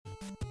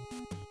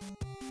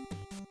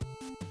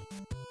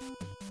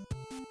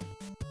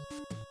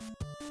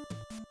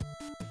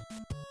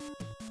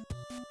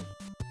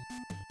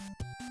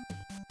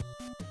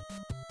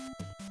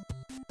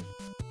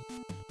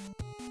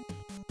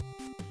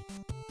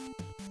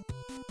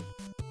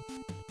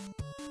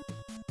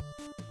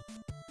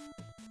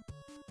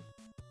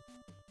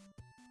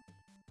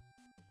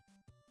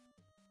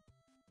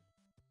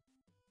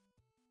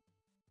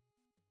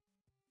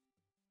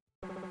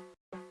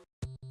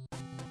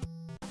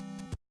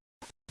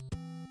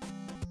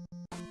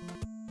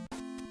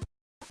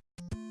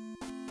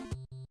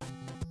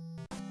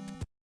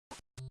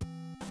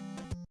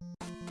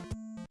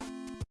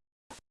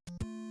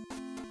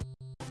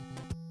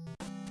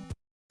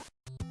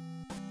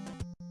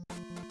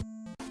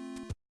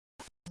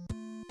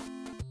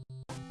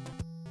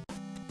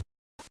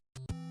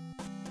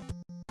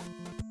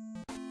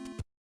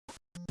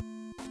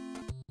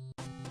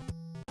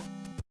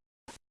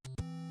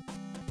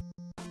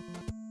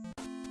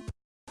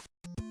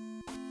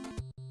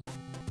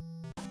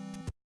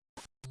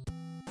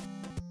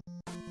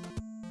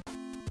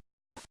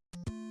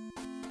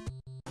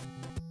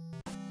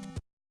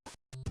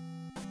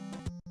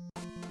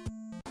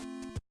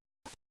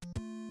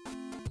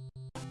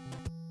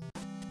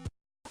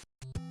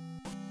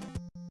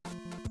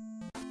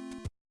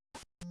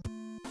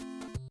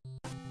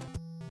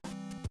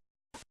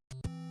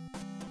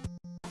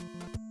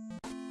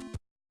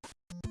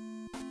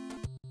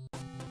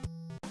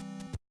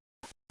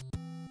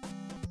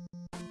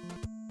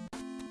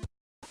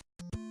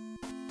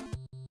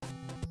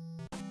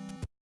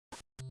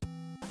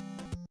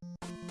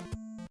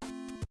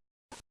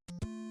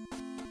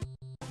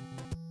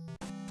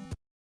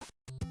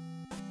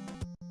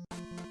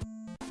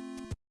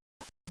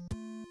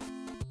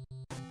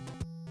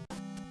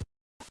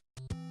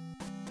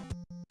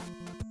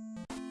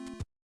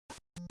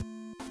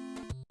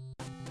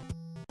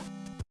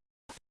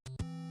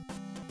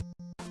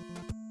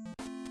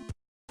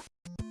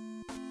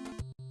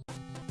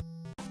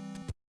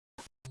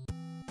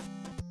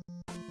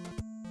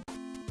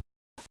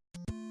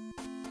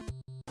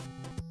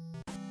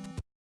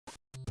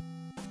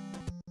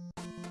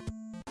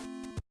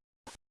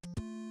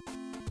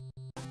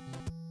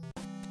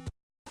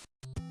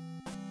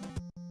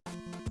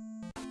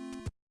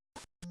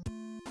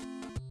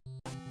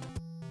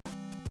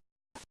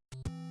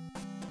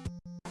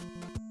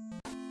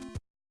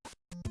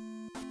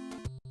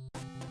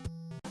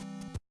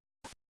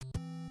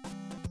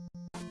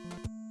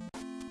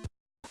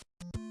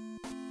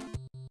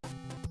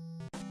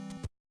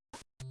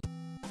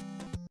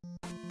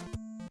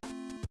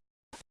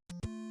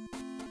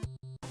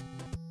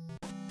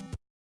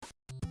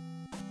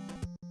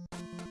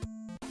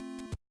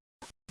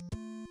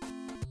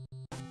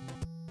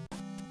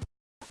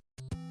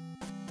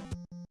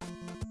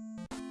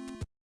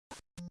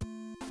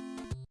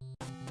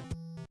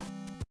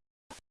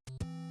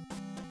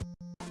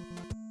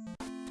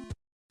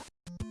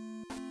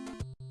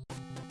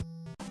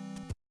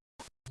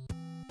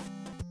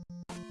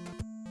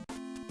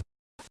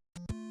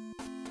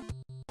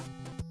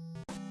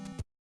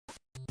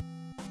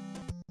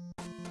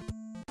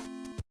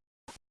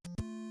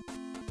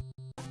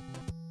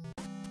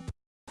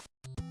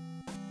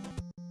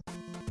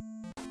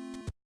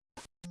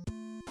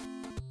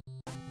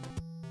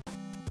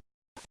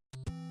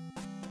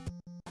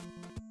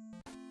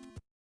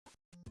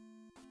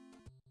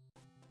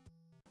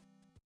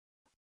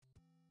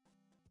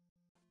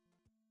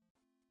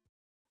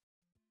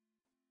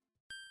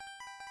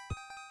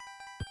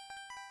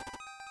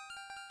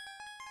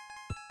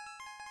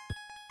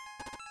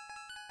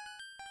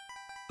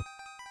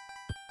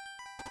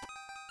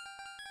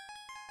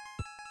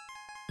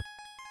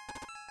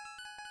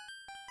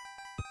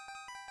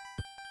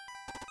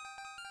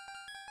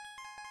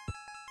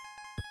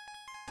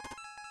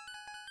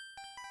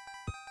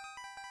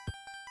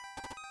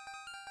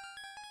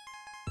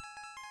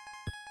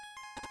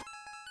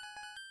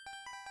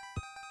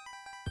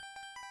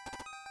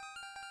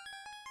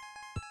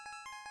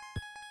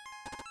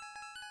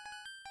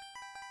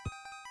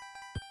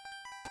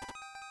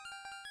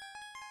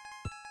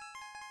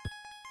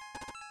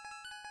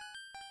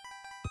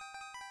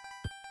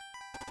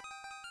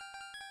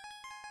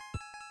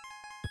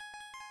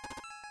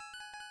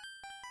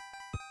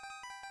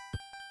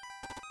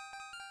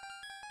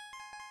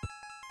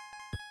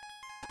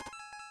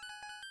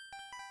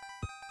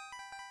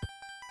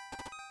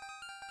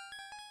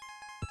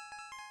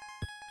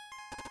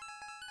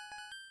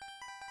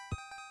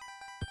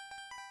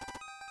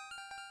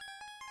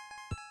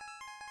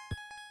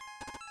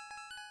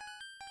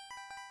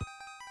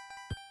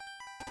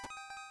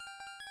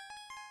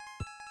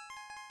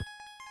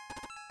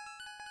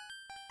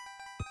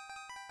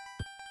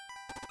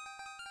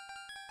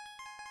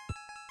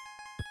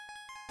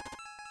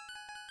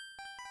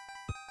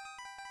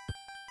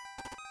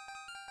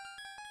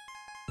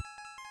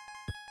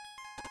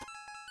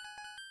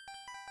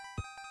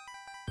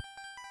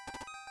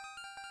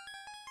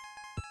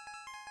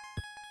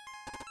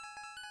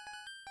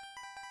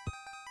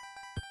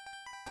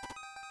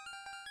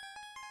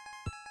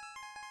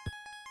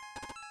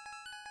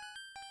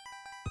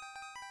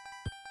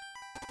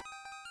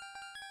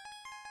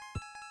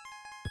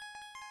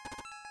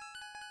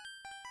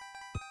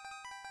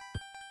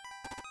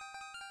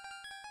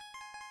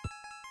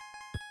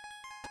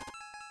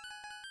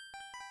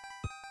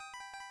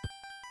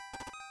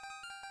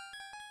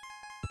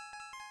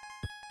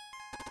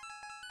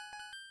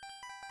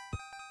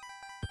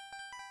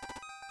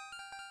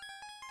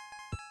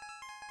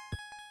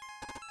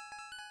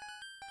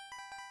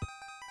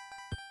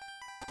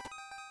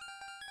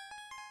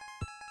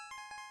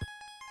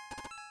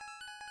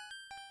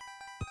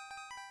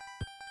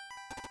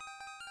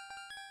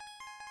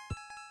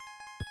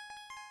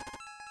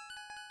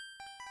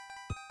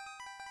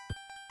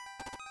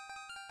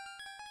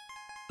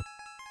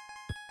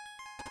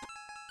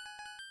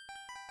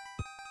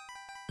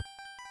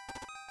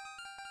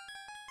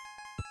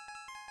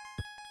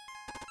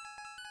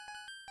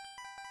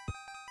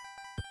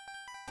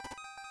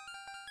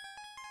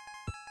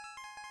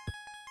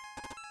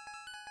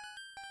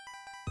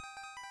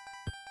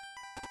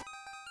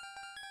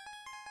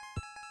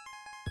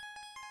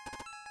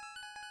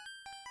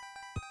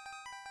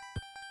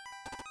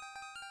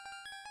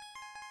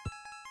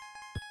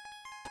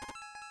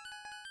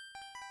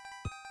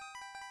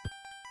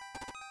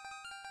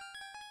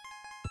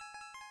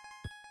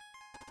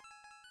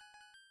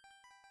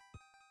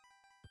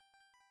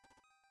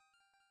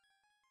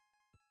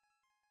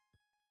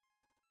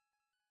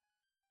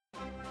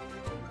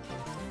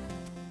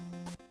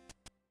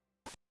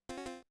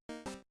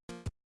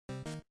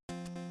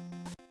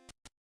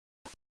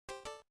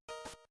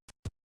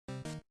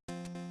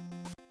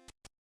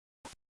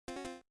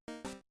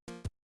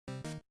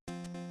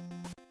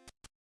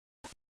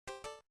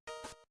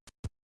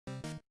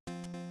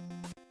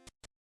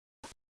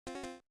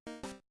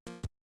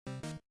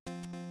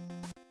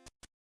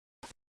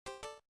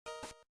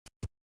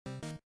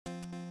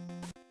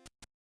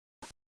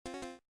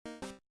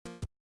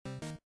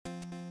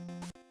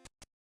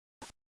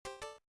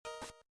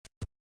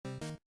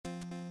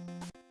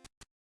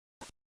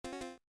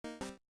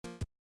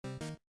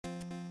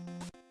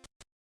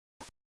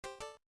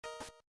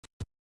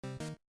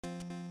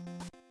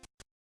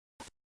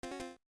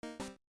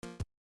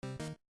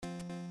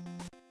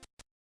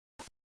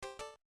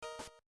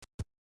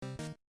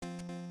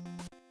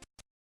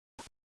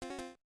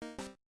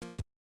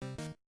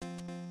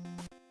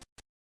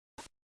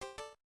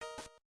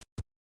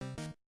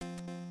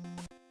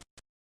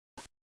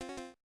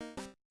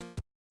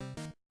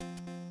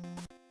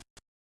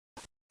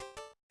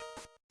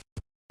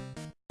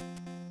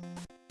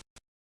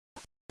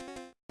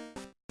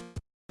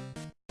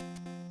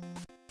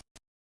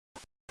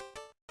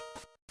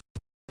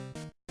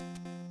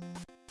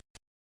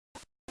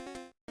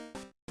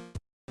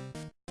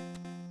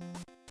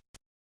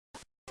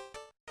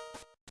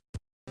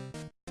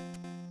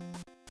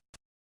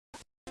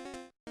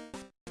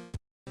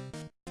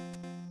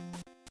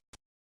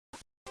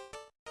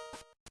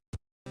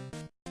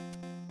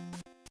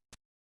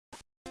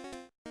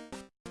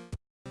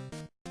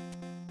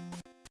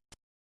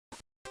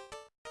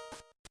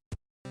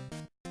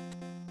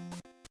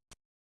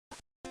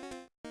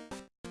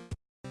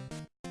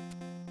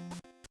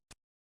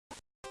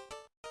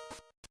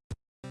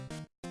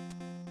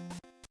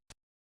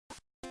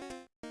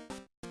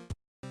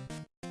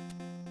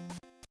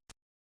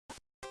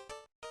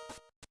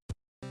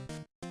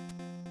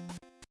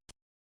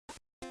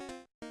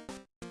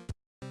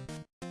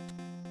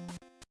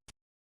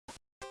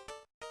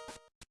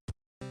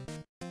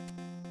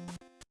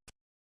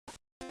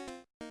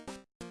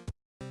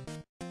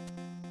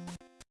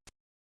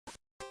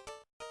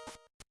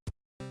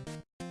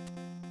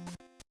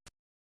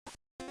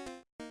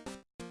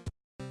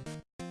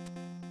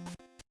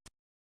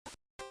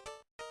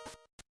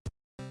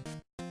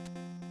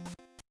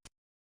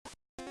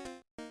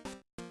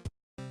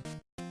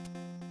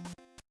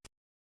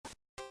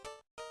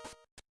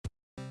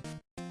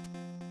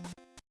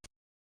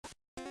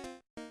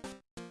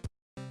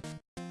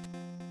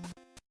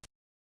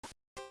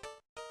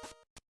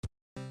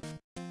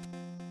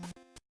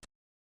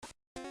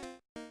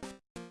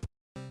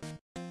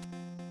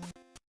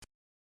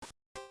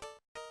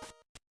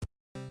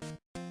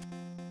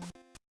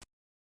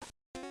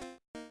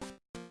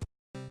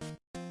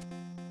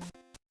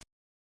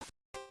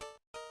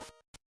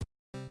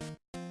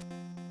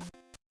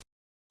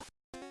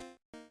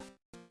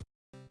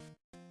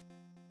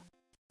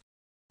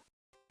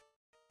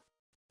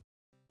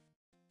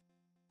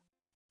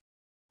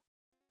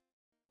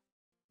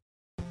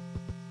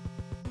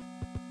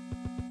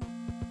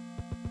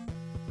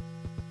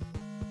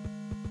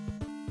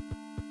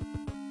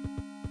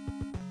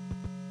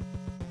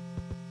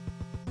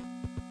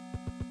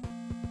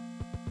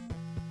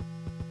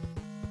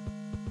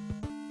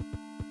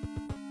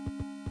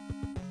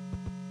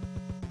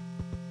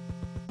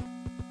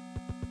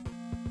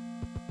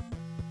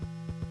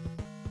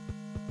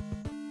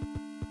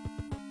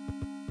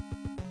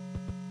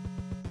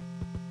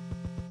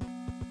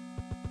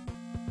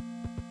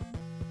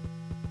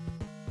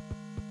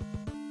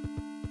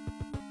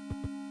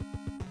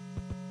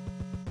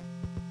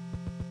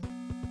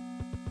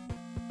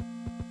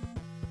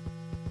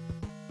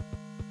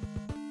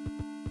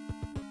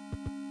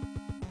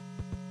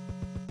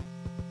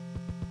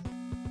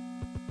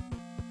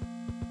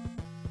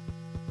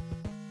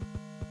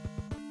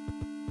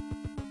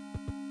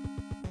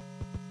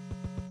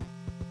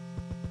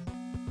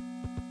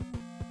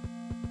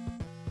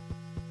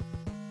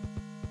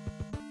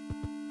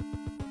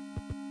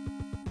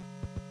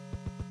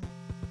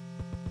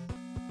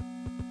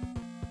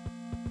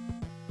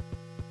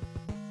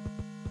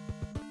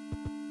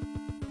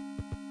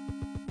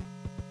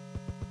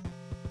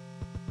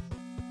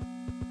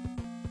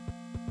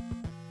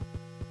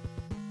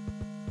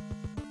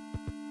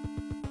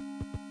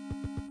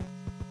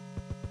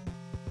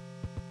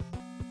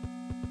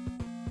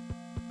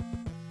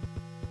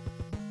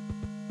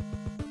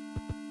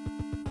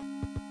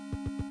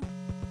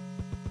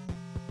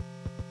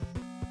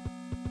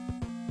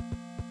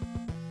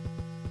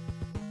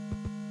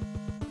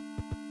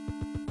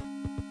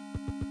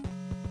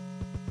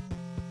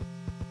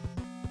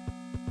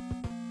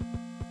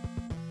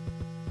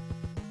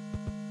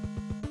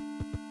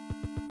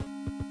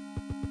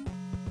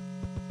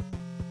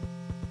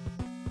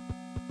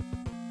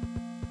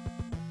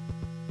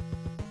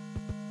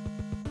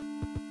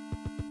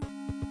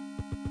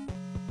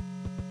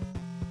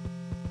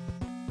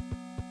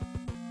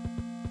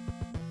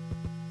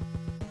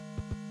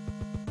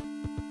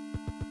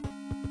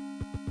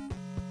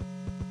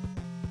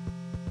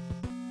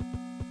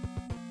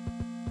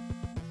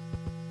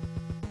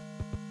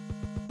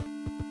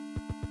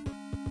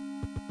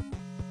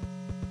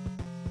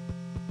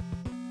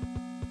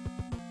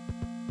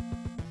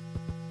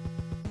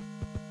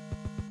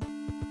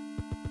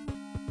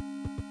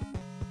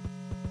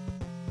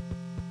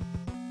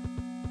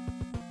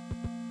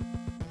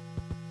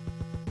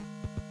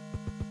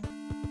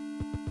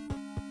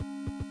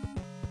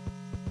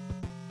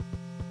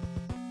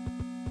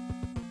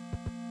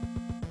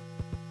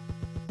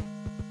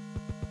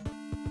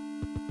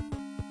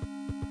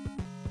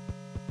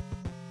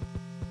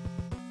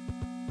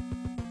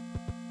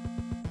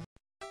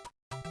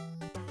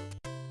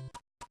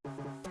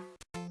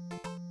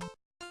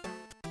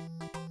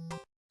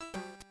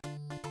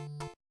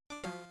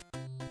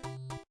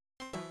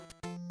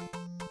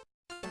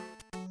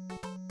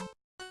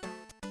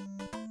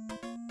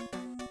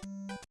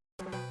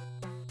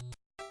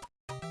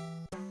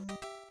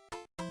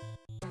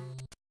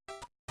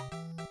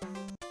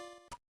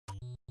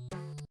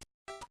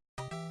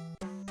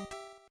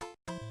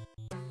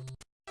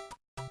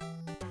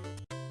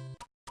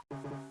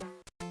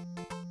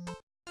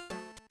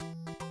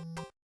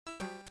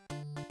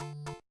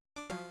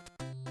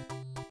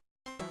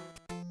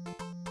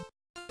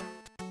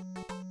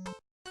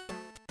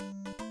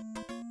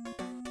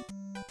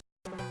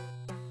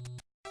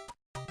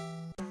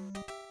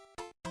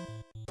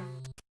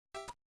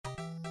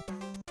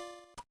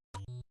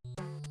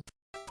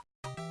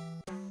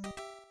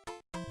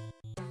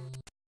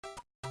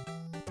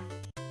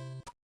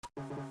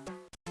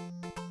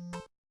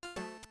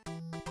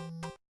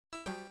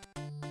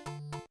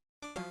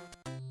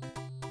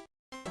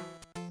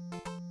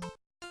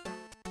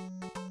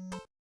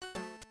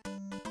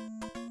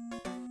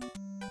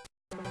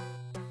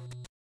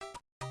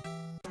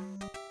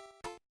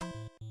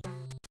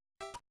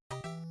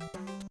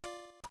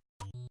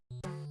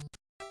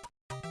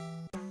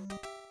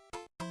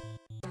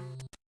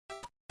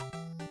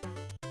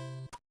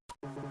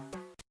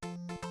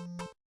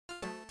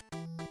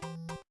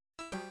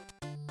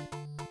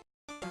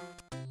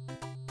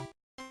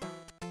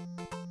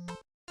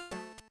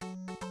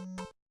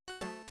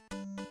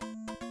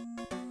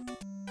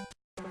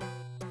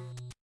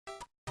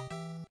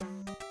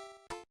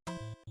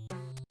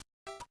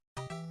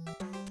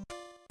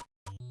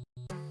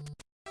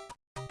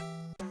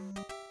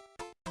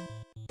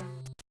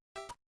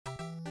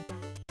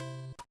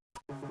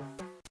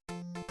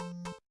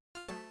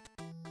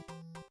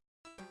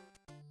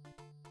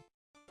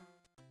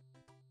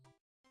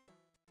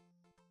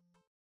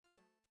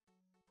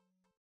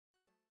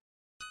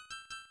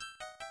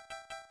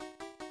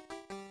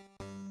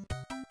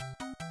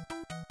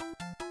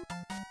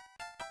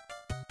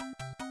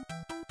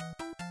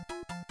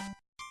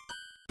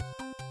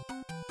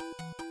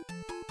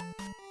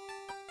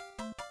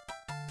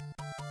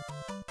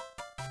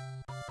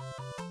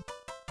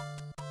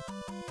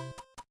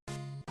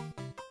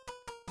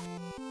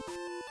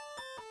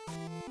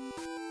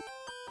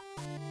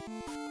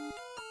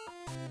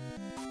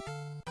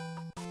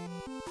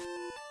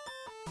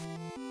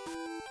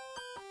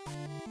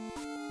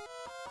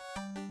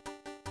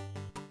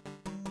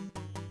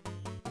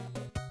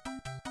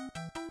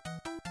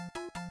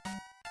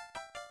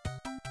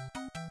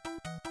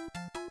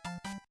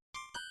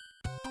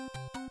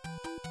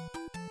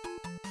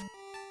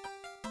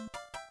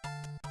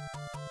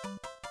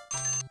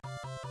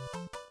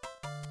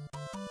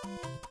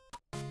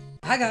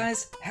Hi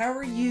guys, how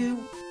are you?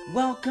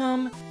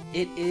 Welcome.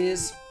 It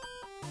is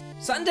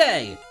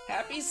Sunday.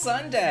 Happy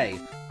Sunday.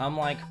 I'm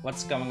like,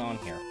 what's going on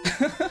here?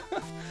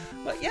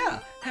 But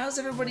yeah, how's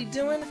everybody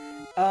doing?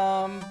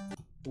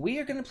 We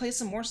are gonna play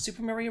some more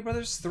Super Mario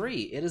Bros. 3.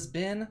 It's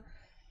been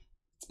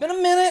a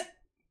minute.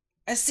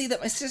 I see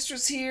that my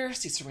sister's here. I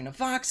see Serena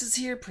Vox is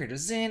here. Prater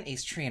Zin,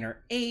 Ace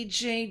Trainer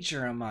AJ,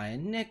 Jeremiah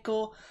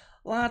Nickel.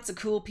 Lots of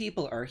cool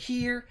people are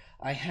here.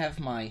 I have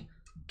my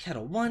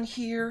Kettle One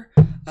here.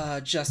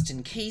 Just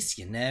in case,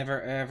 you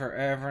never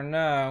ever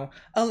know.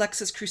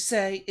 Alexis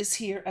Crusade is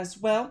here as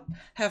well.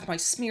 Have my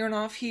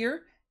Smirnoff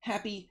here.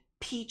 Happy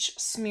Peach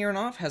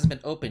Smirnoff. Hasn't been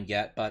opened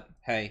yet, but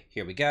hey,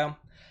 here we go.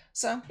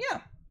 So,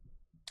 yeah.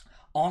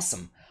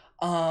 Awesome.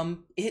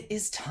 It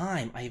is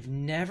time. I've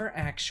never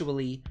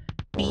actually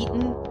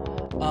beaten,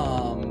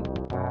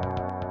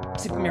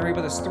 Super Mario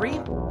Bros. 3.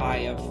 I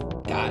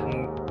have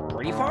gotten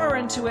pretty far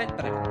into it,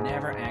 but I've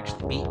never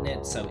actually beaten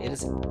it, so it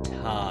is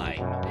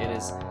time. It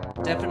is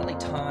definitely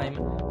time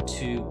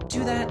to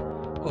do that.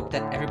 Hope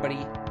that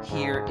everybody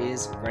here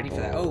is ready for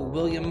that. Oh,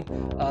 William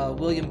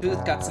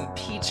Booth got some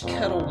Peach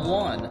Kettle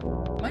One.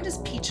 Mine is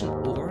Peach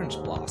and Orange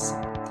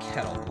Blossom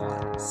Kettle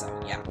One. So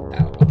yeah,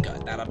 that'll be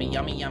good. That'll be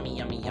yummy, yummy,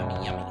 yummy,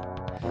 yummy, yummy.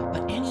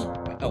 But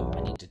anyway, oh,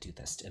 I need to do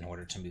this in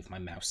order to move my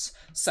mouse.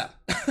 So,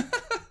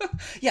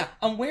 yeah,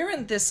 I'm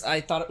wearing this.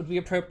 I thought it would be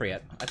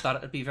appropriate. I thought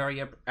it would be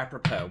very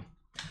apropos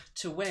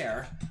to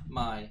wear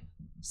my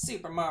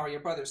Super Mario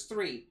Bros.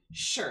 3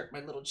 shirt,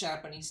 my little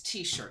Japanese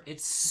t-shirt.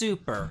 It's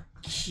super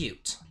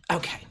cute.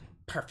 Okay,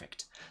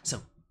 perfect.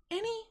 So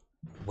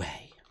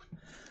anyway,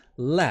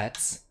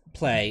 let's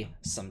play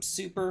some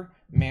Super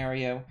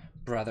Mario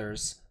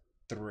Bros.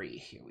 3.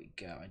 Here we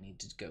go. I need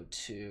to go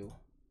to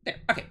there.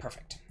 Okay,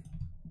 perfect.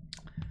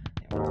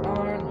 There we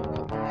are. Let me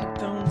put my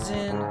headphones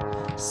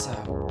in.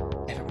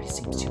 So everybody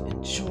seems to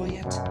enjoy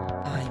it.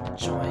 I'm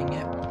enjoying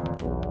it.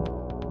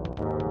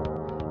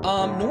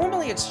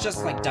 Normally it's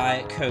just like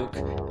Diet Coke.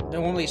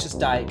 Normally it's just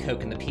Diet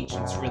Coke and the peach,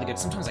 and it's really good.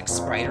 Sometimes like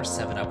Sprite or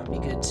 7-Up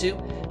would be good too.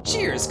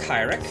 Cheers,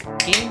 Kyrick.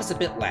 Game is a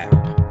bit loud.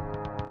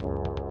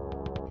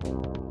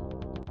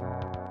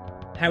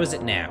 How is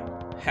it now?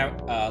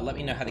 Let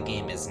me know how the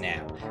game is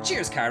now.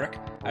 Cheers, Kyrick.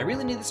 I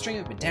really need the stream.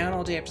 I've been down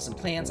all day after some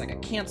plans. I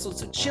got canceled,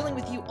 so chilling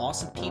with you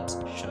awesome peeps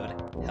should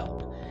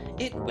help.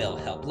 It will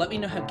help. Let me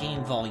know how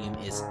game volume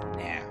is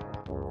now.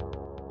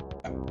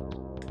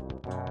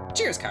 Oh.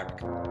 Cheers,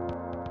 Kyrick.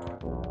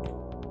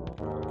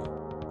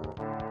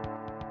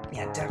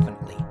 Yeah,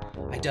 definitely.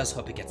 I does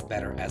hope it gets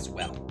better as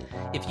well.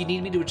 If you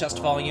need me to adjust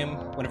volume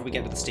whenever we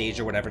get to the stage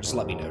or whatever, just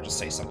let me know. Just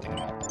say something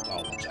and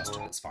I'll adjust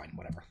it. It's fine,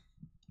 whatever.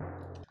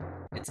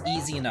 It's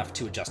easy enough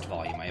to adjust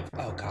volume.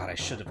 Oh god, I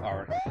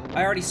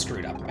already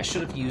screwed up. I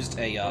should have used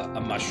a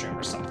mushroom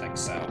or something,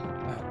 so,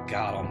 oh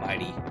god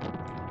almighty.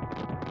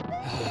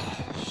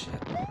 Shit.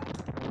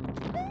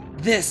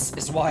 This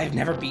is why I've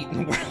never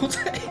beaten World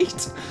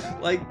 8.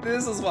 Like,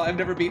 this is why I've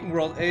never beaten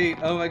World 8.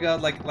 Oh my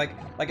god, like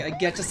I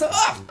get to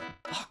fuck.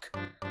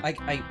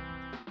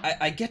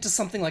 I get to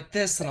something like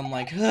this and I'm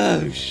like,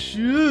 oh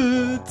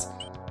shit.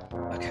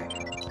 Okay.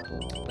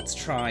 Let's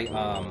try,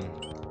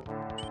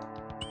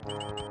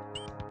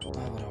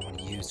 what do I want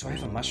to use? Do I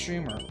have a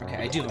mushroom or... Okay,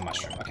 I do have a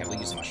mushroom. Okay, we'll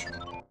use a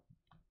mushroom.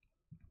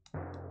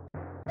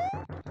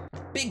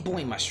 Big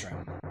boy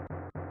mushroom.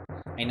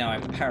 I know I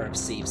have the power of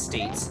save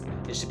states.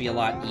 It should be a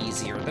lot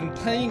easier than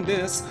playing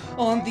this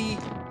on the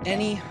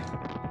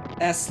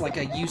NES like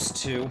I used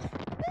to.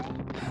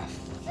 Oh,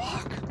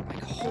 fuck.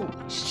 Like,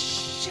 holy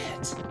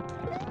shit.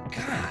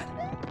 God.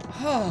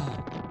 Oh.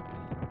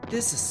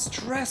 This is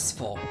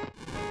stressful.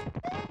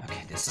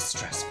 Okay, this is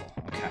stressful.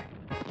 Okay.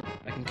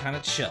 I can kind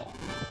of chill.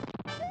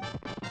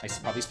 I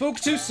probably spoke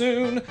too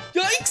soon.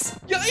 Yikes!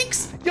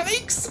 Yikes!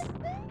 Yikes!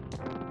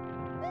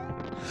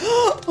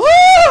 Oh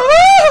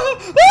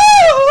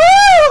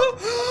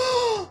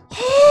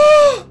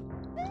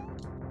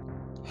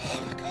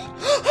my god.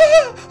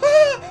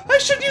 I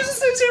should use this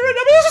thing right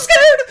now, but I'm so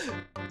scared!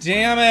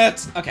 Damn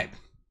it! Okay.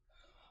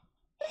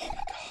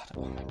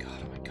 Oh my god,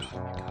 oh my god,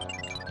 oh my god, oh my god,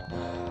 oh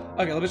my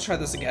god. Okay, let me try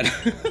this again.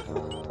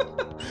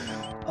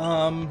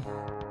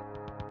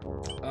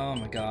 Oh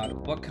my god,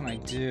 what can I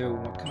do?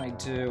 What can I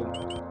do?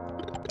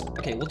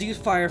 Okay, we'll do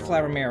Fire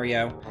Flower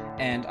Mario,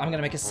 and I'm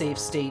gonna make a save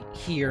state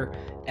here,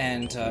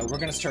 and we're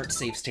gonna start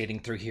save stating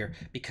through here,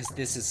 because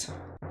this is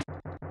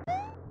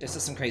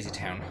some crazy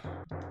town.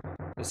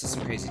 This is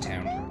some crazy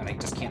town, and I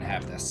just can't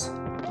have this.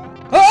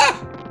 Ah!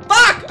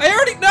 Fuck! I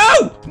already—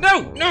 No!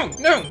 No! No!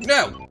 No!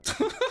 No!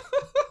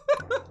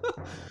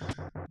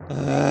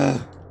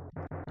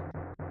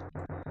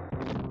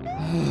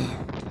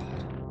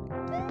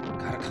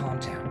 Gotta calm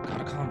down.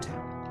 Gotta calm down.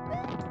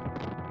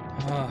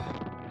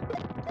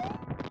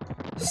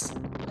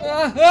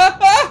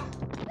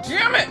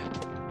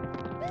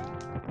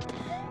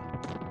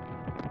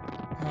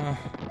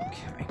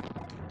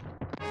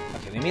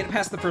 Okay, we made it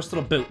past the first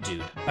little boat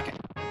dude. Okay,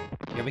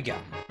 here we go.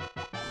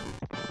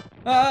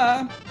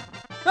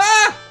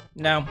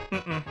 No,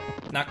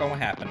 not gonna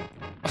happen.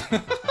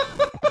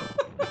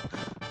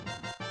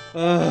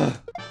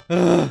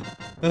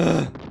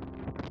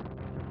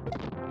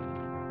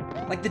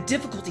 Like, the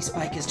difficulty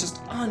spike is just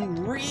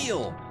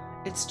unreal.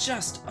 It's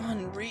just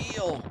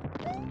unreal.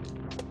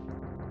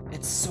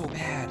 It's so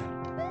bad.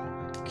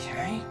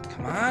 Okay,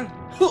 come on.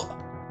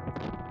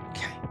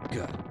 Okay,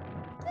 good.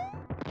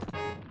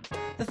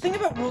 The thing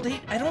about World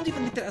 8, I don't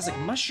even think that has, like,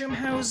 mushroom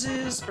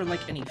houses or,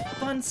 like, any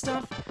fun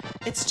stuff.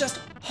 It's just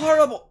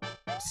horrible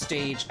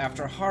stage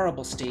after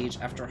horrible stage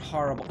after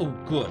horrible... Oh,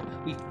 good.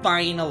 We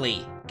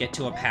finally get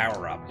to a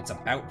power-up. It's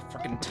about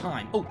frickin'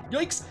 time. Oh,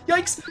 yikes!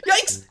 Yikes!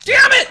 Yikes!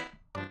 Damn it!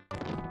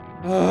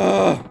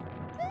 Ugh.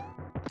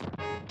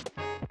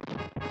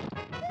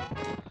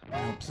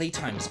 No,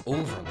 playtime's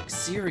over. Like,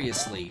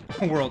 seriously.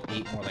 World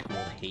 8, more like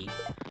World Hate.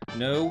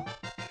 No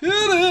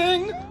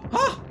kidding!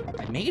 Ah!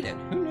 I made it.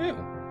 Who knew?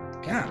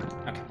 God.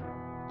 Okay.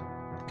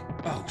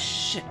 Oh,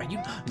 shit. Are you...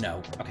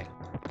 No. Okay.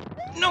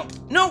 No!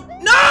 No!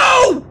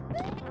 No!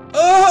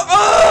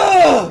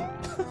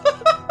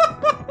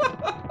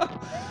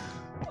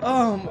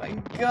 Oh my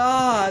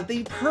god,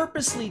 they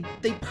purposely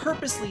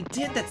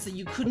did that so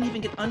you couldn't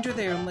even get under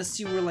there unless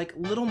you were like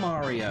Little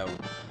Mario.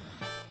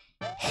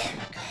 Oh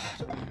my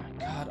god, oh my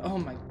god, oh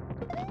my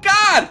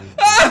god!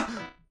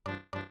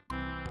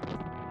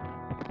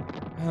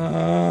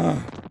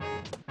 Ah!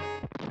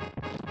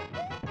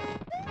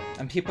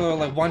 And people are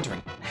like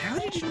wondering, how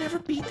did you never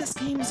beat this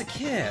game as a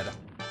kid?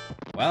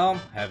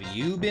 Well, have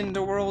you been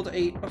to World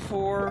 8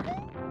 before?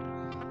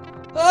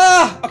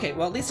 Ah! Okay,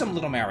 well, at least I'm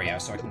Little Mario,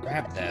 so I can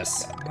grab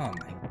this. Oh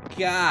my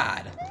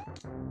god.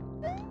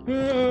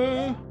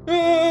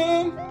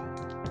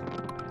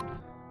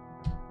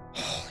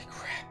 Holy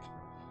crap.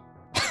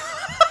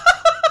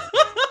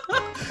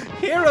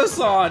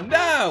 Hero-san,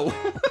 no!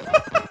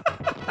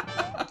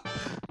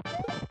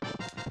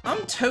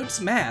 I'm Toad's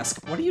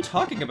mask. What are you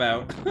talking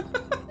about?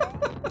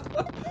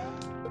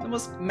 The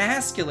most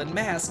masculine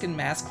mask in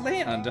Mask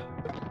Land.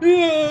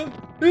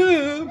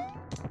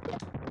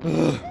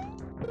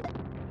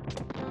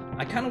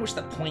 I kind of wish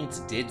that points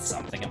did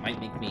something. It might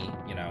make me,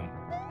 you know...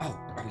 Oh,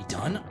 are we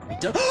done? Are we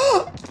done?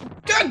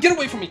 God, get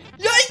away from me!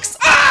 Yikes!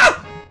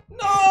 Ah!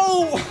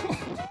 No!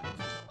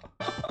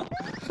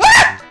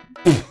 Ah!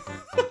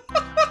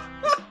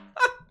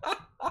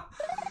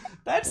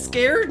 That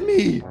scared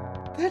me!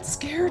 That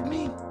scared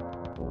me!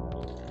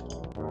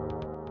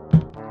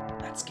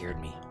 That scared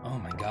me. Oh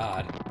my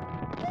god.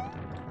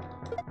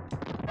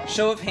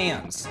 Show of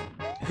hands.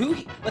 Who...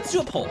 Let's do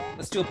a poll.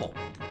 Let's do a poll.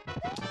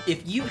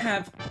 If you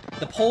have...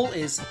 The poll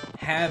is,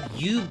 have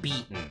you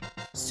beaten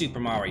Super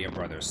Mario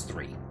Bros.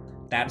 3?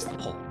 That's the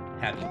poll.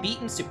 Have you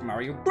beaten Super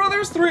Mario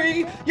Bros.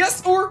 3?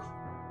 Yes or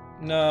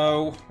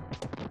no?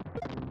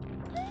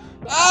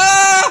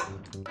 Ah!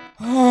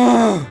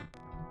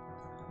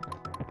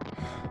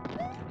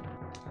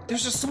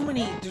 There's just so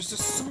many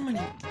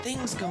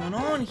things going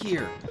on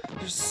here.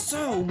 There's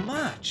so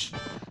much.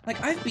 Like,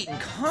 I've beaten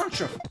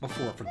Contra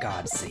before, for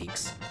God's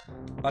sakes.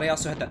 But I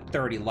also had that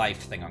 30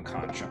 life thing on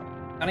Contra.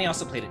 And I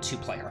also played a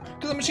 2-player,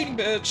 because I'm a cheating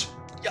bitch!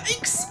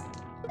 Yikes!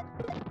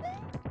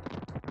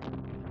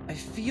 I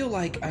feel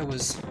like I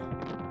was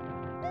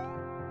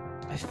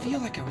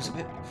a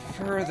bit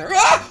further.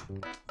 Ah!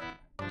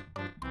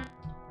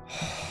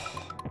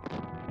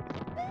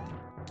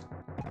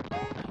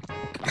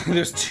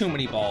 There's too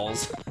many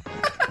balls.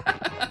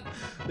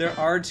 There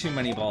are too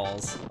many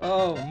balls.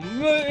 Oh,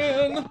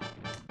 man!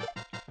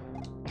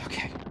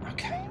 Okay.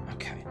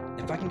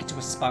 If I can get to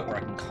a spot where I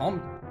can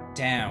calm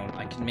down,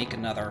 I can make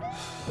another...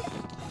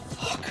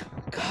 Fuck.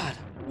 God.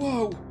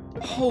 Whoa.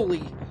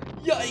 Holy.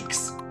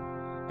 Yikes.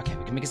 Okay,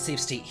 we can make a safe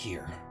state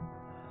here.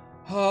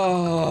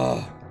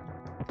 Oh.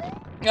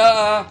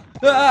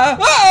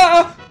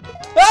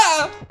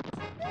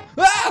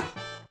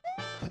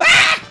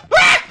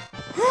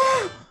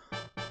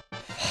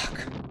 Fuck.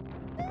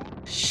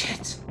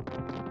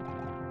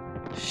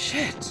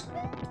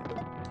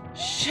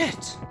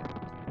 Shit.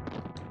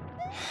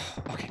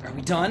 Okay, are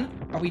we done?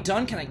 Are we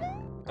done? Can I...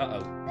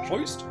 Uh-oh.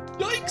 Hoist?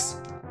 Yikes!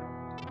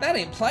 That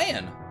ain't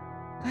playing.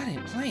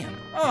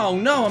 Oh,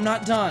 no, I'm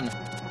not done.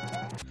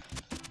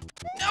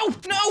 No!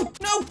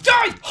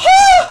 Die!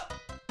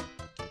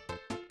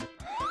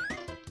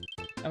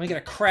 And we get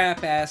a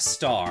crap-ass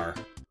star.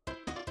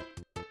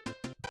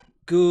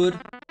 Good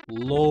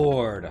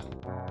lord.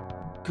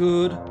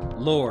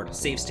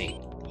 Save state.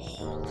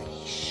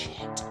 Holy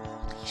shit.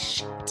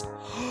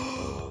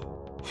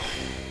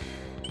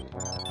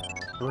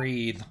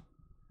 Breathe.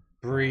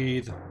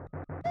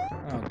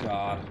 Oh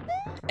god.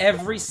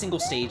 Every single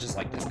stage is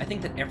like this. I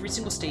think that every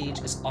single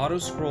stage is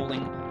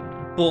auto-scrolling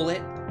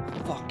bullet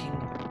fucking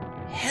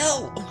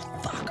hell.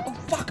 Oh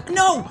fuck.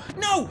 No.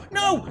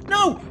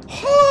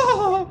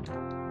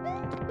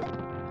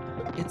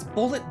 It's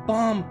bullet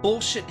bomb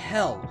bullshit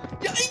hell.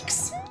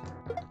 Yikes!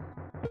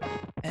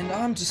 And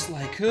I'm just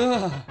like,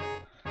 ugh.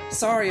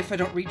 Sorry if I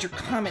don't read your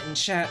comment in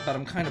chat, but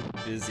I'm kind of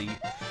busy.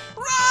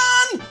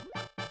 Run!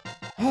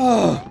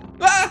 Oh!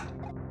 Ah!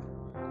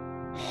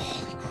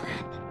 Holy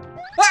crap.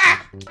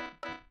 Ah!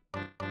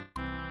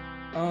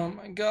 Oh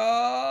my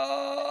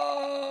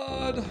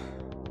god!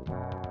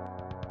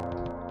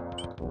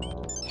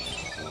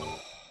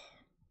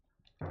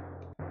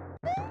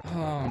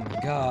 Oh my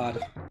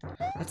god.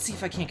 Let's see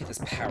if I can't get this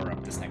power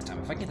up this next time.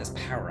 If I get this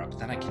power up,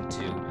 then I can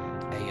do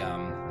a,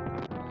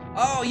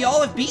 Oh,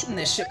 y'all have beaten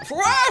this shit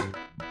before! Ah!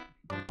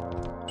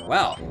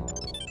 Well,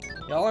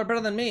 y'all are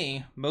better than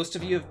me. Most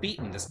of you have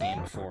beaten this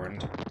game before,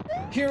 and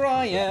here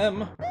I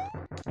am,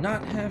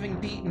 not having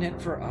beaten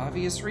it for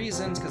obvious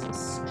reasons, because it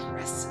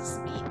stresses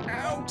me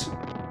out.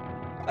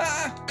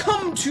 Ah,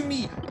 come to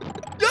me!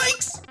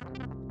 Yikes!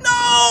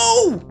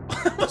 No!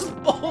 That was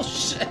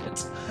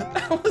bullshit!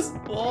 That was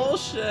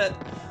bullshit!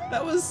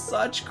 That was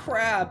such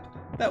crap!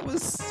 That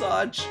was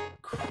such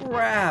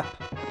crap!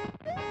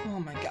 Oh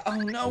my god. Oh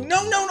no,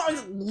 no, no, no!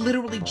 I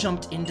literally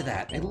jumped into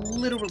that. I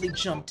literally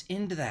jumped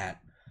into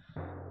that.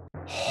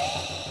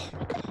 Oh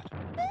my god.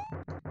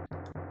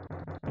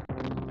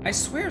 I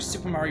swear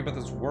Super Mario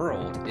Bros.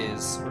 World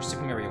is, or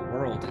Super Mario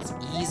World is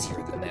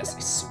easier than this. I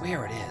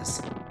swear it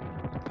is.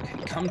 Okay,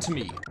 come to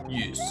me.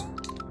 Yes.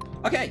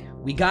 Okay,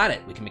 we got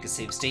it. We can make a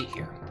save state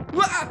here.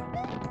 Ah!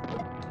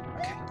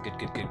 Okay, good,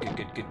 good, good, good,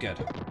 good, good, good.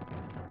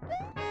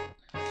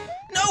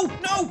 No,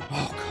 no!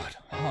 Oh god.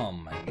 Oh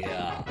my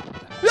god.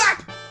 Ah!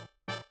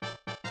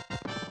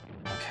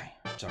 Okay,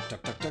 duck,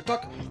 duck, duck, duck,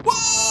 duck.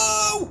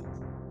 Whoa!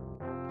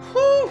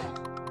 Whew!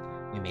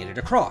 We made it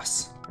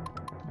across.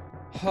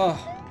 Okay,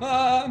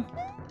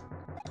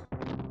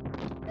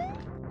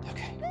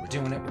 we're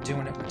doing it, we're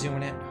doing it, we're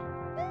doing it.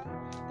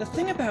 The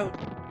thing about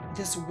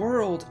this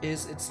world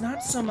is it's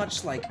not so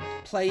much like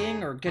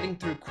playing or getting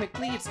through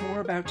quickly, it's more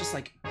about just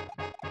like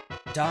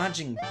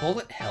dodging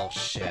bullet hell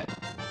shit.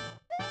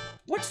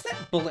 What's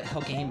that bullet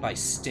hell game by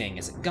Sting?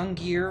 Is it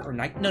Gungear or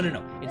Night? No, no,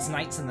 no. It's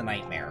Nights in the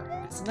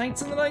Nightmare. It's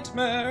Nights in the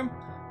Nightmare.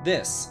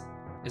 This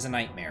is a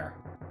nightmare.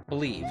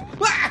 Believe.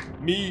 Ah!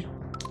 Me.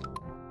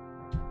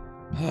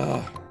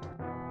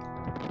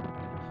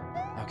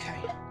 Okay.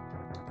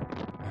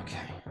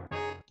 Okay.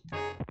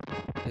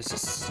 This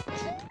is...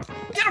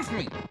 Get off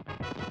me!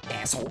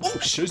 Asshole. Oh,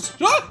 shiz.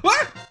 Ah!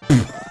 Ah!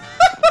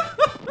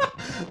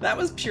 That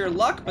was pure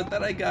luck, but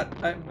then I got...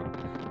 But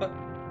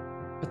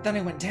then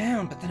I went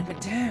down, but then I went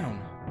down.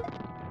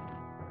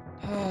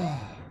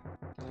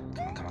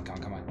 Come on, come on, come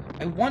on, come on.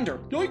 I wonder...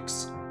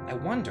 Yikes! I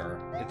wonder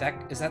if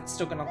that... Is that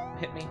still gonna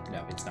hit me?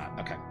 No, it's not.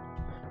 Okay.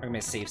 We're gonna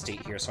make a save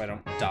state here so I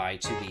don't die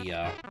to the,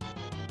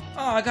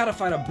 Oh, I gotta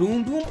fight a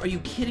Boom Boom? Are you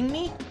kidding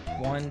me?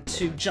 1,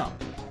 2,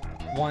 jump.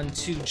 1,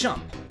 2,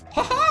 jump.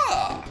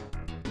 Ha-ha!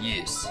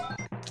 Yes.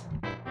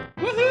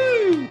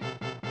 Woohoo!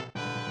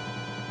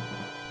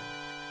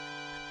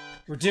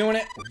 We're doing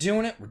it, we're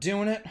doing it, we're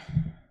doing it.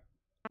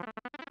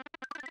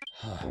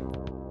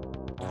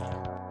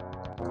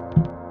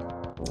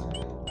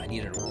 I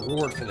need a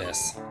reward for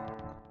this.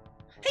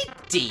 Hey,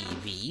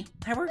 Davey,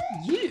 how are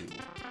you?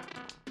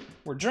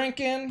 We're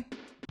drinking,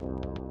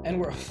 and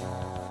we're...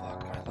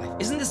 Fuck my life.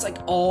 Isn't this like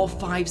all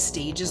 5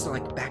 stages? They're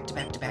like back to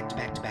back to back to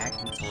back to back,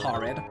 and it's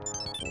horrid.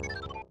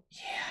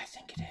 Yeah, I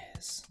think it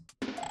is.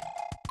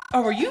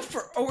 Oh, are you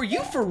for... Oh, are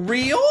you for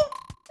real?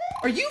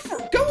 Are you for...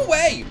 Go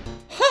away!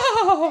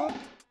 Ah!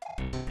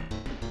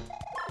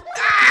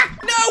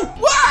 No!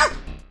 Ah!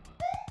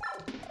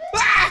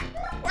 Ah!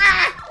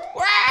 Ah!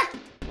 Ah!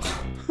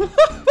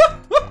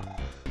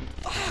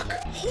 Fuck!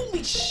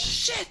 Holy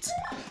shit!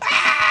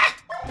 Ah!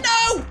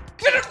 No!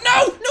 Get him!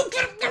 No! No!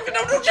 Get him! No!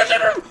 No! No! Get him!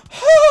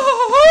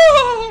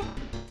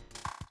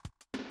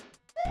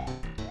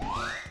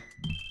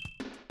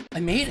 I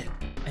made it!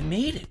 I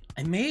made it!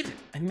 I made it!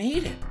 I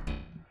made it!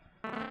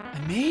 I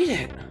made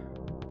it!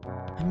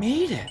 I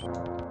made it!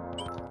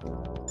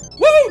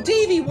 Woo!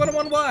 Davey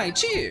 101Y!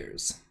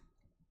 Cheers!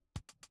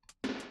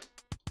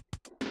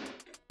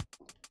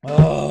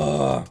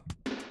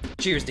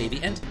 Cheers, Davey,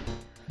 and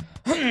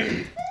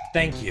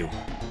thank you.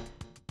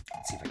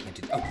 Let's see if I can't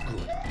do. Oh,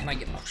 good. Can I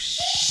get? Oh,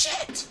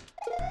 shit!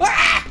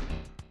 Ah!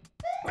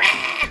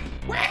 Ah!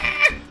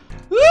 Ah!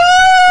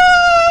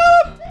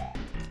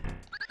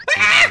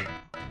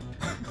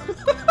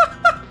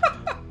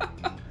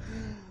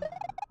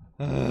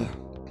 Ah!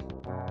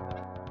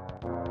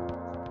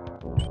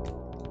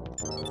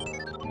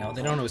 No,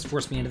 they don't always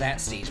force me into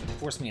that stage, but they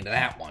force me into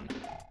that one.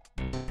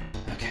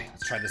 Okay,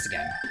 let's try this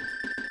again.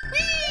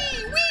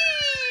 Whee!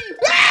 Whee!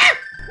 Ah!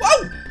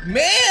 Whoa!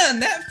 Man,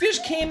 that fish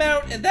came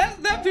out, and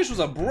that fish was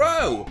a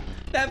bro.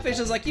 That fish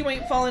was like, you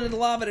ain't falling into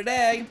lava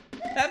today.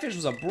 That fish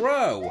was a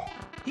bro.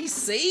 He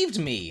saved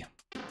me.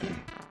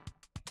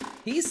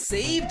 He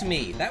saved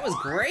me. That was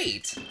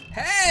great.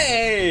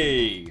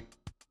 Hey!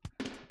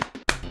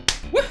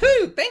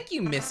 Woohoo! Thank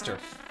you, Mr.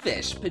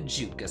 Fish.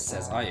 Pajuka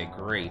says, I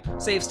agree.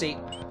 Save state.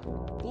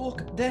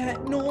 Look at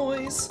that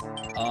noise. Do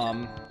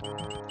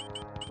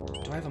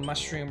I have a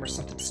mushroom or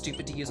something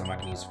stupid to use? I'm not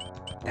gonna use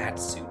that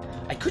suit.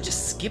 I could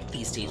just skip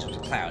these stages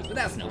with clouds, but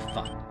that's no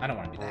fun. I don't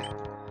want to do that.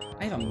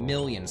 I have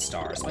 1,000,000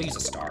 stars. I'll use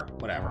a star.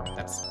 Whatever.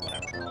 That's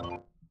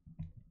whatever.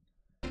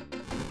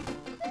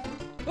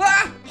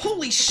 Ah!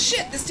 Holy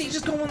shit, this stage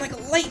is going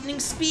like lightning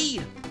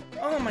speed.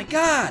 Oh my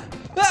god.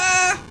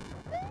 Ah!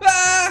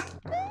 Ah!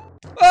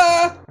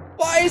 Ah!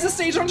 Why is the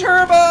stage on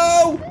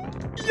turbo?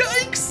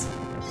 Yikes!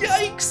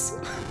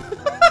 Yikes!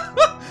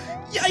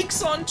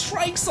 Yikes on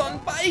trikes on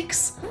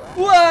bikes!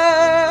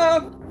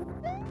 Whoa!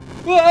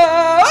 Whoa!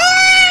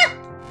 Ah!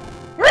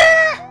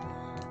 Ah!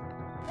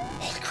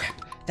 Holy crap!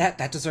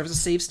 That deserves a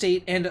save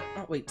state and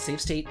oh wait,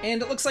 save state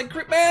and it looks like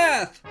Group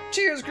Math.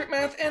 Cheers, Group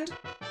Math, and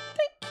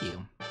thank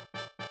you.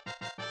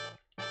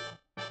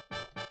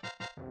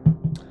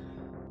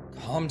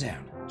 Calm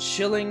down.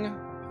 Chilling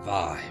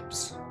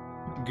vibes.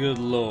 Good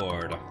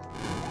lord.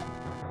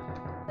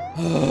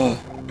 I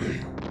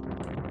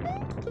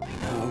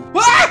know.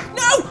 Ah!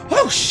 No!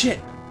 Oh shit!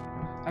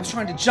 I was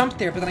trying to jump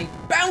there, but then I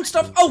bounced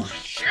off. Oh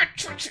shit!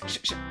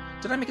 Shit.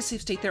 Did I make a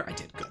safe state there? I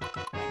did. Good.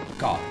 Thank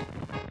God.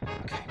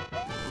 Okay.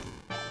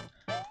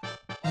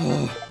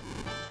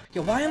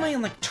 Yo, why am I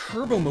in like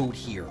turbo mode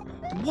here?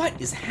 What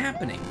is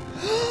happening?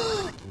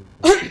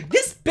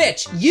 This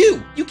bitch!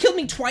 You killed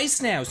me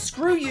twice now.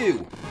 Screw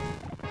you!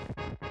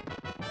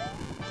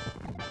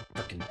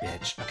 Frickin'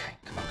 bitch. Okay,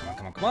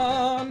 come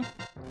on.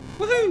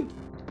 Woohoo!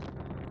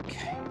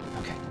 Okay.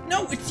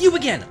 No, it's you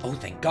again! Oh,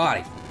 thank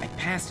God, I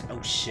passed it.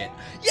 Oh, shit.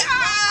 Yeah!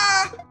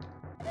 Ha!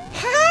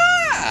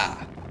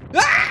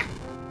 Ah!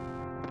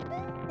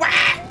 Wah!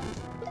 Wah!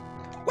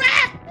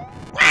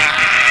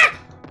 Wah!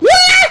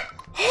 Wah!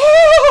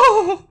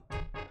 Oh!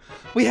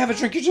 We have a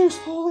drinky juice.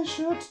 Holy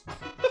shit.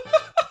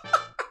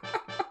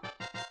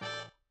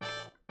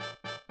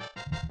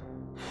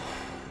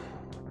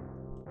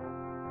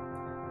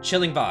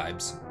 Chilling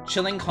vibes.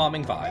 Chilling,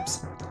 calming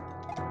vibes.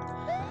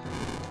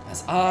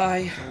 As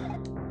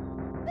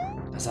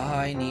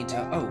I need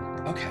to, oh,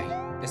 okay.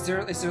 Is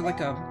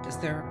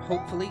there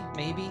hopefully,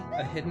 maybe,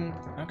 a hidden,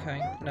 okay,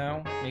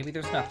 no, maybe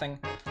there's nothing.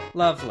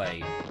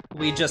 Lovely.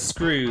 We just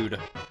screwed.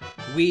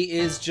 We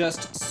is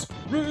just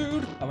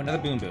screwed. Oh, another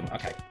boom boom,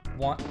 okay.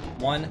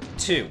 One,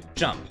 two,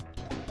 jump.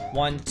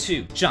 1,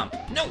 2, jump.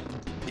 No,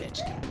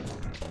 bitch.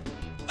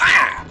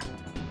 Ah!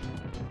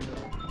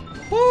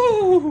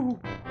 Woo!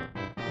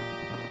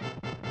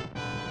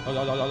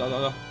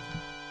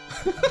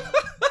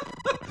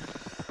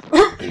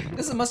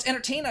 This is the most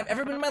entertained I've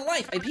ever been in my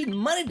life. I paid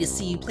money to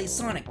see you play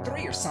Sonic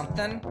 3 or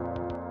something.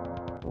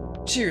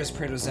 Cheers,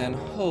 Pratozen.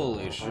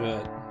 Holy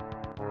shit.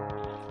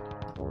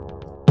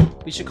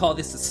 We should call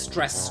this the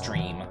stress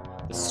stream.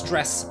 The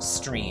stress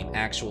stream,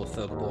 actual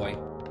folk boy.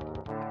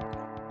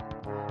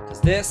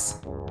 Because this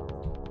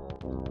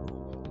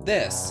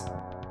is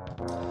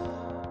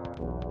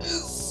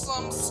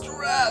some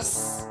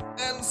stress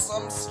and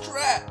some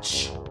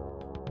stretch.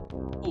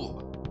 Ooh.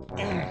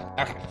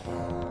 Okay.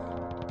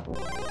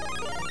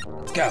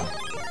 Let's go.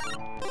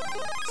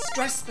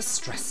 Stress the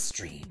stress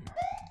stream.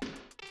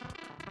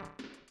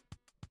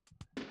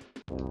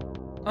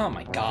 Oh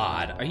my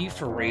god, are you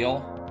for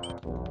real?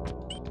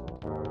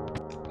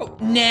 Oh,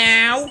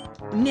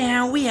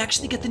 now we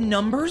actually get the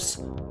numbers?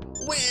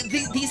 Wait,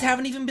 these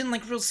haven't even been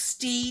like real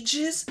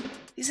stages?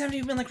 These haven't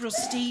even been like real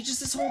stages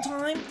this whole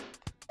time?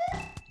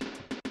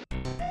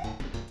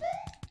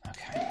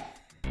 Okay.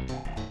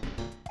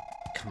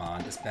 Come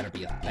on, this better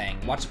be a thing.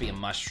 Watch it be a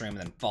mushroom and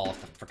then fall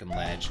off the frickin'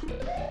 ledge.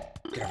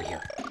 Get over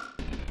here.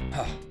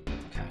 Oh,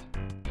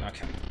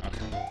 okay.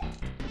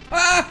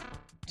 Ah!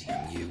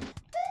 Damn you.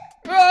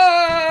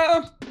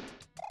 Ah!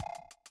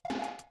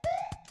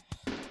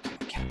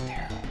 Get up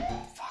there.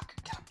 Fuck,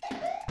 get up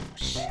there. Oh,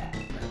 shit.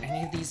 Are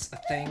any of these a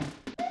thing?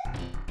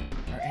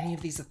 Are any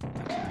of these a thing?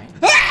 Okay.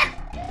 Ah!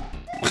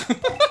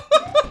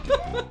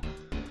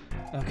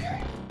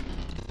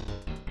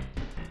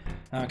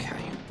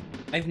 Okay.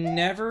 I've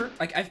never,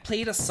 like, I've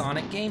played a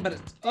Sonic game, but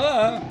it's,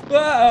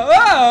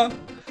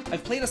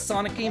 I've played a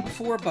Sonic game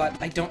before,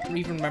 but I don't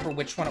even remember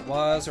which one it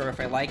was, or if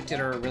I liked it,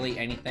 or really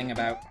anything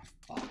about,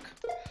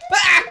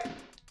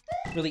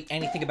 really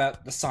anything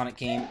about the Sonic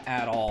game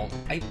at all.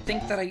 I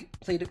think that I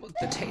played it with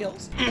the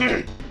Tails.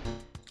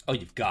 Oh,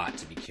 you've got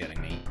to be kidding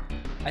me.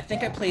 I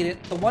think I played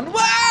it, the one,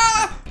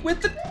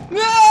 with the,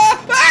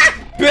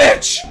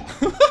 bitch!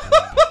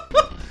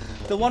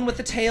 The one with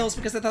the Tails,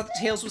 because I thought the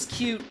Tails was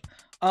cute.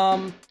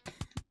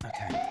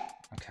 Okay.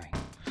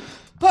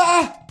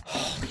 Ah!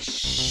 Holy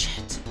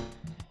shit.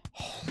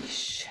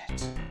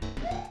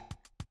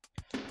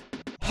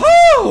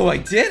 Oh, I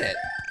did it.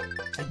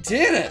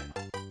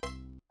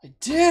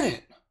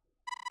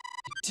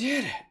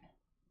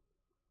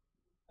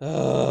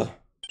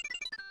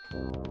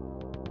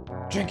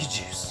 Drinky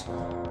juice.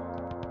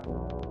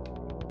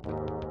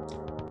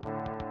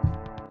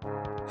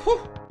 Whew.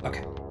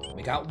 Okay,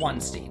 we got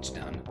one stage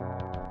done.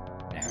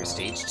 Now we're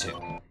stage 2.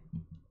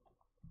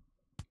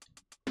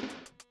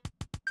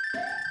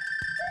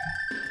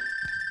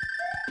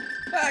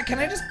 Can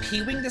I just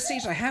P-wing this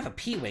stage? I have a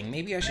P-wing.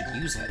 Maybe I should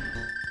use it.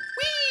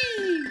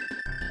 Whee!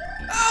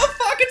 Oh,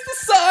 fuck, it's the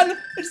sun!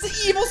 It's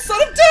the evil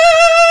son of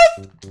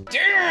death!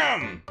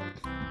 Damn!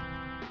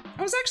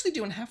 I was actually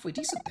doing halfway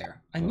decent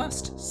there, I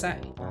must say.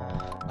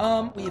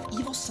 We have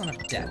evil son of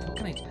death. What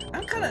can I do?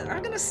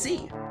 I'm gonna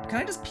see. Can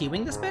I just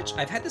P-wing this bitch?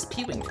 I've had this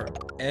P-wing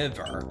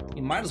forever.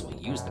 You might as well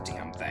use the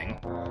damn thing.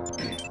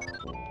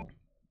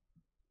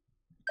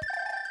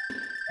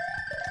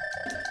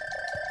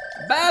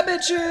 Bye,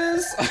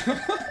 bitches!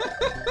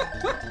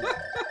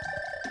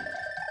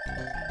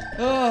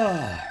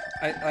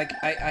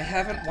 I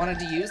haven't wanted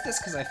to use this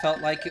because I felt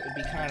like it would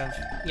be kind of,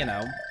 you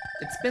know,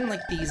 it's been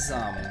like these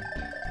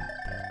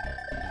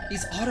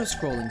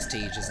auto-scrolling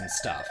stages and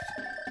stuff.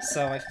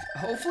 So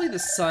hopefully the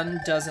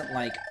sun doesn't,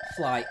 like,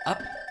 fly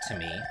up to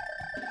me.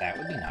 That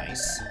would be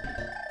nice.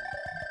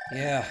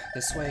 Yeah,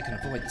 this way I can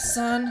avoid the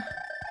sun.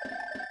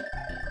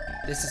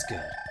 This is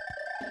good.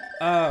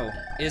 Oh,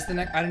 is the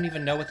next... I don't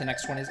even know what the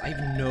next one is. I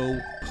have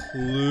no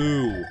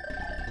clue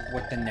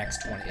what the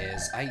next one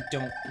is. I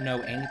don't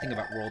know anything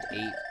about World 8.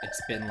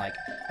 It's been, like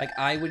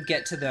I would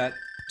get to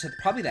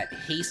probably that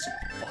haste...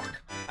 Fuck.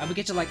 I would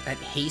get to, like, that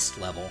haste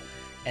level,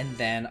 and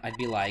then I'd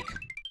be like,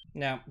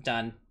 no,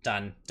 done.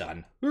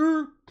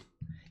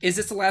 Is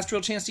this the last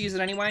real chance to use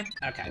it anyway?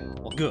 Okay,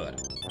 well,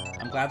 good.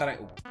 I'm glad that I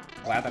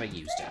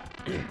used it.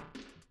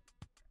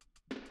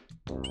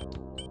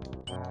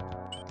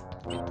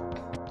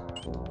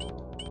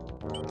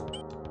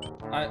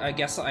 I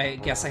guess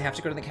I have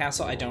to go to the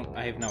castle. I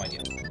have no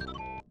idea.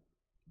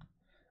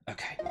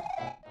 Okay.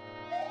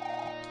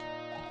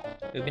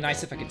 It would be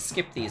nice if I could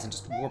skip these and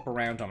just warp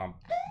around on a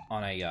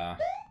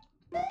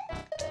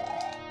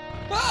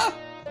Ah! Ah!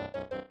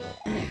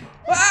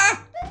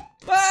 Ah!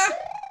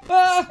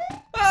 Ah!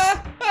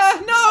 Ah!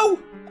 Ah! No!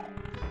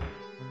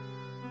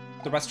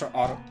 The rest are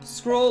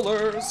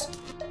auto-scrollers.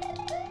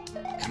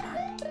 Come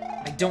on.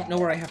 I don't know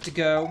where I have to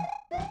go.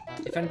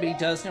 If anybody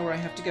does know where I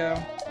have to go,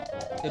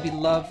 it would be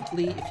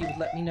lovely if you would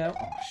let me know.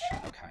 Oh, shit.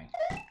 Okay.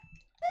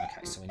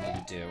 Okay, so we need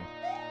to do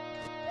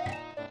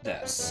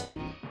this.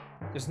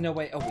 There's no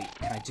way... Oh, wait.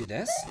 Can I do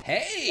this?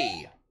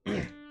 Hey!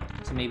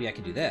 So maybe I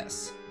can do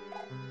this.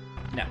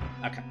 No.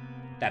 Okay.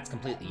 That's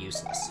completely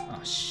useless.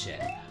 Oh,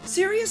 shit.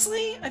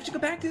 Seriously? I have to go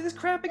back through this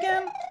crap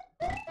again?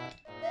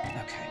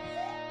 Okay.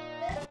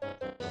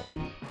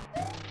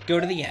 Go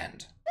to the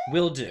end.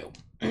 Will do.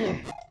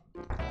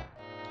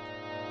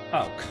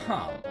 Oh,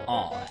 come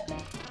on.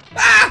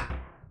 Ah!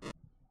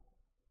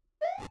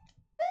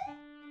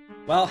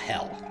 Well,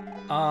 hell.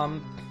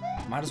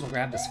 Might as well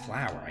grab this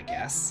flower, I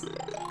guess.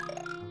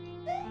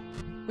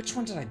 Which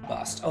one did I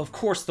bust? Oh, of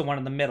course the one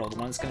in the middle, the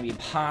one that's gonna be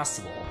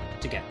impossible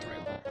to get through.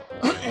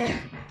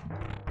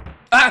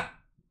 Ah!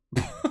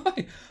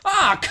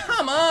 Ah,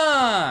 come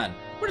on!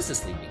 Where does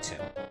this lead me to?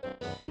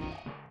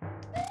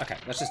 Okay,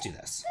 let's just do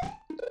this.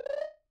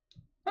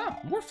 Oh,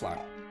 more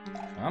flower.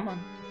 Come on.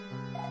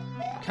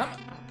 Come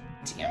on.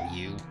 Damn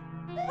you.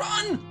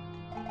 Run!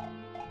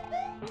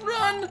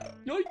 Run!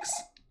 Yikes.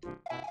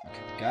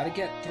 Okay, gotta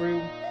get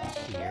through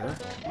here.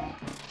 Come on.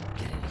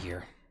 Get in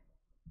here.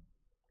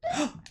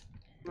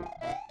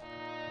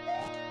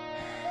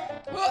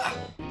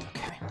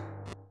 Okay.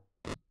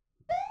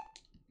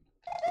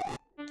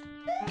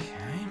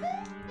 Okay.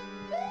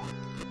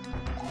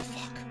 Oh,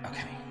 fuck.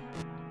 Okay.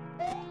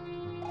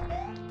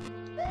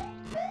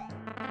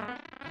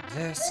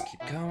 This,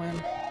 keep going.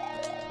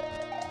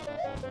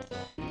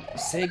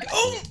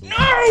 Oh,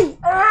 no!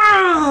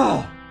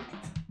 Oh!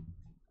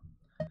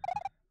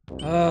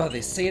 Oh,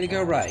 they say to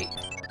go right.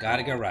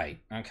 Gotta go right.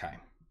 Okay.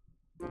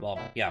 Well,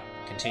 yeah,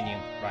 continue.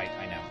 Right,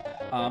 I know.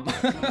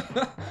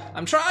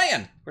 I'm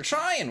trying! We're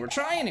trying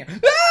here.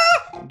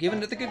 Ah! I'm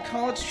giving it the good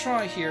college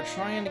try here,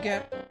 trying to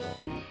get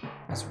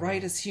as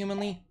right as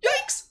humanly...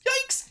 Yikes!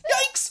 Yikes!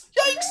 Yikes!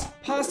 Yikes!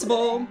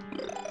 Possible!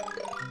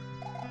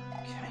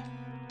 Okay.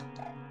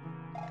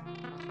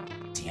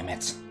 Damn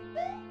it.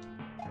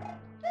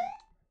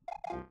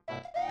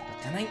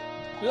 But then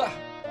Ugh.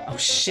 Oh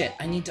shit,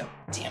 I need to...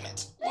 Damn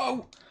it.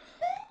 Whoa!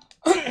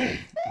 Okay.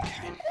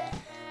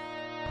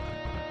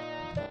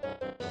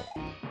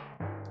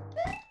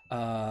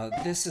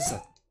 This is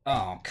a...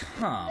 Oh,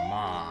 come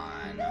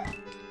on.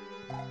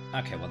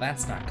 Okay, well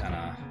that's not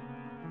gonna...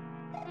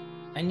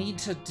 I need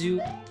to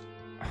do...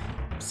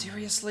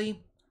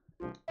 Seriously?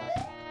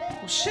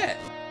 Well, shit.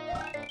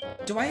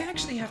 Do I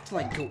actually have to,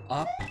 like, go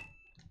up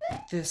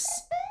this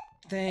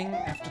thing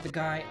after the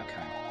guy?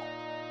 Okay.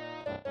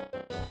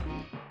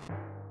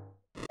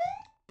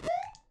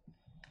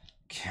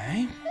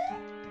 Okay.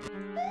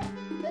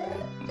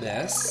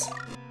 This.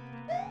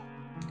 Go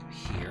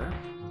here.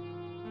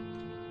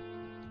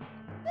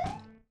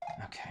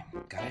 Okay,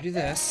 gotta do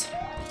this.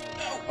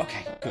 Oh,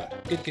 okay, good.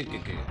 Good.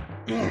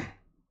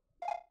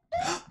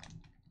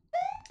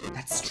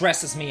 That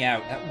stresses me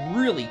out. That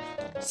really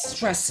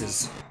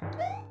stresses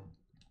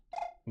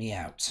me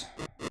out.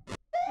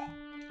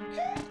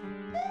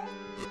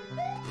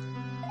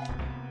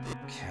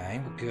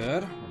 Okay, we're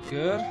good.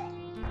 Grab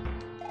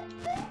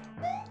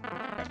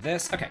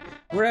this. Okay,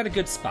 we're at a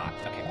good spot.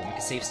 Okay, we'll make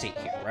a safe state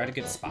here. We're at a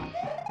good spot.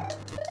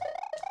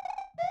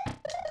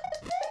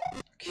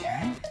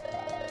 Okay.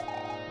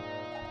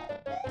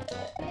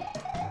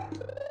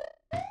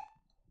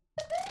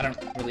 I don't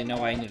really know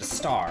why I need a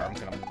star. I'm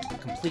gonna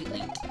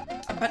completely...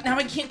 But now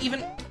I can't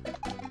even...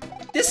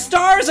 This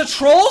star is a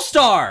troll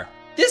star!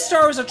 This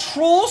star was a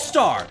troll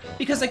star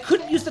because I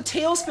couldn't use the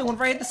tailspin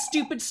whenever I had the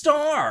stupid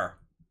star.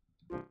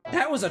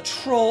 That was a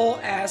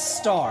troll-ass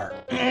star.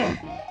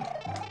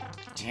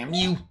 Damn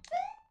you.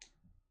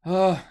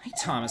 Oh, hey,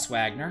 Thomas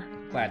Wagner.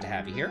 Glad to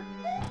have you here.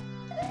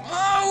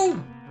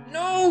 Oh,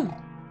 no.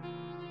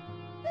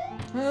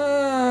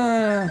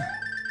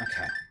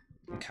 Okay.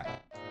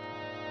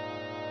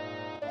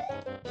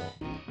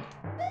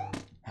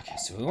 Okay,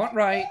 so we went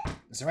right.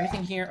 Is there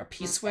anything here? A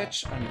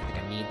P-switch? I don't even think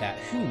I need that.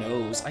 Who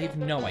knows? I have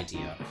no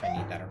idea if I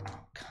need that or not.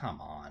 Oh, come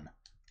on.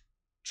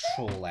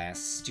 Troll-ass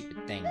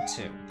stupid thing,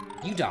 too.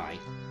 You die.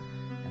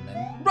 And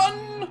then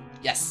run!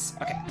 Yes!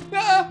 Okay.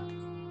 Ah!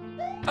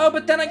 Oh,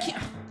 but then I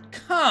can't...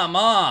 Come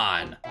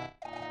on!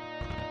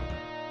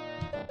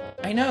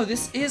 I know,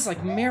 this is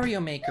like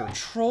Mario Maker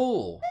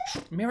Troll.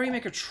 Mario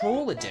Maker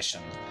Troll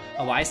Edition.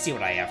 Oh, I see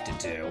what I have to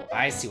do.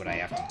 I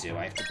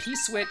have to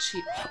P-switch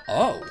here.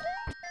 Oh!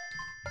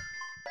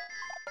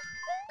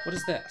 What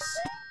is this?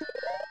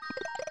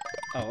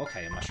 Oh,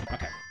 okay, a mushroom.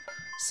 Okay.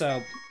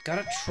 So, got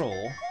a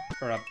troll,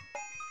 or a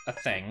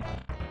thing.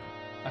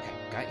 Okay,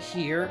 got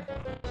here.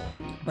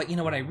 But you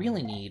know what I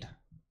really need?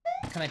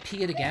 Can I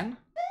P it again?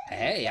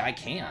 Hey, I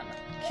can.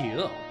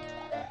 Cool.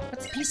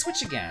 Let's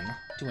P-switch again.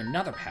 Do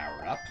another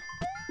power-up.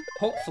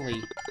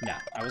 Hopefully... No,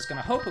 I was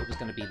gonna hope it was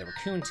gonna be the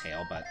raccoon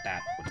tail, but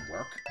that wouldn't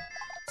work.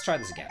 Let's try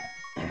this again.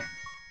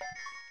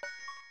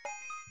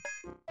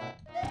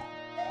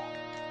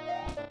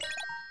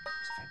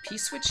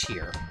 P-switch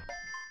here.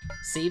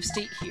 Save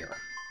state here.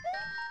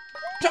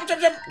 Jump,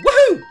 jump, jump!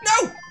 Woohoo!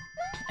 No!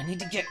 I need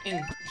to get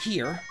in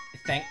here, I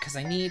think, because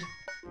I need...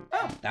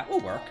 Oh, that will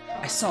work.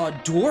 I saw a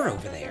door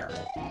over there.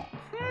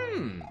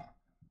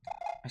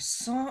 I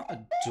saw a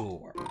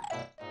door.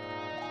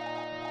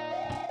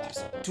 There's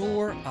a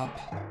door up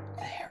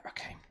there.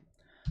 Okay.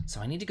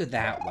 So I need to go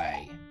that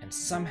way and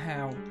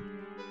somehow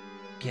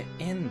get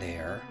in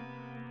there,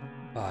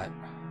 but...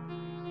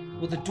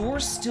 Will the door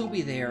still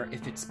be there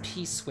if it's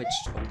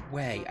P-switched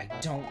away? I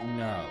don't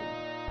know.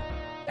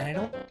 And I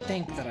don't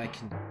think that I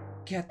can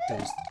get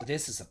those...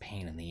 This is a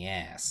pain in the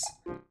ass.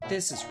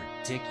 This is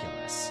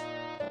ridiculous.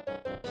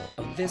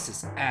 Oh, this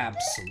is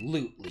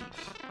absolutely...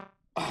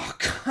 Oh,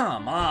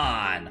 come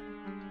on!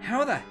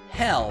 How the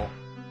hell...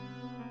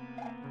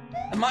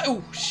 Am I...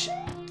 Oh, shit.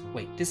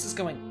 Wait, this is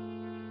going...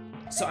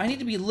 So I need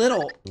to be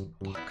little...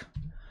 Fuck.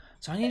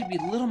 So I need to be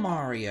little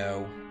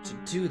Mario to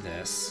do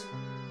this.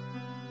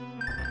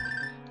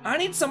 I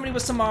need somebody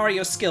with some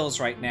Mario skills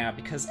right now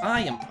because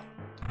I am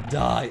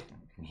dying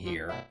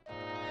here.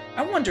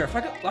 I wonder if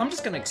I go... I'm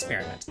just gonna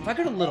experiment. If I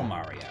go to Little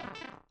Mario,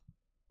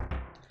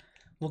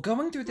 will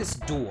going through this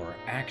door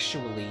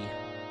actually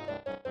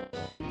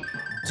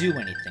do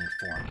anything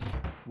for me?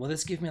 Will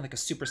this give me like a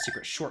super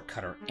secret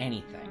shortcut or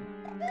anything?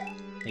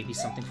 Maybe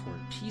something for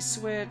a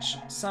P-switch,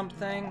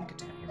 something? Get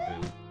down here,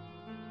 boo.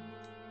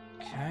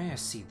 Okay, I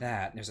see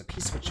that. There's a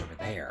P-switch over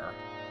there.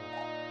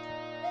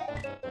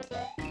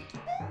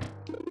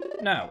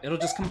 No, it'll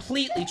just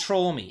completely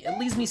troll me. It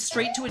leads me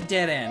straight to a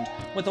dead end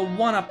with a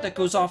 1-up that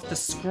goes off the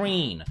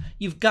screen.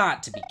 You've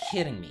got to be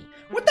kidding me.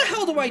 What the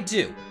hell do I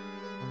do?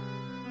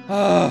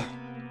 Yeah,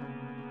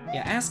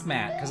 ask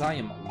Matt, because I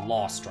am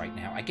lost right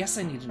now. I guess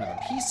I need another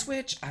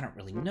P-switch. I don't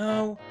really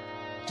know.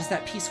 Does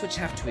that P-switch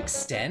have to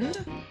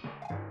extend?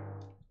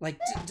 Like,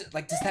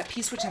 does that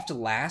P-switch have to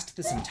last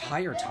this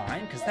entire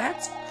time? Because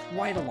that's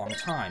quite a long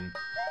time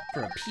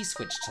for a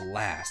P-switch to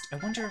last. I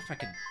wonder if I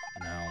could...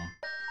 No.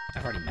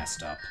 I've already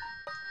messed up.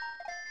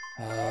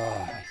 Oh,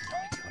 I have no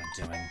idea what I'm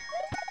doing.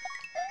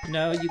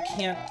 No, you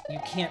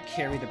can't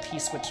carry the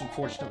P-switch,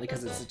 unfortunately,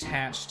 because it's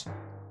attached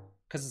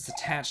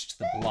to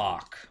the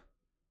block.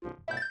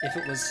 If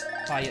it was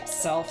by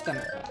itself,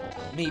 then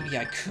maybe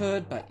I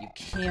could, but you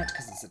can't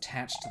because it's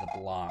attached to the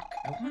block.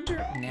 I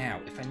wonder now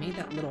if I made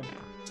that little...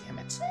 Damn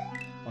it.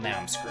 Well, now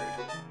I'm screwed.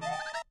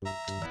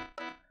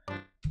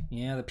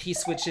 Yeah, the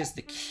P-switch is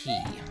the key.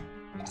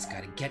 I just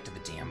gotta get to the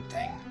damn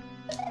thing.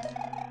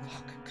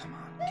 Fuck, come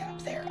on, get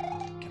up there.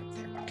 Get up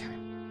there, okay.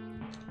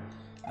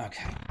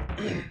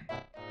 Okay.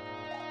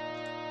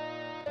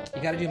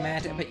 You gotta do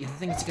magic, but the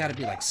thing is you gotta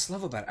be, like,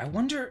 slow about it. I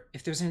wonder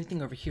if there's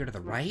anything over here to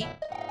the right?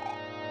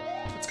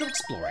 Let's go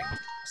exploring.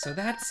 So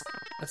let's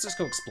just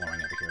go exploring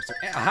over here. So,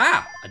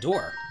 aha! A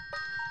door.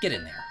 Get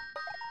in there.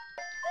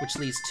 Which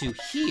leads to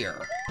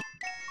here.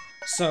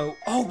 So,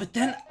 oh, but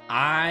then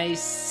I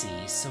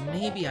see. So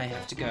maybe I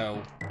have to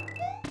go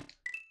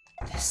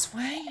this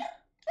way?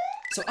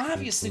 So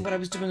obviously what I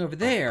was doing over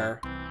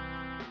there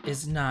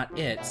is not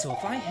it. So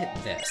if I hit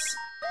this,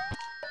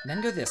 and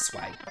then go this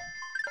way,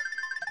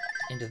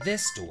 into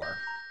this door,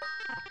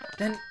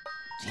 then,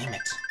 damn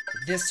it,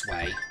 this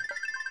way.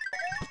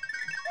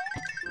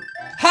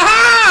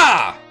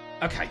 Ha-ha!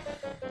 Okay.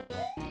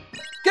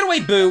 Get away,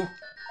 boo!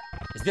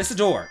 Is this a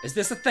door? Is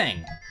this a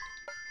thing?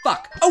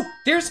 Fuck. Oh,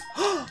 there's...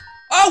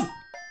 Oh!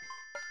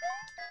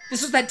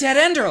 This was that dead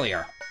end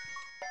earlier.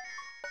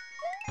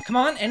 Come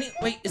on,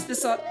 wait, is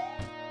this a...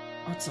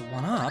 Oh, it's a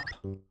 1-up.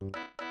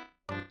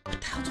 What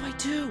the hell do I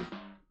do?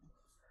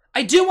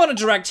 I do want a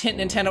direct hint,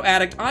 Nintendo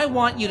Addict. I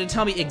want you to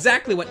tell me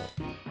exactly what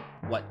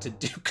what to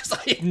do, because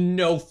I have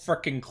no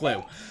freaking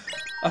clue.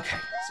 Okay,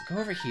 so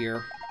go over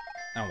here.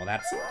 Oh, well,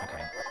 that's...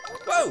 okay.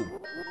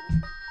 Whoa!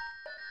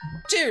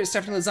 Cheers,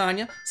 Stephanie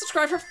Lasagna.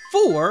 Subscribe for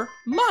 4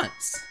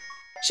 months.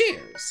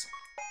 Cheers.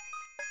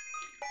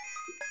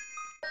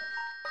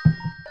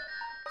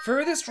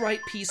 Furthest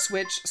right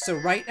P-switch, so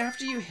right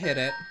after you hit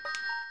it...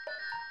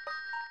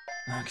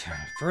 Okay,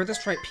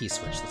 furthest right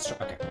P-switch. Let's try...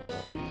 okay.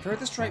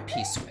 Furthest right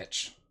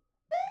P-switch,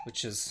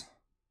 which is...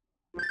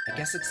 I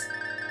guess it's...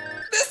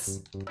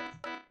 this!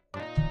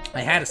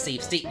 I had a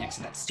save state next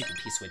to that stupid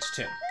P-switch,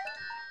 too.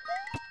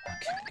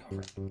 Okay, go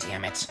over it.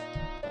 Damn it.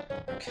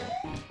 Okay.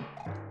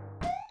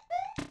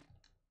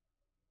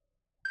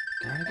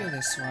 Gotta go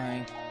this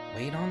way.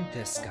 Wait on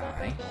this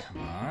guy.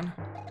 Come on.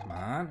 Come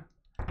on.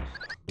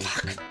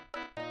 Fuck!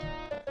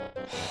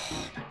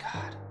 Oh my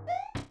god.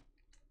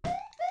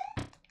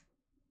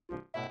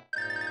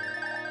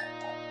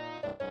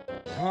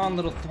 Come on,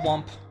 little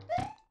thwomp.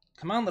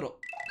 Come on, little...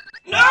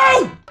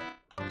 No!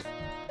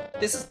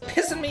 This is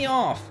pissing me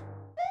off.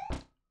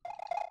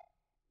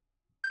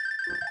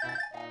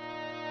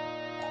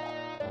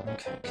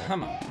 Okay,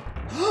 come on.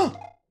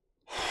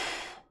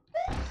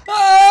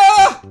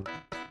 Ah!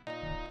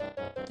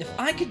 If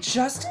I could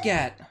just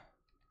get...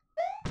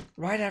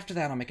 right after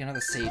that, I'll make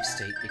another save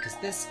state, because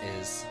this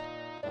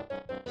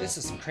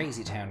is some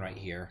crazy town right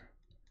here.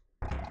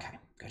 Okay,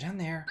 go down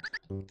there.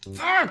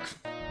 Fuck!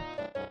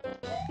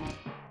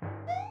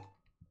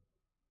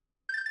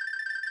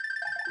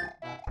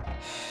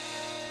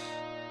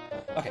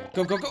 Okay,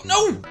 go, go, go.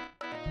 No!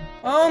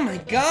 Oh my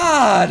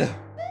god!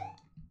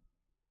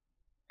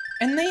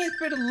 And they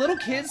expect little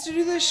kids to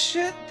do this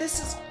shit?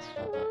 This is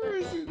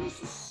crazy.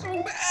 This is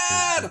so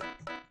bad!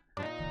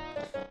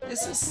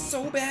 This is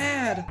so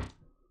bad.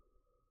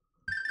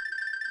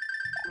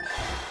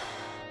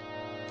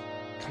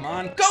 Come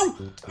on, go!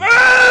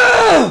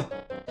 Ah!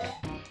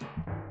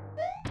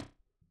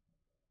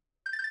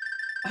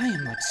 I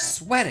am like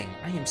sweating.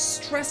 I am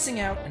stressing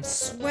out and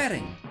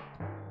sweating.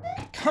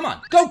 Come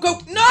on, go, go!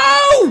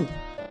 No!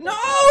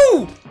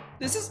 No!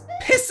 This is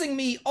pissing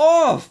me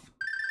off!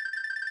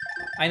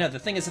 I know, the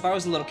thing is, if I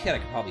was a little kid, I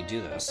could probably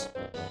do this.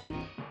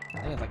 I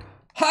think it's like,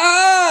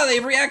 ha! They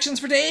have reactions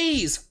for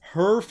days!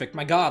 Perfect,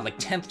 my god, like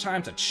 10th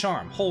time's a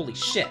charm. Holy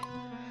shit.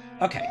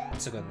 Okay,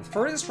 so go to the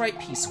furthest right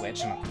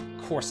P-switch, and of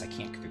course I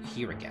can't go through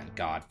here again.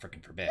 God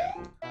frickin' forbid.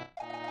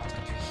 Let's go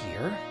through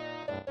here.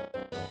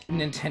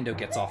 Nintendo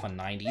gets off on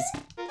 90s.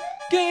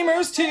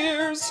 Gamer's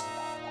tears!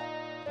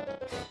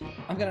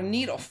 I'm gonna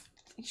need a...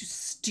 you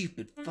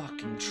stupid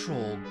fucking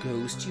troll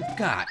ghost. You've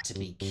got to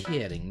be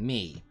kidding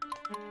me.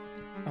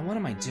 And what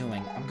am I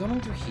doing? I'm going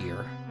through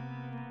here.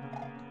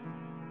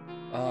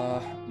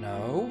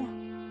 No.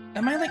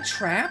 Am I, like,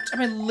 trapped?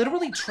 Am I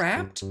literally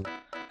trapped?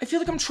 I feel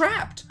like I'm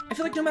trapped. I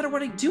feel like no matter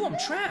what I do, I'm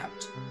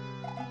trapped.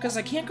 Because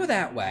I can't go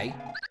that way.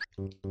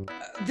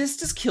 This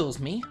just kills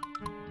me.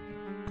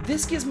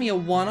 This gives me a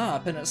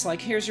 1-up, and it's like,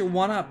 here's your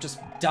 1-up, just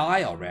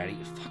die already.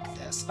 Fuck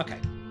this. Okay.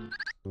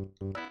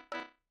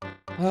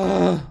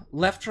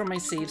 Left from my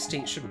save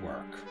state should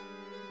work.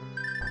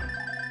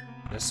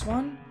 This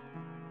one?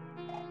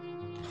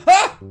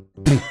 Ah!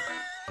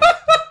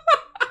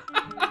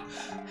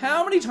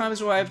 How many times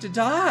do I have to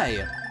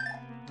die?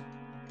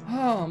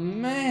 Oh,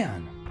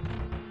 man.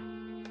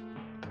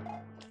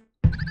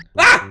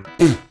 Ah!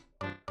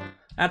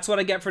 That's what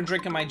I get for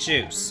drinking my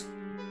juice.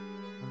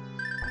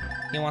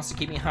 He wants to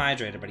keep me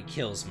hydrated, but he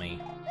kills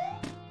me.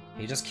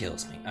 He just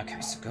kills me.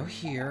 Okay, so go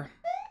here.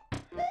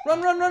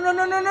 Run, run, run, run,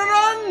 run, run, run,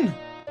 run!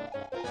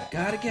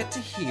 Gotta get to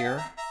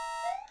here.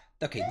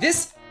 Okay,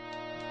 this...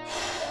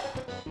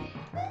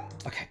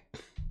 okay.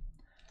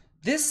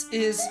 This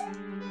is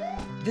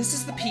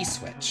the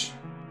P-switch.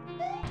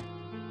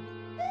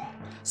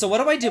 So what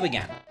do I do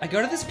again? I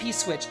go to this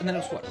P-switch, and then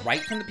it's what,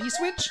 right from the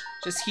P-switch?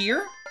 Just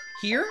here?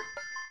 Here?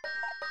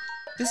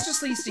 This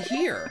just leads to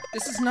here.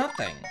 This is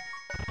nothing.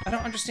 I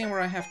don't understand where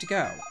I have to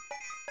go.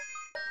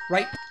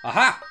 Right?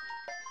 Aha!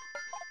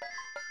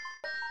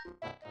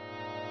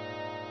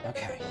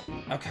 Okay,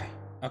 okay,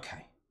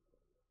 okay.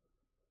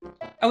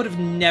 I would have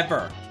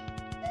never,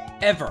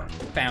 ever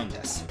found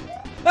this.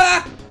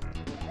 Ah!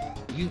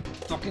 You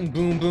fucking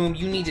boom boom,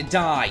 you need to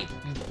die,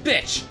 you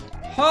bitch!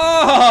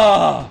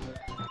 Ha!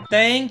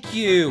 Thank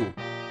you!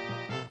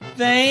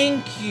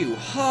 Thank you!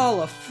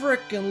 Holla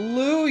frickin'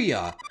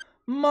 Luya!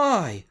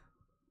 My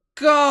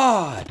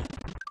God!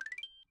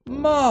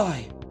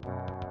 My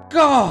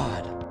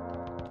God!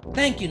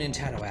 Thank you,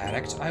 Nintendo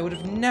Addict. I would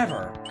have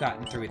never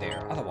gotten through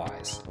there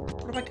otherwise.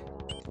 Where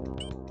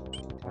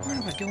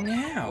do I go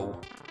now?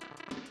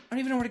 I don't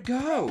even know where to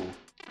go.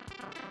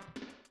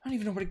 I don't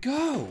even know where to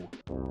go.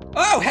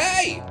 Oh,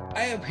 hey!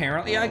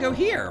 Apparently I go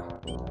here.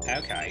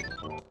 Okay.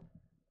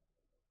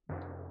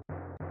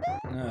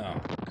 Oh,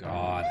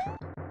 God.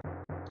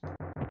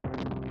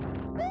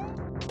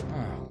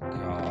 Oh,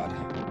 God.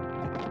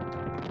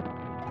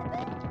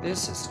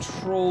 This is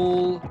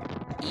Troll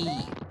E.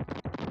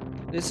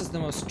 This is the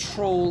most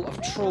troll of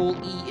Troll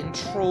E in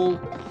Troll...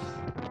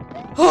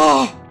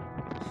 Oh!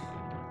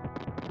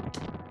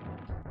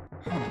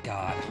 Oh my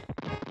God.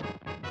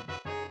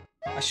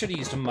 should have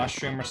used a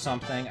mushroom or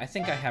something. I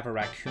think I have a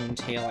raccoon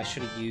tail I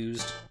should have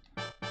used.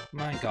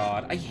 My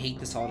god, I hate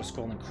this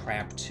auto-scrolling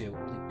crap too. It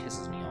really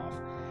pisses me off.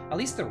 At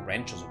least the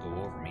wrenches will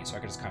go over me, so I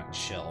can just kind of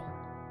chill.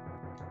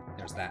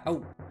 There's that.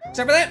 Oh,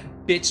 except for that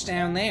bitch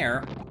down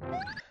there.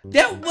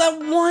 That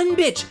one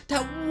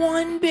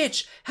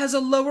bitch has a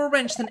lower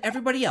wrench than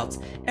everybody else.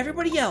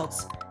 Everybody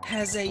else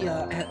has a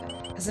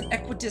has an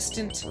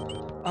equidistant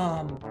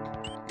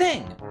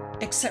thing,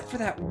 except for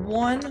that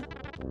one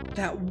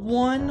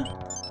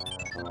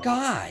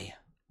guy.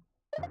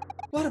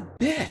 What a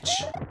bitch.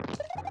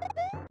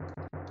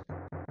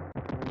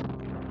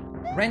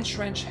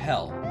 Wrench,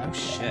 hell. No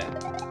shit.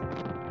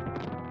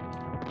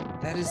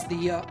 That is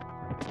the,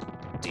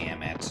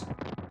 damn it.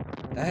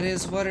 That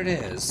is what it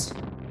is.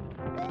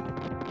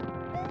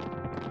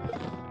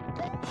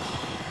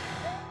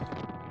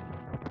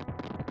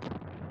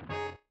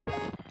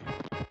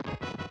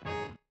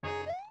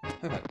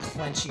 What about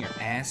clenching your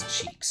ass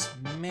cheeks?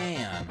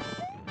 Man.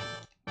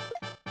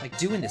 Like,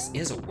 doing this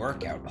is a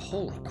workout.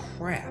 Holy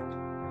crap.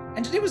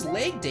 And today was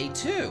leg day,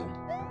 too.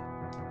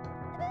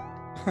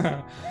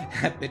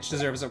 That bitch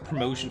deserves a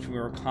promotion for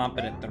more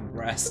competent than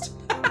rest.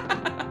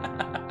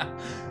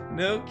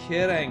 No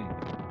kidding.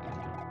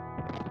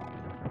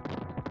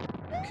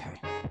 Okay.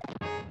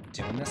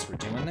 Doing this, we're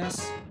doing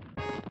this.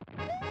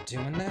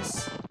 Doing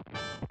this.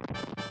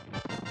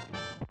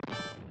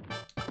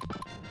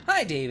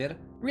 Hi, David.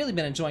 Really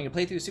been enjoying your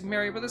playthrough of Super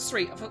Mario Bros.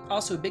 3.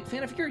 Also a big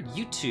fan of your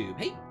YouTube.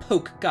 Hey,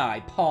 poke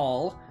guy,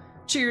 Paul.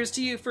 Cheers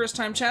to you,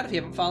 first-time chat. If you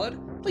haven't followed,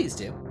 please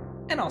do.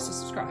 And also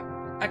subscribe.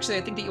 Actually,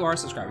 I think that you are a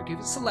subscriber. Give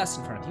it Celeste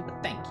in front of you,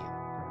 but thank you.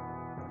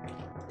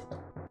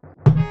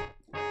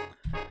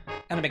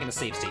 And I'm making a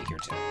save state here,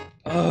 too.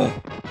 Ugh.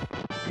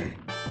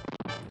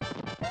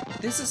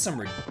 This is some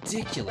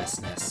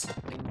ridiculousness.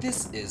 Like,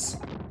 this is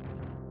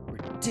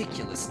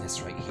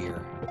ridiculousness right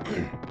here.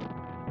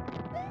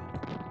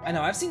 I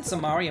know, I've seen some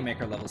Mario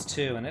Maker levels,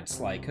 too, and it's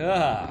like,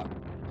 ugh.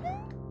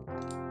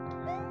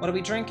 What are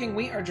we drinking?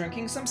 We are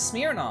drinking some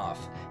Smirnoff.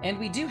 And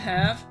we do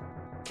have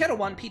Kettle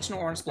One Peach and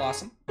Orange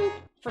Blossom. Boop.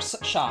 For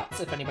shots,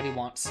 if anybody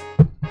wants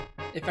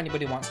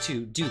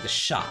to do the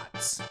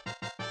shots.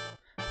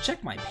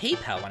 Check my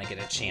PayPal when I get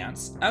a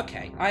chance.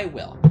 Okay, I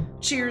will.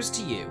 Cheers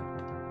to you.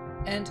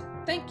 And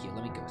thank you.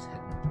 Let me go ahead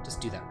and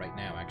just do that right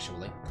now,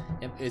 actually.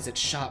 Is it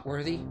shot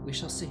worthy? We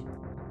shall see.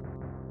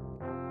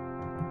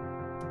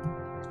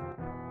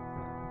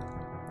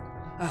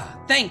 Ah,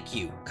 thank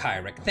you,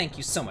 Kyrick. Thank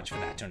you so much for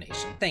that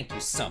donation. Thank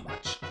you so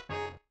much.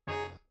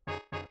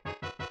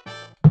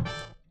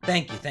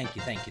 Thank you.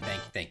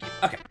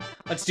 Okay.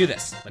 Let's do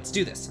this.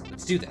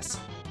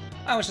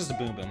 Oh, it's just a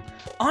boom boom.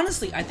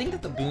 Honestly, I think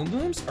that the boom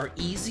booms are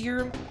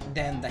easier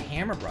than the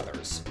Hammer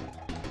Brothers.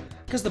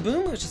 Because the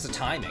boom boom is just a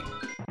timing.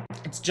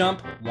 It's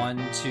jump, 1,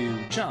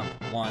 2, jump,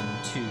 1,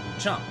 2,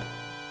 jump.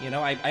 You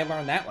know, I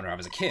learned that when I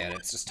was a kid.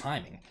 It's just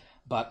timing.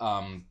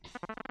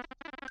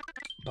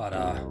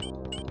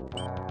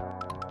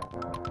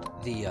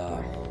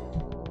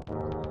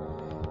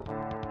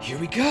 Here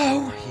we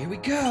go.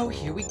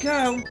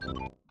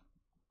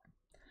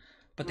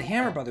 But the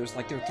Hammer Brothers,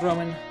 like, they're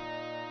throwing...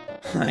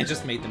 I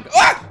just made them go...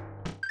 Ah!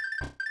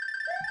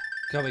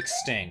 Go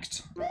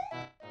extinct.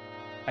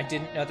 I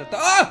didn't know that the...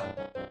 Ah!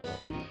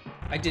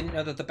 I didn't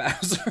know that the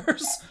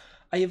Bowsers...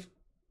 I have...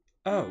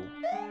 Oh.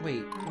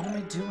 Wait, what am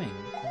I doing?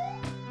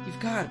 You've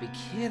got to be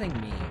kidding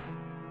me.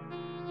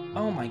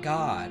 Oh my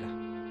god.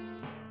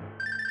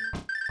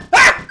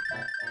 Ah!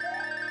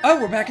 Oh,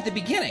 we're back at the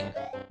beginning.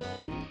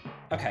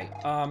 Okay,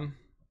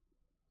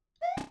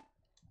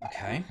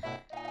 Okay.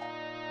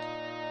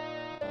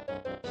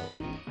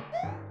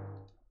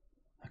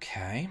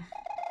 Okay.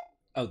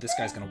 Oh, this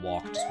guy's gonna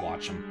walk. Just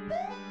watch him.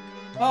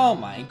 Oh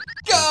my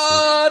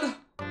god!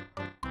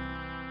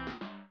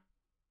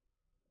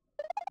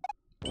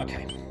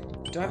 Okay.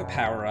 Do I have a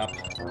power-up?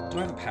 I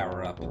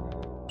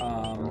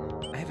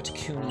have a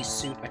Takuni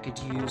suit I could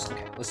use.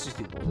 Okay, let's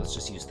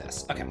just use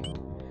this. Okay.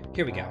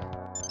 Here we go.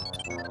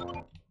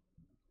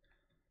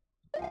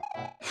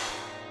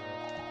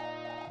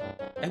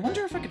 I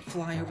wonder if I could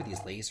fly over these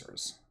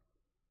lasers.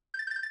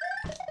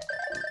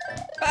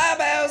 Bye,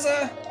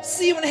 Bowser!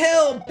 See you in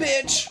hell,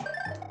 bitch!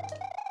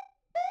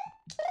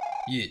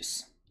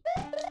 Yes.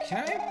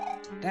 Okay.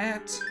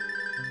 That.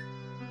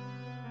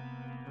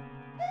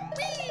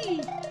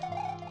 Whee!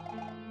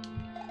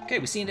 Okay,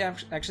 we seem to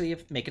actually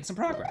have making some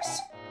progress.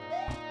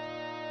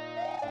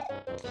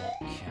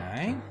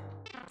 Okay.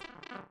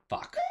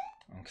 Fuck.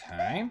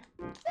 Okay.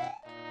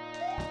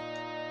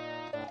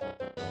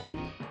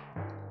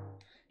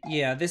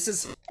 Yeah, this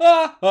is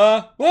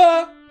part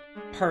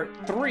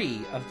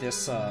 3 of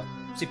this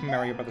Super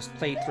Mario Bros.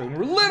 Playthrough, and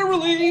we're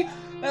literally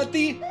at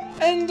the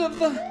end of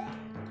the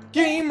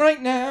game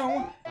right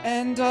now,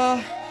 and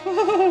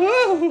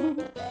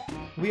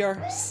we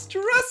are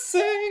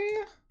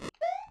stressing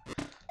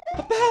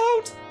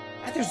about...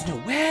 There's no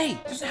way!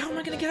 How am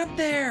I gonna get up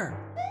there?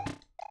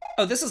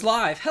 Oh, this is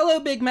live. Hello,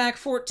 Big Mac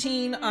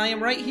 14. I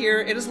am right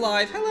here. It is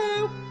live.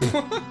 Hello!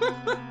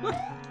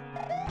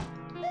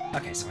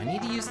 Okay, so I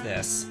need to use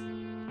this.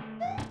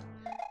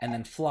 and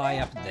then fly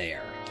up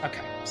there.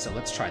 Okay, so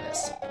let's try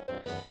this.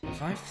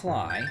 If I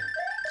fly...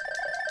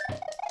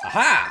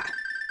 Aha!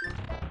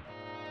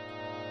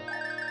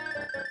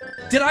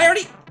 Did I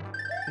already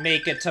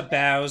make it to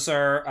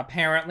Bowser?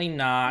 Apparently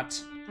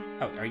not.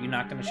 Oh, are you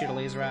not going to shoot a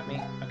laser at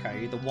me? Okay, are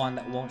you the one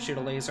that won't shoot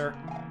a laser?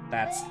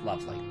 That's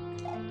lovely.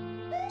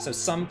 So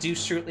some do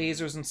shoot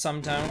lasers and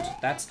some don't.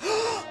 That's...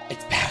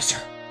 It's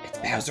Bowser! It's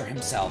Bowser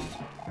himself.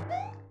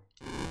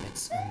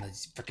 It's on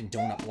these freaking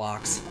donut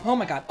blocks. Oh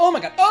my god, oh my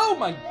god, oh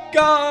my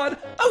god!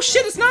 Oh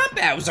shit, it's not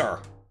Bowser!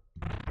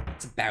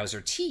 It's a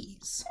Bowser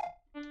tease.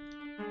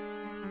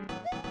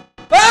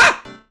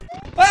 Ah!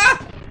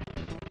 Ah!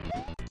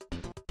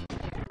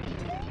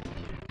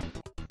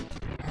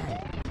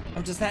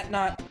 Oh, does that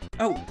not...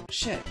 Oh,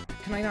 shit.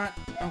 Can I not...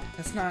 Oh,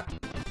 that's not...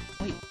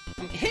 Wait,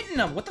 I'm hitting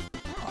him! What the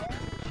fuck?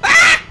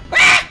 Ah!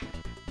 Ah!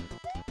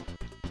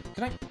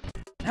 Can I...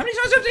 How many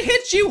times do I have to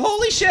hit you?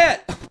 Holy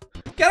shit!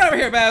 Get over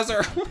here,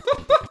 Bowser!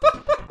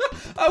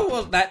 Oh,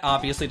 well, that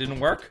obviously didn't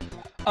work.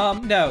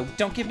 No,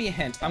 don't give me a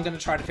hint. I'm gonna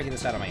try to figure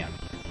this out on my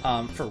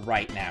own. For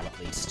right now, at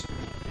least.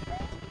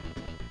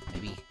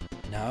 Maybe...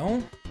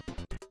 No?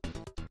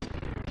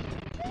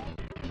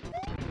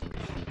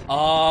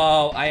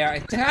 Oh, I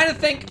kind of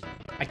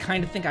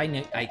think I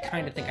need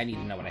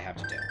to know what I have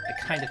to do. I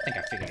kind of think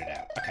I figured it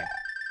out. Okay.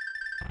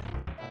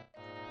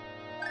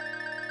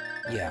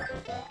 Yeah.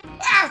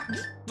 Ah!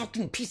 You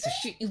fucking piece of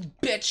shit, you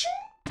bitch!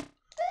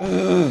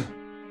 Ugh.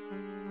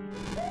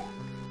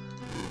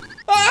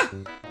 Ah!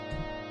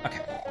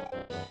 Okay.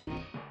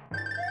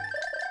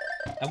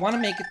 I want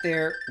to make it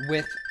there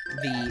with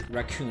the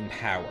raccoon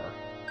power.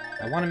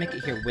 I want to make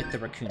it here with the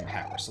raccoon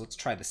power, so let's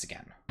try this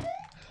again.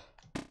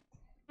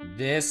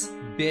 This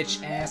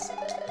bitch-ass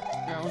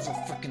Bowser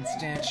frickin'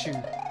 statue.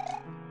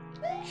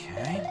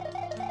 Okay.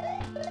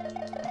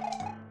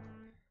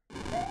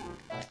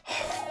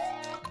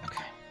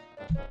 Okay.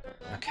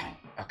 Okay.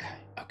 Okay.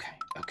 Okay.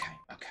 Okay.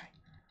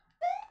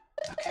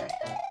 Okay.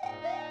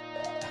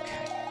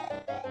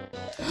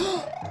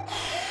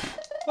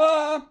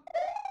 Okay.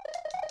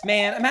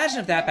 Man, imagine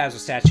if that Bowser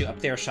statue up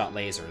there shot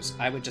lasers.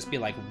 I would just be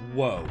like,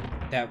 whoa.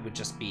 That would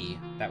just be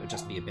a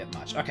bit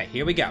much. Okay,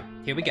 here we go.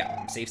 Here we go.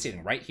 I'm safe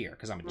sitting right here,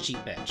 because I'm a cheap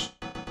bitch.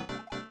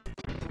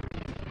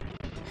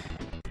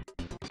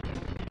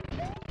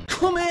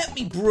 Come at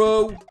me,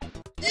 bro!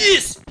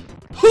 Yes!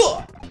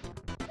 Huh!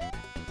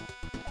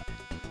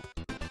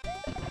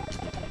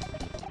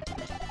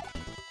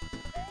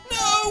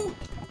 No!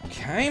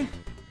 Okay.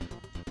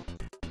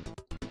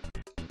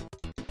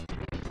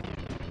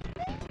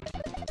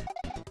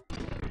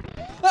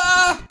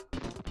 Ah!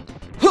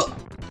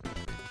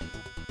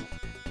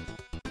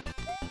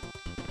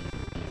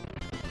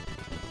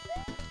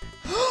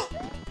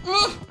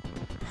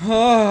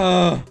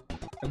 Huh!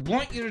 I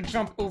want you to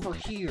jump over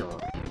here.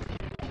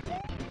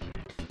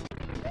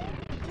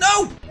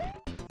 No!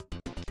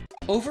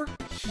 Over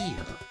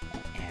here,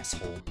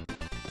 asshole.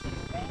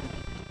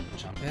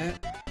 Jump it.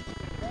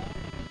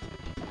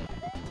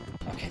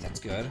 Okay, that's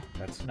good.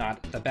 That's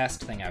not the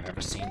best thing I've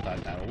ever seen,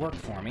 but that'll work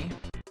for me.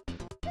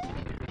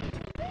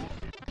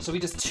 So he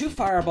does 2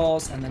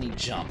 fireballs, and then he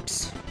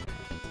jumps.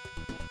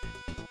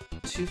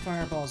 2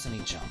 fireballs, and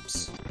he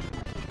jumps.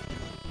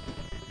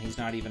 And he's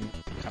not even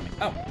coming...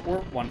 Oh, or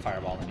 1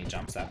 fireball, and he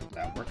jumps.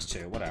 That works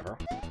too, whatever.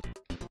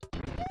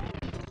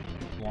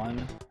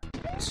 1,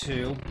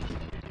 2...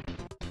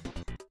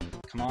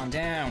 Come on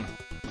down.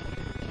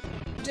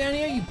 Down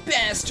here, you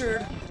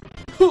bastard!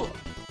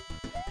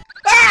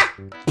 Ah!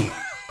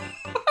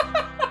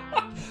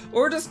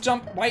 Or just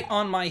jump right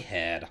on my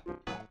head.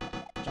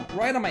 Jump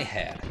right on my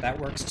head. That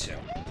works too.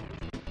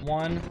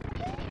 1,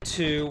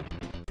 2...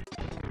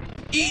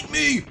 Eat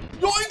me!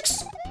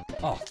 Yoinks!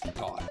 Oh,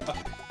 God. Okay.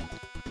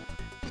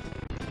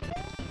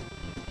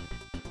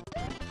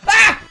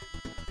 Ah!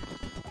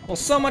 Well,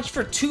 so much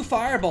for 2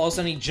 fireballs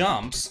and he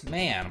jumps.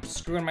 Man, I'm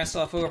screwing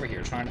myself over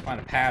here trying to find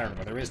a pattern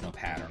where there is no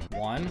pattern.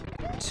 1,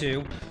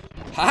 2...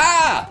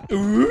 Ha-ha!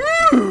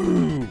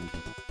 Ooh!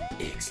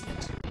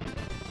 Excellent.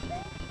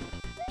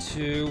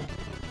 2...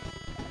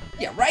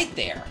 Yeah, right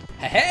there!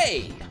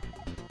 Hey!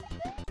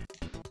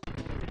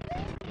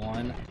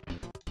 1,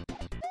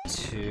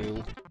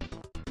 2...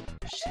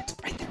 Shit,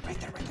 right there, right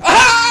there, right there.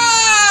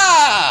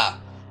 Ah!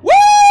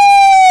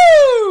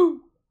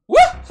 Woo!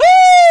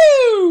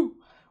 Woohoo!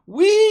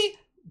 We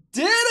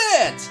did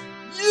it!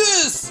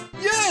 Yes!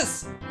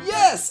 Yes!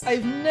 Yes!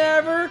 I've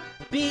never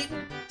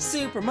beaten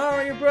Super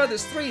Mario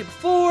Bros. 3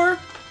 before.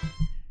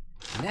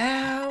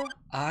 Now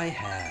I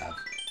have.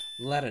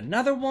 Let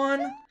another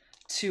one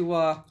to,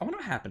 I wonder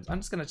what happens. I'm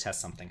just gonna test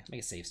something.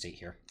 Make a save state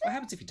here. What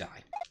happens if you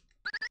die?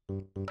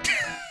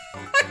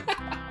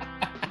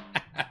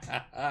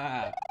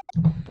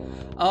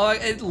 Oh,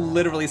 it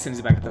literally sends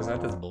you back to those.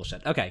 That's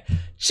bullshit. Okay.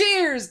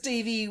 Cheers,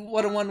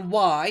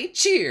 Davey101Y.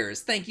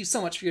 Cheers. Thank you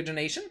so much for your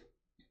donation.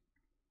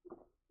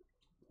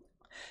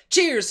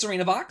 Cheers,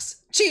 Serena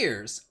Vox.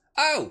 Cheers.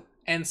 Oh,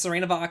 and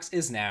Serena Vox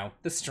is now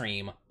the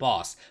stream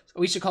boss. So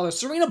we should call her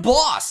Serena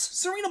Boss.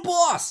 Serena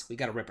Boss. We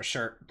gotta rip a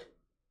shirt.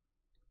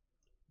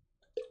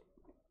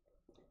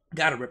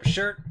 Gotta rip a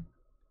shirt.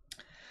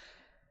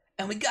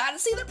 And we gotta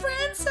see the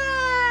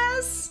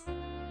princess!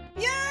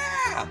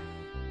 Yeah!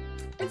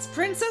 It's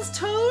Princess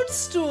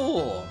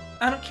Toadstool!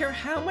 I don't care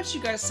how much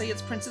you guys say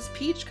it's Princess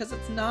Peach, because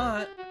it's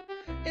not.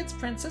 It's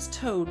Princess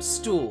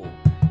Toadstool.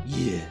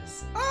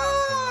 Yes.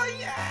 Oh,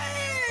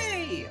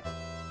 yay!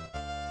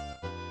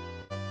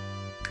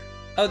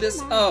 Oh,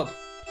 this, oh,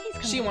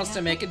 she wants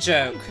to make a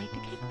joke.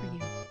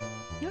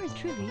 Yours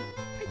truly,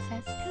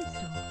 Princess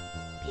Toadstool.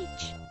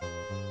 Peach.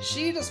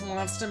 She just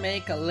wants to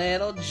make a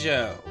little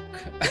joke.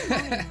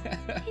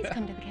 Please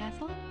come to the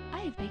castle. I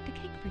have baked a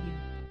cake for you.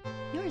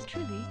 Yours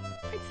truly,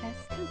 Princess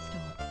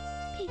Toadstool.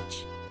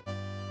 Peach.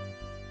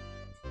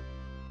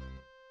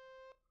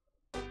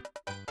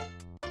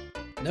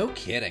 No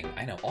kidding.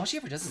 I know. All she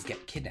ever does is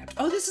get kidnapped.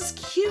 Oh, this is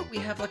cute. We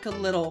have like a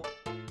little,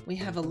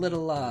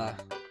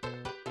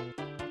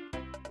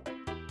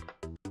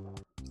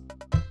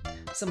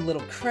 some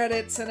little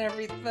credits and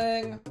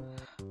everything.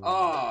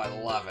 Oh, I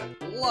love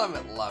it. Love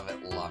it, love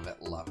it, love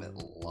it, love it,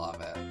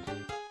 love it.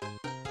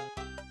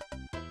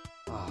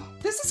 Oh,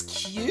 this is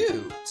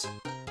cute.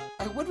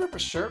 I would rip a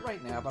shirt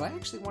right now, but I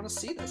actually want to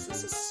see this.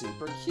 This is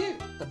super cute.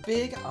 The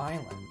Big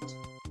Island.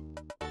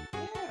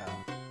 Yeah.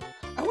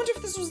 I wonder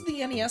if this was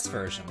the NES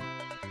version.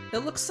 It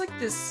looks like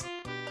this...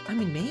 I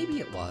mean, maybe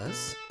it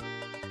was.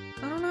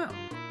 I don't know.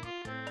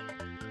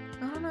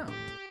 I don't know.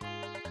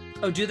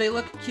 Oh, do they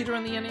look cuter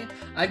on the NES?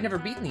 I've never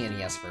beaten the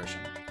NES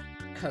version.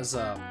 Because, you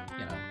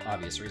know,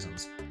 obvious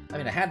reasons. I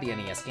mean, I had the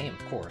NES game,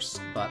 of course,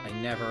 but I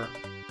never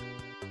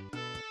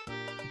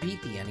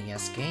beat the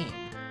NES game.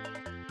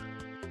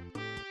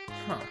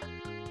 Huh.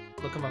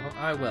 Look them up.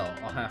 I will.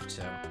 I'll have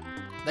to.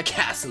 The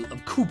Castle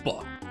of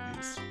Koopa.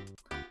 Yes.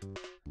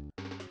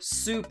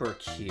 Super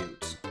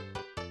cute.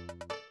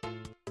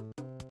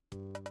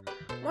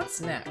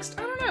 What's next?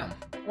 I don't know.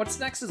 What's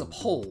next is a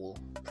poll,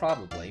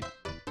 probably.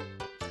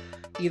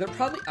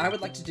 I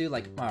would like to do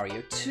like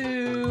Mario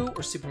 2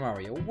 or Super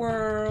Mario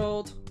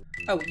World.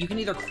 Oh, you can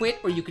either quit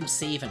or you can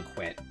save and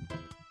quit.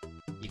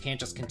 You can't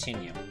just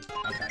continue.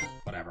 Okay,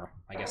 whatever.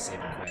 I guess save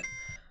and quit.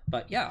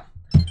 But yeah,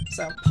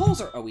 so polls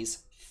are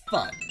always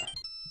fun.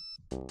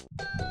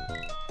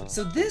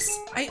 So this,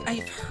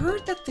 I've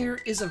heard that there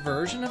is a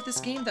version of this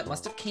game that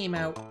must have came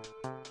out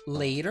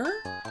later.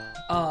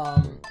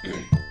 A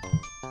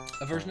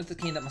version of the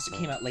game that must have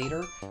came out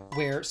later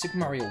where Super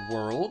Mario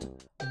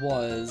World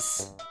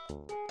was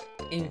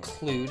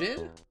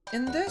included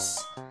in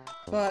this,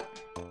 but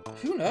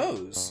who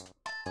knows?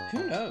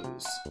 Who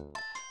knows?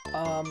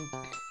 But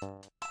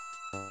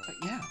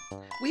yeah,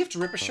 we have to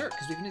rip a shirt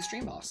because we have a new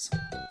stream boss.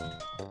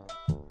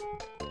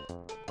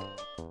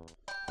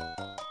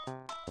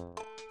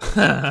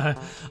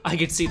 I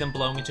could see them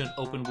blowing into an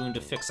open wound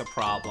to fix a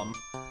problem.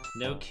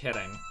 No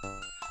kidding.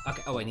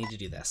 Okay, oh, I need to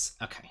do this.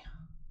 Okay.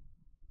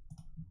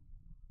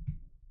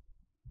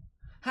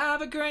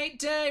 Have a great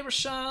day,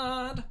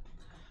 Rashad!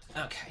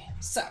 Okay,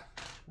 so,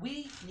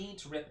 we need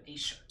to rip a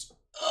shirt.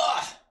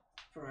 Ugh!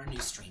 For our new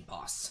stream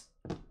boss.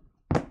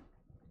 Let's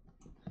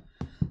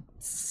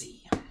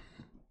see.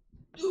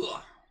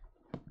 Ugh!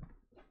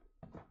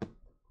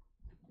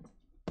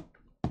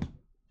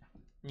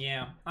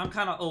 Yeah, I'm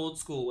kind of old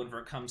school whenever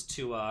it comes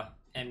to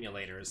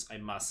emulators, I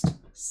must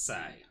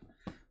say.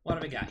 What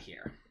do we got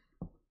here?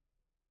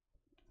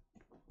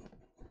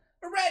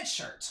 A red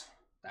shirt!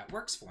 That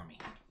works for me.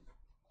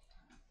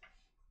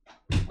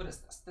 What is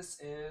this? This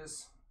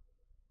is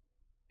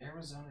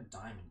Arizona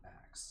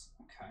Diamondbacks.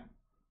 Okay.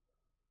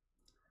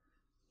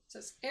 It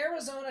says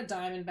Arizona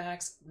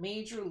Diamondbacks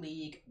Major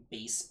League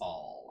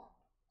Baseball.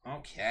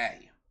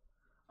 Okay.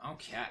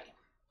 Okay.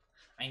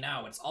 I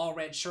know, it's all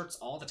red shirts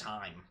all the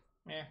time.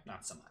 Eh,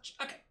 not so much.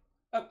 Okay.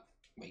 Oh,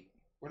 wait.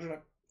 Where did I...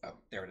 Oh,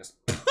 there it is.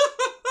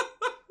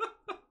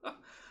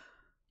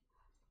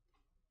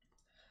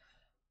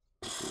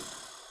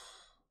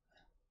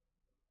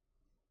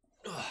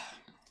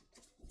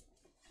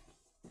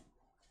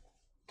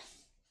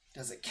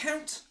 Does it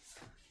count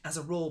as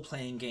a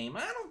role-playing game?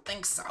 I don't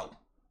think so.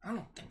 I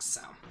don't think so.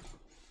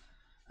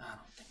 I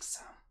don't think so.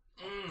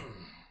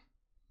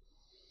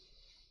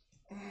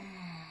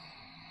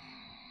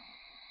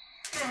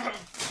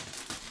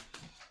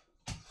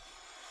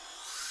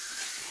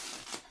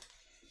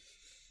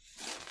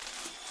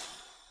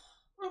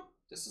 Oh,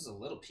 this is a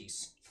little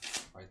piece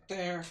right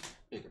there.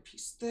 Bigger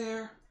piece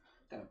there.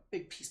 Got a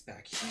big piece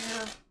back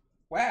here.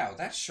 Wow,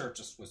 that shirt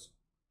just was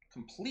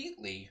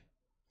completely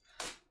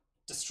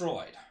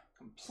destroyed.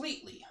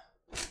 Completely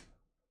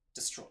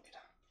destroyed.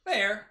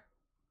 There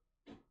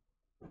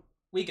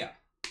we go.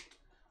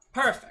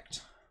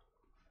 Perfect.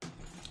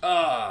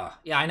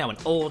 Yeah, I know, an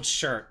old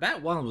shirt.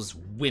 That one was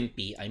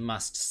wimpy, I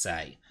must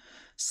say.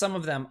 Some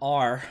of them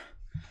are...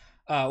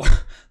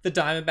 Oh, the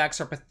Diamondbacks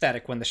are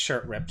pathetic when the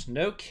shirt ripped.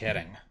 No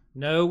kidding.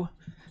 No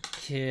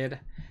kidding.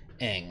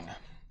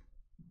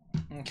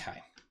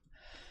 Okay.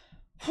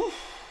 Whew.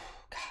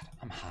 God,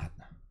 I'm hot.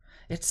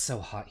 It's so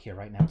hot here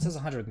right now. It says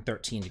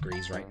 113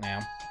 degrees right now.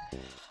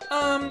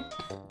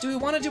 Do we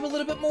want to do a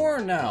little bit more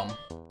or no?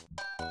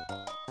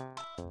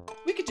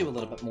 We could do a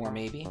little bit more,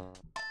 maybe.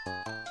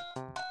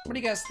 What do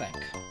you guys think?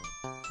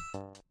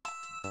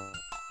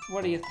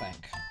 What do you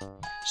think?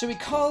 Should we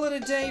call it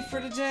a day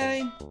for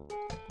today?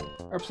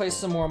 Or play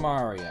some more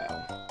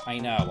Mario? I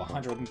know,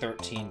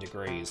 113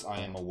 degrees, I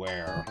am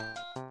aware.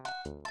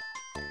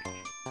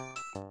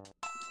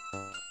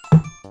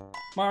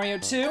 Mario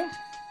 2?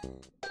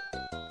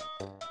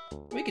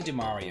 We could do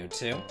Mario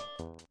 2.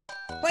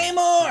 Play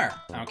more!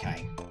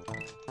 Okay.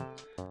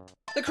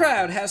 The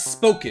crowd has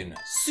spoken.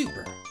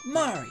 Super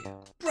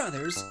Mario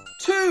Brothers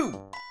 2!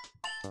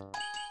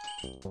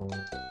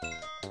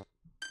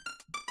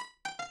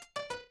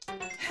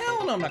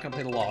 Hell no, I'm not gonna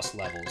play the Lost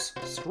Levels.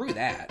 Screw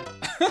that.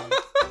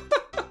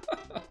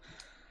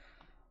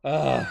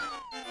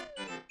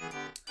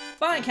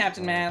 Bye,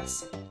 Captain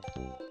Mats.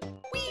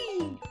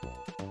 Whee!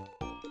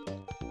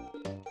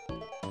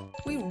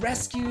 We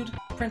rescued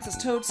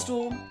Princess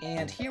Toadstool,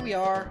 and here we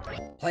are,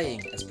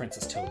 playing as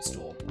Princess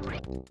Toadstool.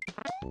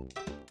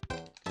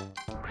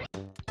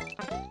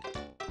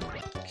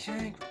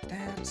 Okay, grab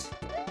that.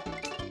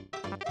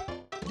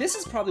 This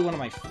is probably one of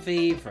my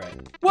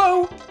favorite,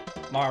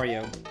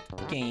 Mario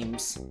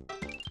games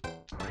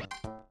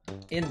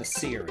in the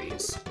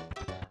series.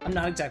 I'm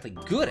not exactly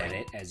good at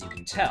it, as you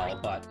can tell,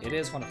 but it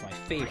is one of my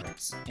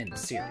favorites in the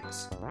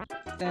series.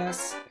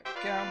 This,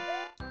 there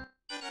we go.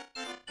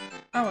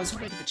 Oh, I was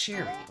hoping to get the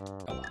cherry. Oh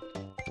well.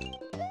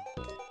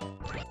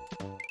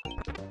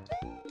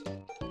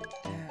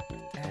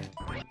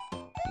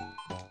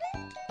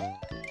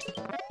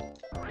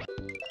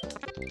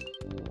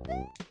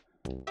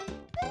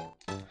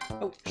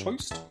 Oh,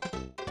 choice.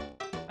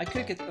 I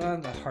could get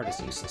the heart is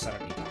useless. I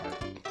don't need the heart.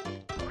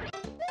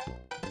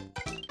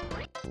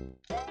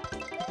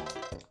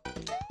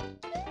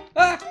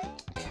 Ah!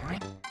 Okay.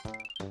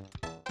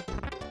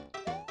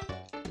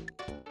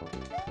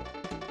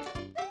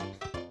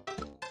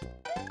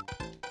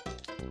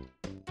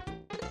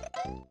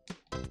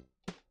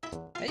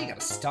 Hey, you got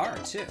a star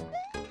too.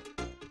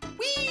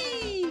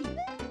 Whee!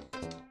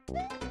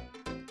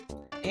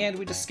 And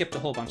we just skipped a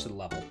whole bunch of the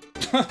level.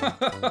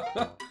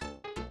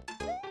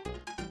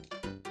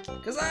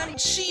 Cause I'm a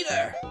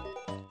cheater!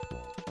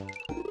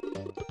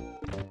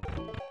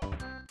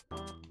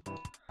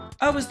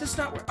 Oh, is this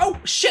not where— oh,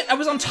 shit! I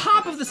was on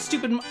top of the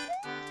stupid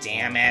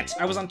damn it!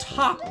 I was on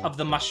top of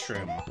the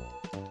mushroom.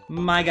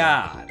 My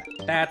god.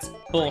 That's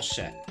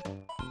bullshit.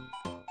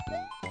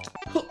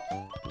 Huh.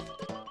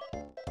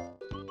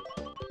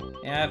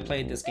 Yeah, I've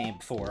played this game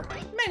before.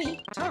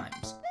 Many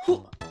times. Huh.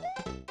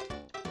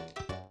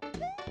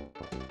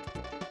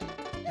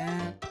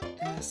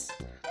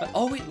 But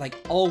always, like,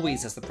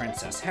 always as the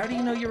princess. How do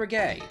you know you were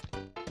gay?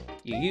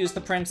 You used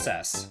the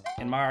princess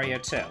in Mario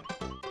 2.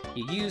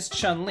 You used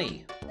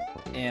Chun-Li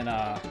in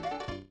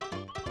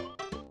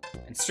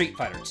Street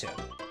Fighter 2.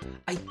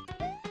 I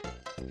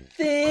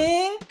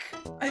think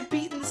I've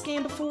beaten this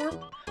game before,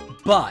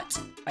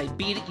 but I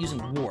beat it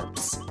using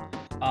warps.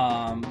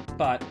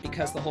 But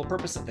because the whole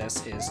purpose of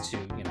this is to,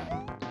 you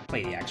know,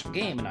 play the actual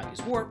game and not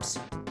use warps,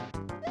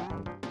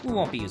 we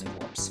won't be using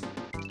warps.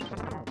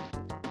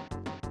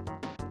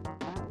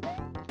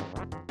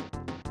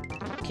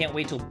 Can't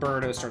wait till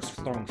Birdo starts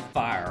throwing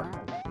fire.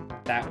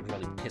 That would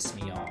really piss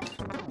me off.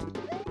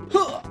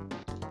 Huh!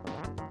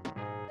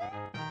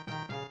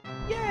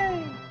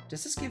 Yay!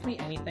 Does this give me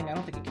anything? I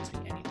don't think it gives me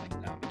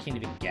anything. No, I can't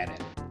even get it.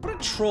 What a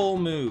troll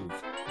move!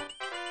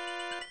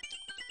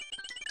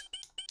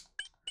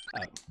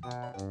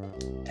 Oh.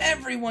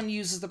 Everyone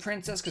uses the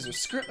princess because her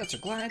skirt lets her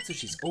glide, so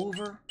she's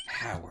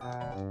overpowered.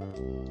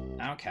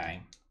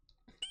 Okay.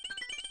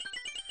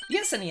 The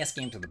SNES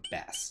games are the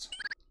best.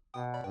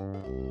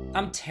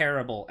 I'm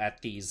terrible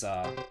at these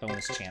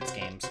bonus chance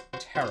games.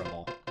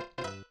 Terrible.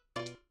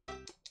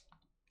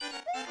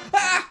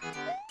 Ah!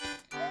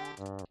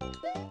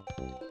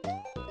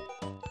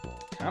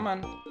 Come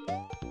on.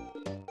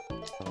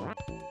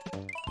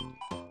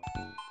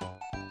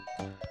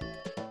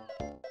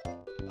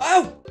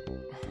 Oh!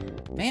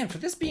 Man, for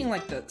this being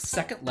like the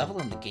second level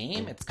in the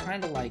game, it's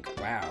kind of like,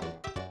 wow.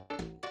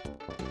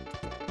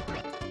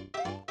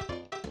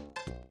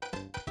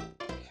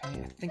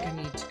 Okay, I think I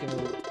need to go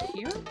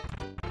here?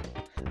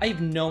 I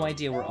have no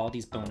idea where all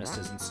these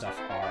bonuses and stuff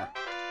are.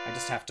 I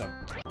just have to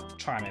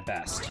try my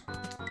best.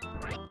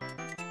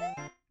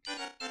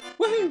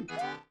 Woohoo!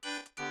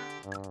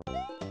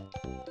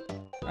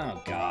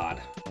 Oh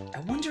god. I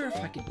wonder if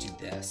I could do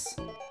this.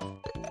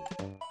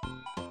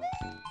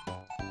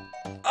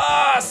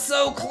 Ah,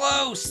 so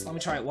close! Let me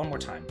try it one more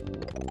time.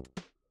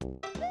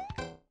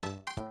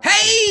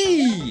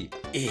 Hey!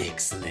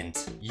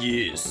 Excellent.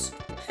 Yes.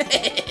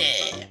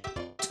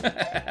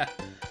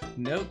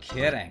 No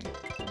kidding.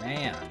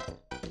 Man.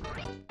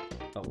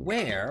 But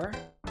where?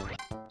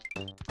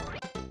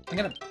 I'm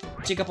gonna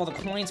dig up all the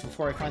coins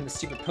before I find the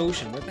stupid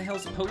potion. Where the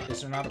hell's the potion?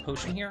 Is there not a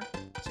potion here?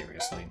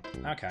 Seriously.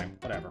 Okay,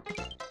 whatever.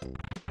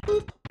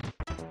 Boop.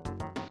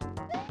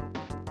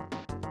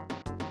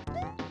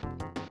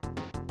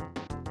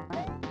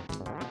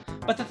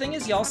 But the thing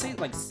is, y'all say,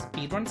 like,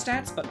 speedrun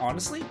stats, but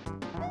honestly,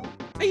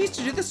 I used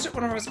to do this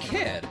when I was a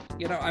kid.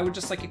 You know, I would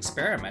just, like,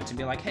 experiment and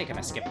be like, hey, can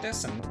I skip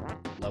this? And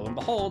lo and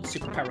behold,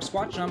 superpower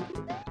squat jump.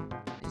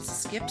 It's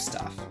skip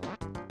stuff.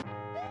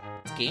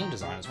 It's game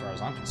design as far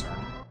as I'm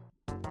concerned.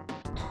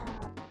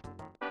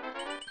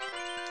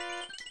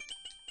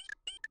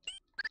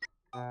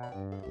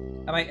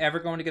 Am I ever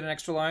going to get an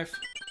extra life?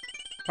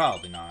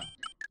 Probably not.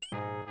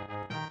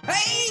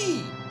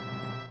 Hey!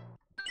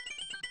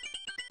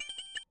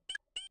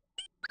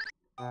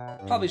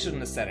 Probably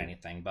shouldn't have said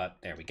anything, but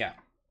there we go.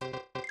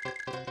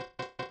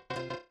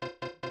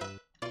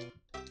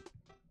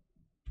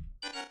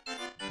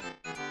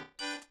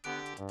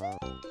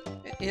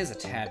 It is a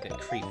tad bit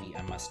creepy,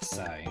 I must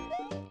say.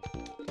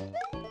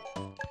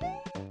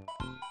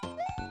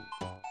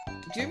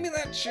 Give me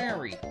that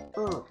cherry!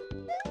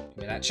 Give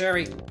me that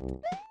cherry!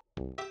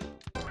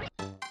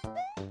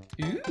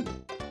 Ooh!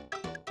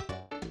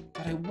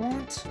 But I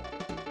want...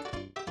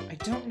 I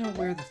don't know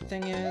where the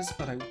thing is,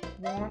 but I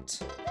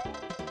want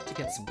to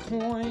get some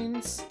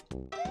coins.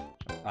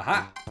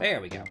 Aha!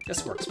 There we go.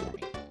 This works for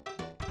me.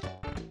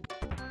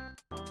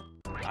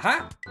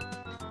 Aha!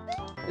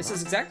 This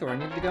is exactly where I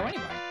needed to go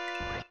anyway.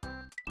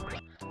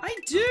 I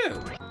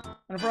do!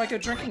 Whenever I go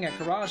drinking at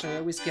Garage, I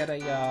always get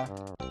a,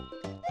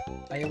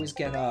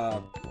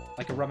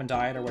 like a rum and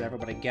diet or whatever,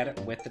 but I get it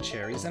with the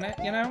cherries in it,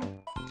 you know?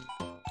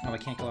 Oh, I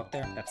can't go up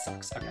there? That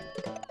sucks. Okay.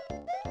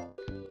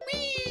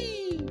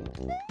 Whee!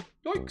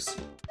 Yikes!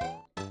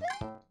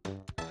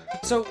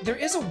 So, there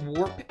is a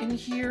warp in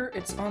here.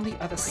 It's on the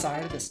other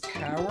side of this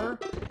tower,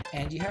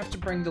 and you have to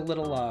bring the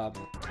little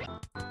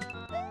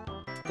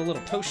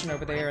potion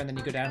over there, and then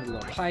you go down to the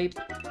little pipe,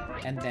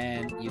 and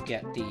then you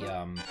get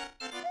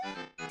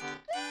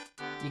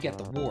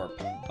the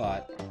warp,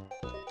 but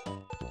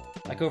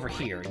like over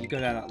here, you go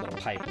down that little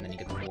pipe, and then you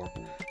get the warp.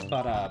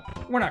 But,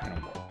 we're not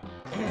gonna warp.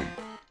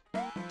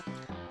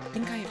 I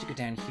think I have to go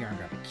down here and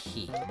grab a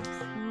key. I'm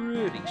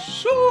pretty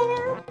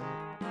sure.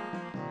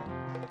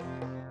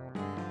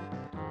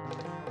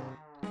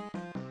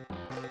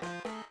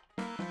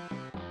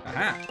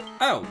 Aha!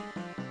 Oh!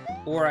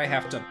 Or I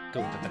have to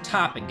go to the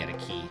top and get a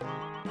key.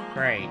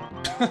 Great.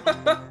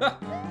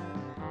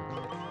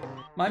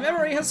 My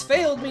memory has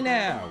failed me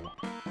now!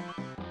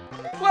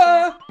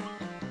 Whoa!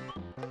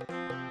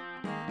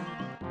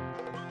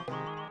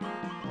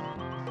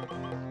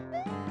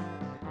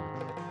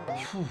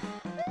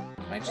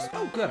 Can I just...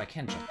 Oh, good, I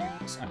can jump through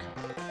these. Okay.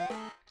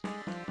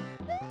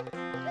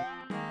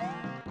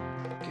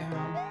 Go.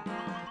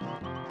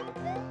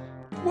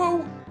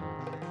 Whoa!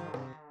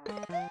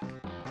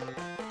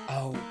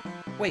 Oh,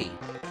 wait.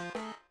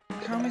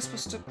 How am I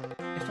supposed to...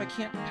 If I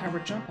can't power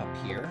jump up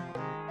here?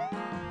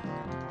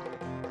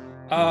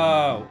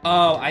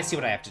 Oh, I see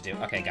what I have to do.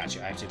 Okay, got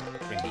you. I have to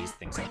bring these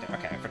things up there.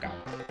 Okay, I forgot.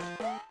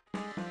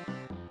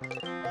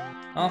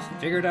 I'll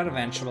figure it out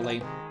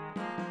eventually.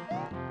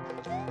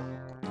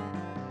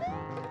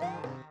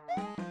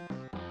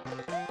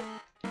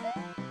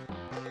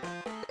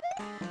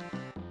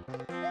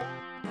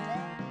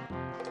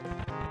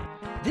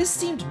 This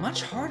seemed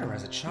much harder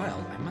as a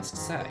child, I must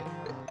say.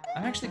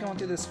 I'm actually going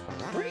through this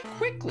pretty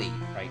quickly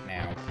right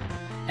now.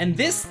 And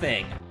this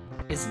thing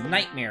is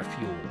nightmare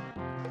fuel.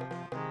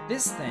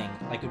 This thing,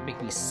 like, would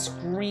make me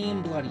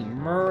scream bloody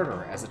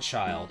murder as a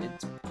child.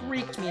 It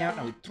freaked me out,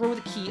 and I would throw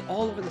the key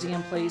all over the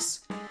damn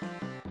place.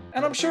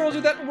 And I'm sure I'll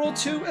do that in World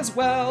 2 as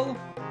well.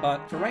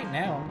 But for right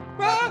now,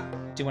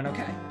 I'm doing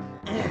okay.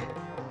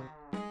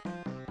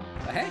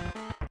 But hey,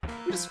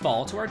 we just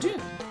fall to our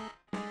doom.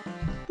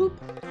 Boop.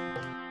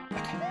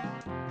 Okay.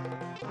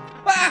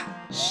 Ah!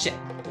 Shit.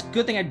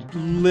 Good thing I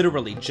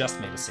literally just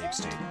made a save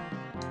state.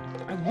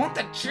 I want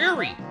that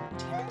cherry!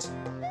 Damn it.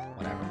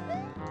 Whatever.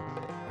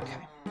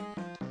 Okay.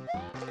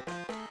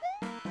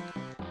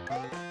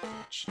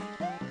 Bitch.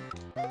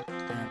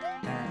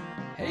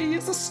 Hey,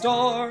 it's a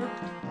star!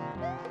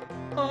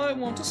 I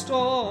want a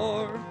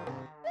star!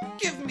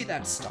 Give me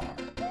that star!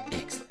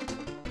 Excellent.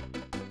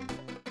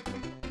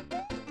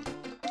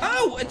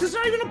 Oh! There's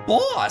not even a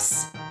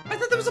boss! I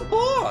thought there was a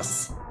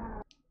boss!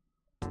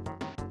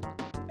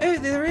 Hey,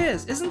 there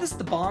is! Isn't this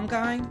the bomb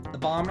guy? The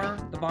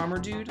bomber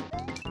dude?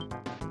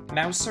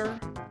 Mouser?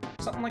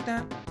 Something like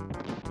that?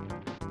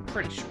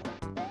 Pretty sure.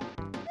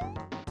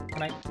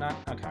 Can I not?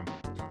 Okay.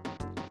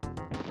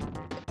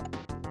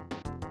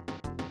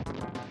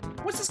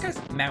 What's this guy's...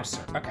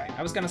 Mouser. Okay,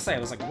 I was gonna say, I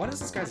was like, what is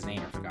this guy's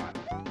name? I forgot.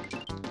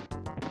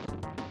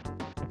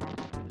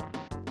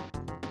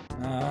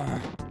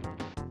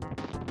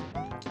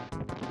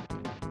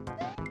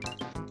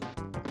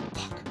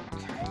 Fuck,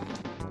 okay.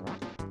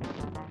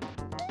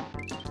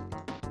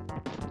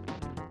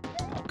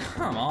 Oh,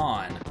 come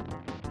on.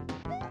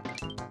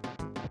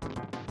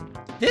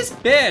 This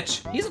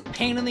bitch! He's a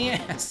pain in the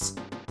ass!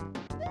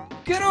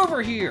 Get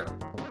over here!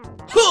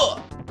 Huh!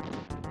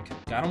 Okay,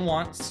 got him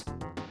once.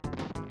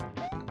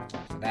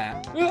 For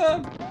that.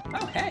 Oh,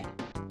 hey!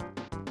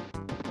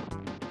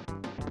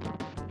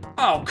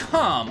 Oh,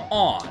 come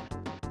on!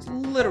 It's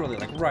literally,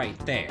 like, right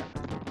there.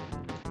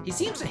 He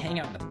seems to hang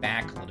out in the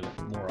back a little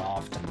bit more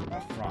often than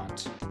the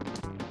front.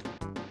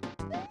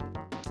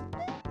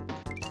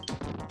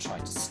 I'll try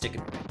to stick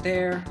it right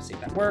there, see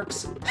if that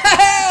works.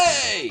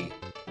 Hey!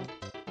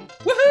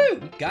 Woohoo!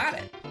 We got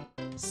it!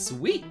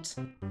 Sweet!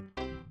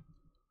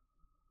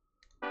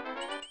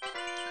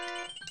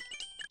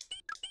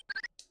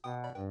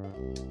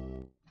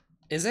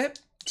 Is it?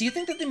 Do you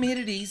think that they made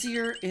it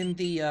easier in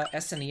the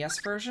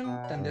SNES version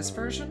than this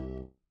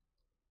version?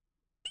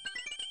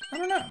 I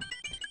don't know.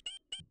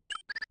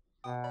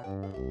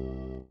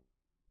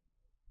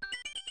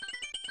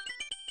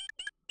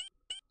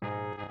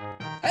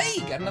 Hey,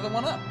 got another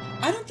one up.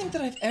 I don't think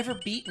that I've ever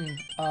beaten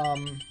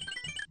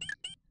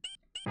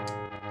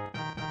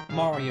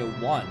Mario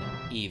 1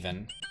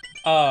 even.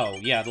 Oh,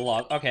 yeah, the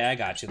lost. Okay, I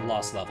got you. The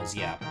lost levels.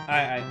 Yeah,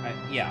 I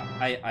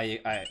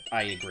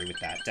agree with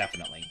that.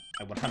 Definitely,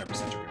 I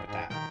 100% agree with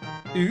that.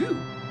 Ooh,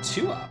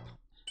 2-up.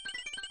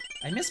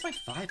 I missed my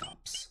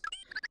 5-ups.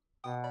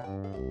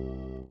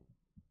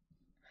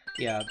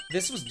 Yeah,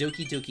 this was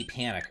Doki Doki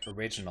Panic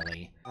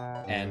originally,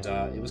 and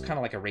it was kind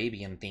of like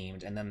Arabian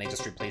themed, and then they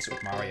just replaced it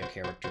with Mario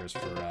characters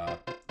for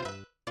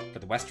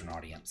the Western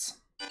audience.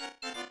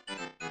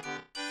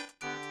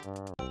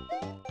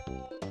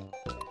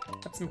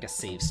 Let's make a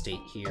save state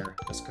here,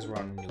 just because we're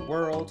on a new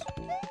world.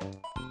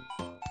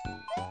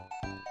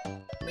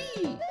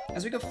 Whee!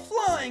 As we go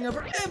flying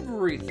over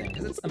everything,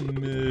 because it's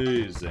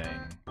amazing.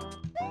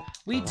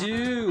 We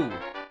do!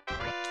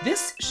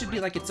 This should be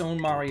like its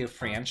own Mario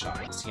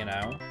franchise, you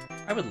know?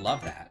 I would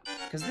love that,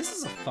 because this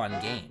is a fun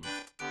game.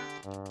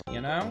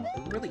 You know?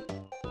 It really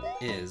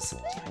is.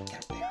 Damn,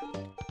 get up there.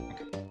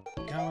 Okay,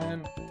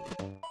 going.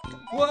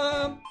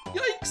 Whoa!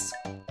 Yikes!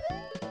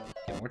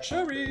 Get more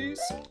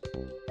cherries!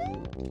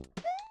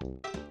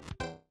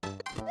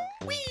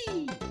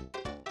 Whee!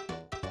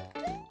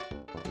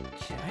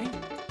 Okay.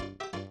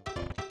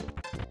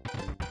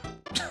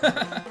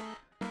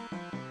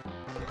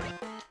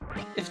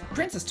 If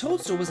Princess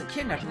Toadstool wasn't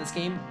kidnapped in this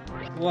game,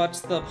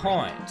 what's the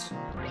point?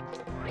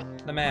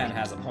 The man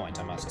has a point,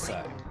 I must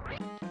say.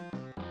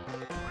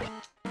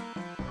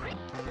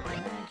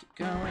 Keep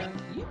going.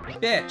 You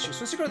bitch! You're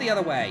supposed to go the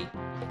other way.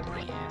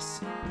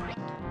 Yes.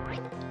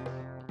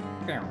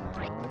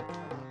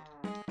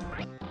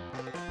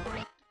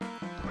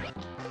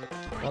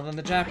 Well, then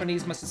the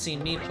Japanese must have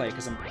seen me play,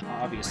 because I'm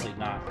obviously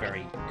not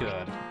very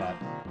good, but,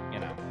 you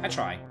know, I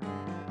try.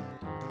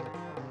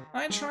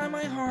 I try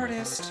my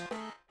hardest.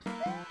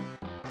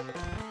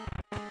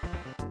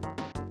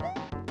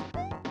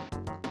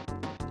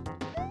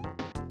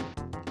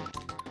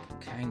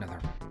 Okay, another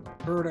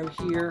Birdo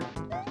here.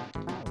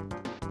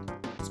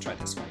 Let's try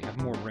this way. I have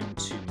more room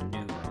to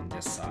maneuver on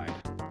this side.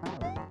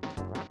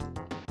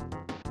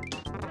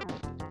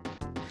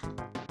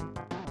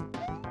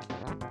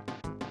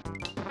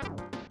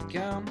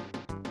 Go.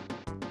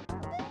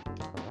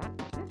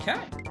 Okay.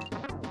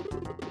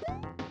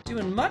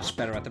 Doing much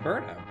better at the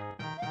Birdo.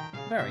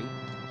 Very,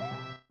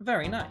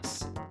 very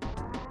nice.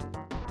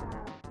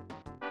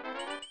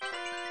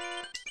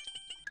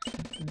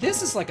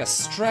 This is like a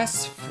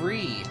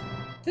stress-free.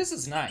 This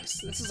is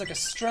nice. This is like a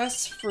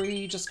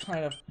stress-free, just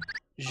kind of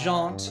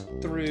jaunt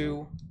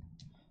through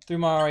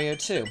Mario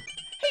 2.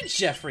 Hey,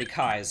 Jeffrey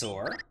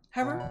Kaiser.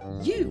 How are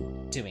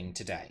you doing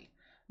today?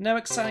 No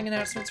exciting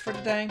announcements for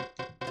today?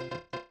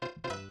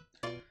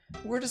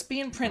 We're just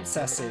being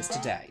princesses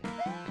today.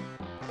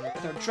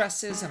 With our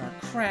dresses and our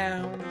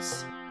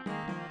crowns.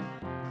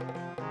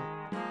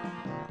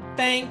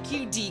 Thank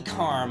you, D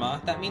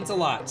Karma. That means a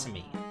lot to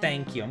me.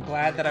 Thank you. I'm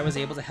glad that I was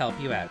able to help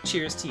you out.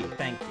 Cheers to you.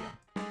 Thank you.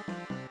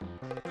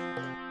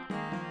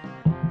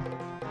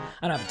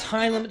 I don't have a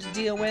time limit to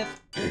deal with.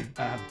 I don't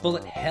have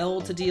bullet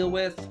hell to deal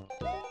with.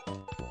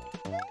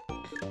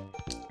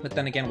 But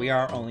then again, we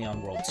are only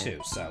on World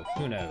 2, so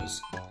who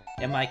knows?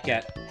 It might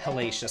get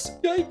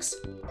hellacious, yikes,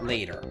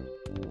 later.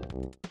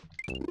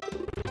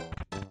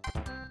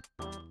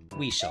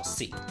 We shall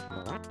see.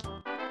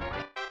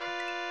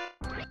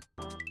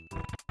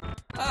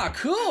 Ah,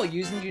 cool!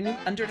 Using your new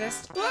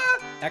underdesk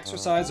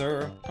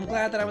exerciser. I'm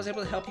glad that I was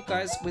able to help you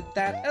guys with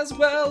that as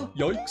well.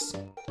 Yikes!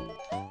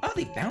 Oh,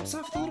 they bounce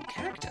off the little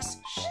cactus.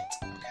 Shit.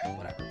 Okay,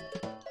 whatever.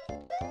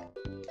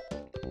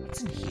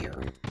 What's in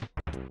here?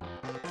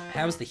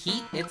 How's the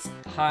heat? It's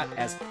hot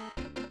as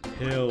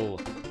hell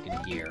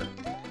in here.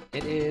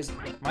 It is.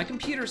 My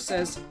computer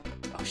says.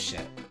 Oh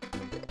shit!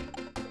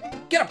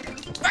 Get up there!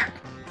 Ah!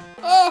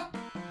 Oh!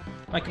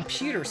 My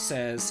computer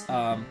says,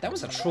 that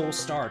was a troll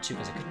star too,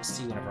 because I couldn't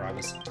see whenever I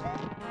was...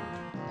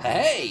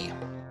 Hey!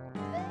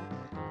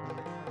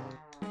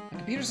 My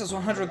computer says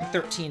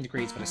 113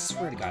 degrees, but I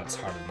swear to God it's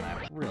harder than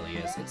that. It really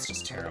is. It's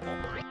just terrible.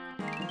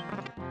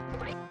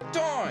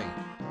 Die!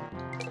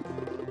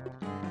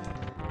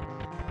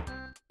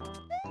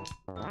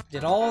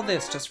 Did all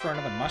this just for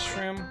another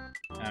mushroom?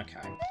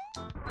 Okay.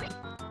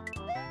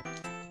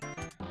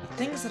 The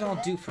things that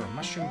I'll do for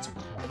mushrooms and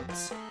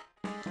coins.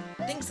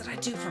 Things that I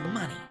do for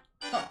money.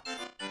 Huh.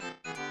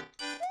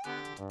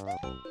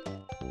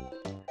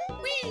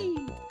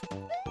 Whee!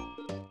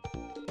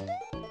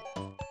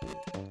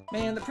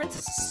 Man, the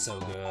princess is so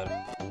good.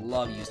 I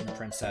love using the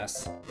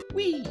princess.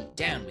 Whee!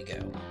 Down we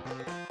go.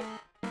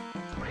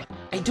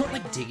 I don't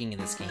like digging in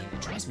this game.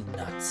 It drives me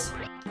nuts.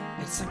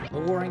 It's like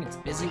boring, it's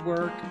busy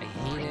work, I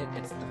hate it,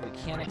 it's the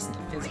mechanics and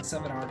the physics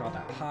of it aren't all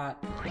that hot.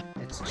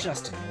 It's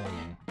just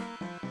annoying.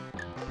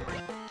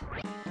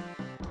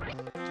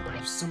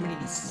 There's so many of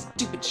these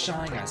stupid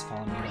Shy Guys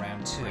following me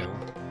around too.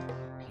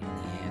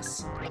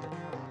 nice. Over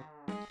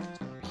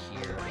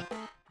here.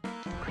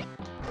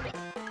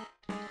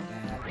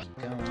 That, keep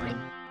going.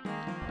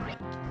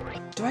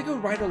 Do I go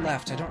right or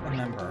left? I don't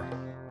remember.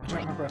 I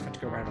don't remember if I have to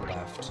go right or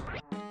left.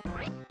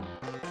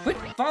 Quit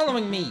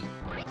following me!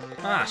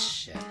 Ah,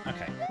 shit.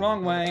 Okay,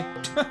 wrong way.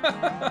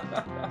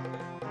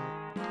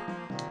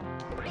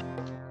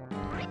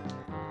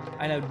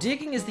 I know,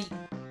 digging is the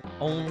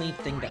only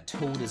thing that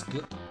Toad is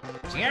good...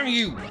 Damn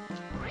you!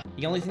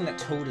 The only thing that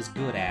Toad is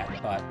good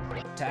at, but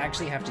to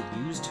actually have to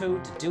use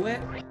Toad to do it,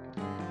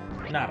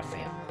 not a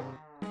fan.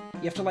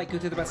 You have to, like, go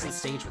through the rest of the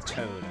stage with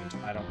Toad, and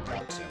I don't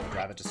want to. I'd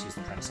rather just use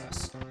the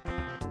princess.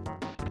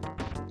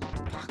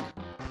 Fuck.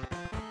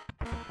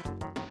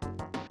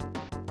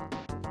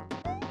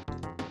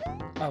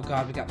 Oh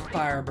god, we got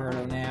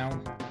Firebirdo now.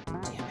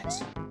 Damn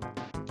it.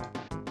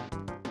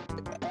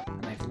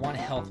 And I have 1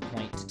 health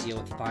point to deal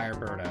with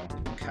Firebirdo.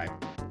 Okay.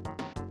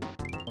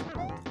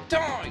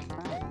 Die!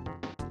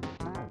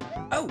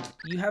 Oh,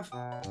 you have...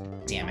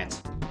 Damn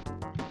it.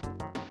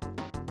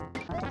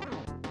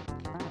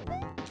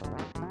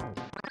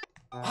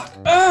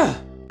 Ugh!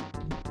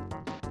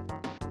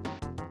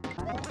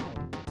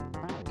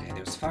 Okay,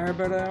 there's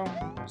Firebirdo.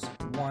 There's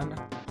 1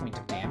 point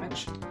of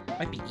damage.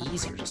 Might be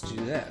easier just to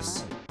do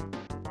this.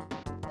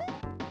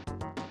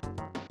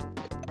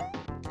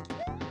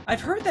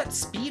 I've heard that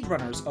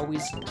speedrunners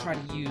always try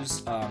to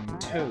use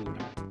Toad,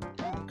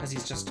 because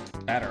he's just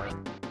better.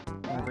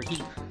 Whenever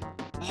he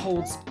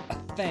holds a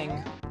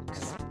thing.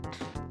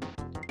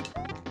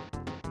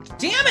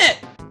 Damn it!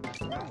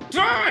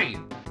 Die!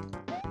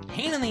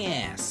 Pain in the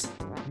ass.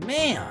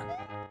 Man!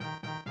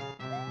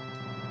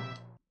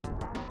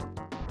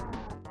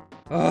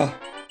 Ugh.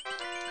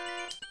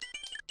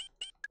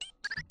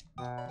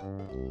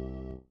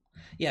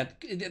 Yeah,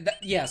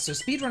 so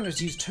speedrunners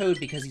use Toad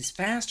because he's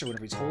faster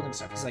whenever he's holding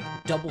stuff. He's like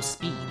double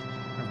speed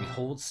whenever he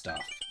holds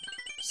stuff.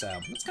 So,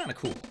 that's kind of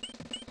cool.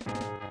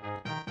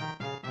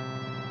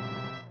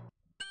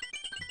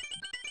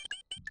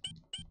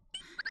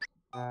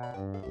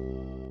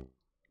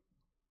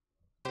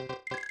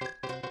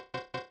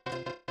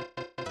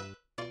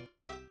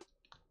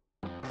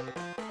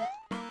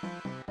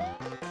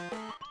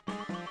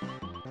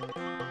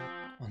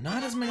 Well,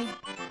 not as many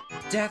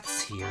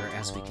deaths here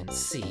as we can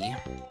see.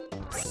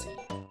 Let's see.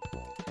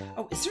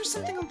 Oh, is there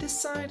something on this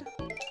side?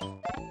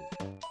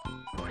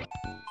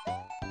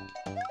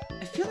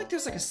 I feel like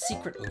there's like a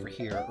secret over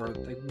here, or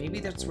like maybe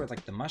that's where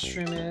like the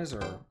mushroom is,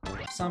 or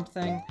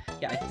something.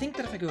 Yeah, I think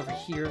that if I go over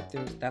here,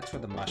 that's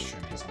where the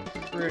mushroom is. I'm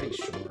pretty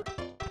sure.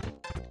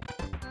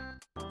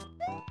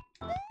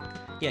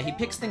 Yeah, he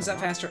picks things up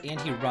faster and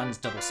he runs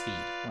double speed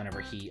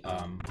whenever he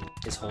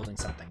is holding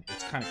something.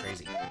 It's kind of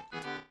crazy.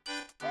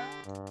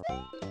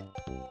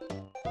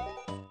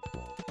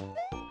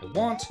 I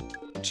want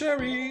a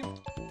cherry!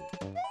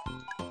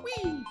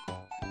 Whee!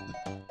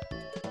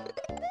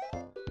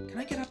 Can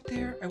I get up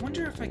there? I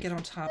wonder if I get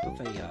on top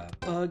of a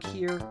bug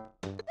here.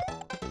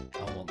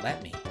 Oh, it won't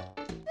let me.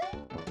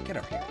 Get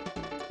up here.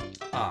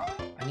 Ah,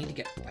 I need to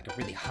get like a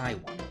really high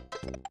one.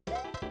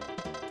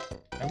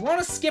 I want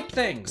to skip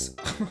things!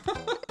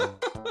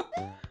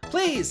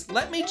 Please,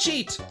 let me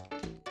cheat!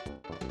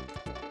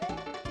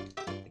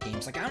 The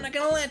game's like, I'm not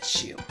gonna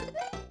let you.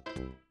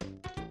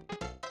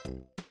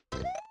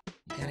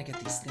 You gotta get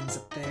these things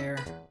up there.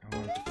 I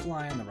want it to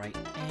fly on the right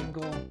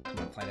angle. I'm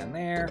gonna fly down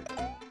there.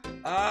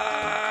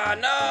 Ah,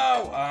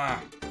 no!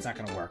 Ah, it's not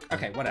gonna work.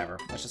 Okay, whatever.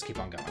 Let's just keep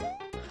on going.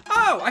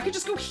 Oh, I could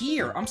just go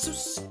here! I'm so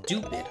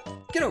stupid.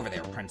 Get over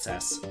there,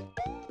 princess.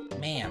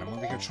 Man, I'm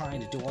over here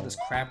trying to do all this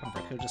crap when I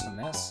could have just done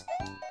this.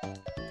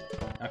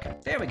 Okay,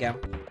 there we go.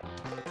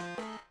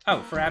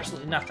 Oh, for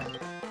absolutely nothing.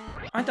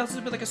 I thought this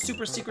would be like a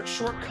super secret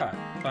shortcut,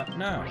 but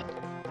no.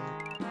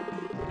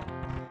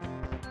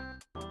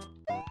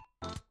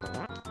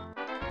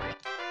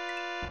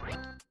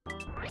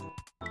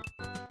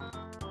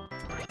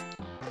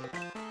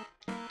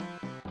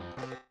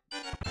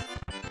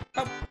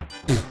 Oh!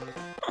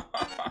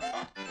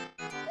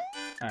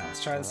 Alright,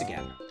 let's try this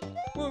again.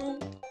 Woo!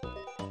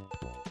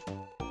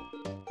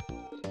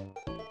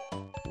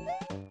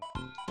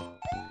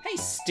 Hey,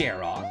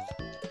 Stare-Off.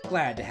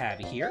 Glad to have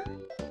you here.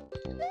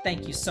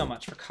 Thank you so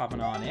much for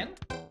coming on in.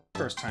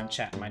 First time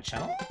chatting my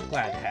channel.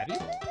 Glad to have you.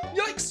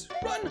 Yikes!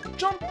 Run!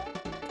 Jump!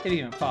 If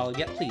you haven't followed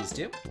yet, please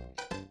do.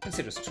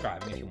 Consider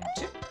subscribing if you want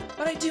to.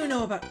 But I do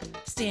know about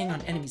staying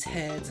on enemies'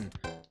 heads and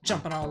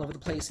jumping all over the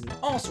place and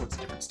all sorts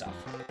of different stuff.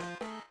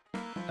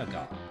 Oh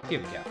god.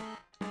 Here we go.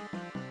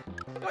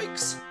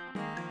 Yikes!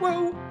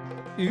 Whoa!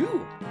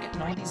 Ooh! I'm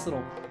getting all these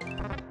little...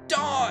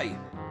 Die!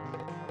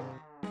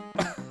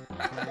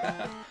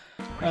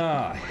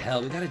 Oh,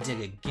 hell, we gotta dig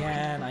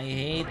again. I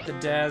hate the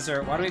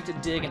desert. Why do we have to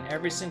dig in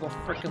every single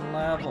frickin'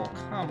 level?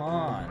 Come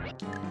on.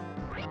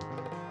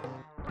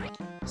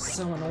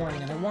 So annoying,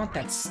 and I want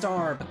that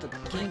star, but the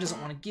game doesn't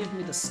want to give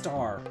me the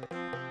star.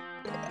 Oh,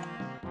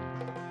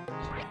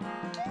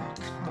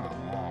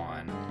 come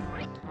on.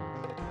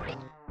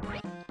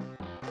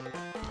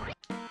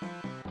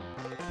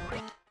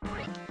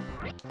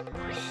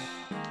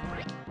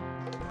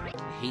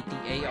 I hate the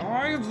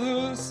AI of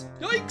this.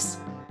 Yikes!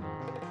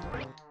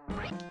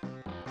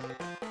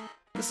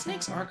 The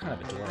snakes are kind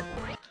of adorable.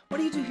 What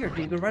do you do here?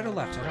 Do you go right or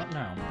left? I don't know.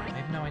 I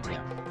have no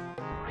idea.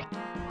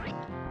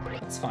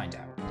 Let's find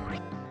out.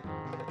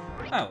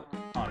 Oh,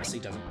 honestly,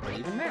 doesn't really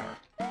even matter.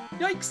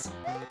 Yikes!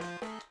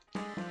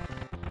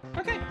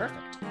 Okay,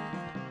 perfect.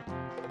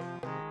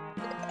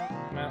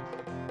 Well,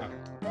 okay.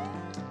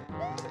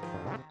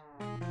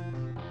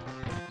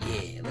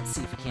 Yeah, let's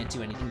see if we can't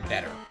do anything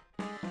better.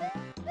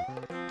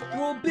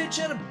 Throw a bitch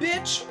at a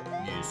bitch!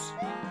 Yes.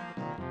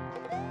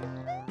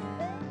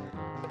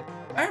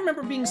 I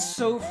remember being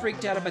so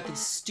freaked out about these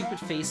stupid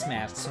face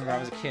masks when I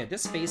was a kid.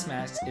 This face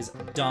mask is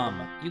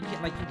dumb. You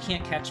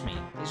can't catch me.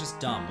 It's just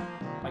dumb.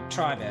 Like,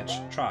 try,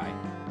 bitch. Try.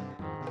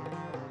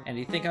 And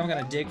you think I'm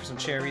gonna dig for some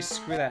cherries?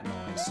 Screw that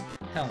noise.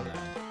 Hell no.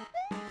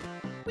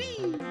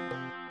 Whee!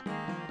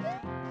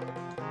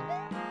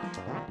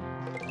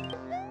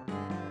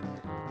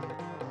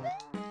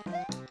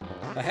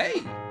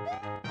 Hey!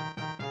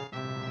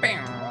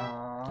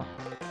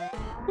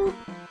 Boop.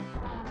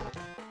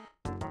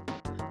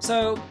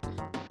 So,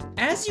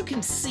 as you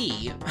can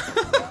see,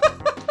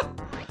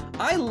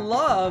 I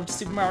loved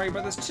Super Mario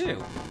Bros.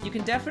 2. You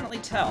can definitely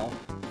tell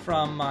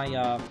from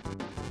my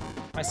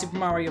my Super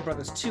Mario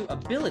Bros. 2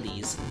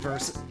 abilities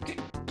versus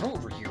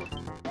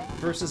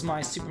versus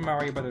my Super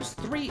Mario Bros.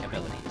 3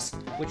 abilities,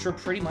 which were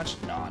pretty much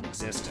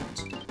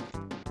non-existent.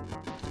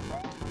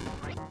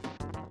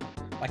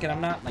 Like, and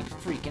I'm not like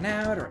freaking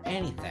out or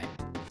anything.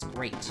 It's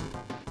great.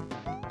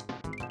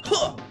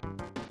 Huh!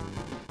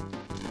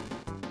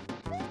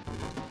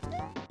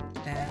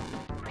 That.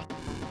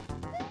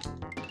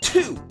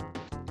 2!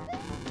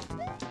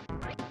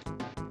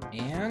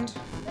 And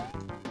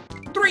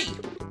 3!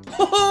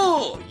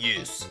 Oh,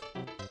 yes!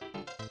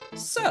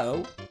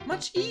 So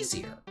much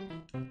easier.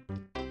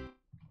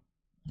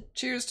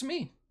 Cheers to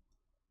me.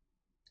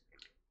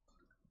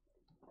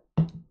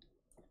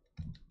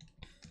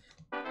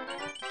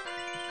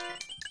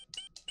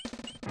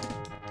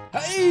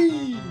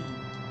 Hey!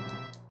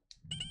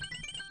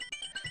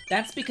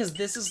 That's because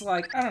this is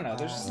like, I don't know,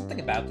 there's just something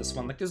about this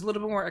one. Like, there's a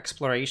little bit more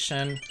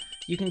exploration.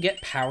 You can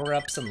get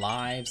power-ups and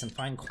lives and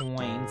find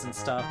coins and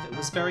stuff. It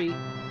was very,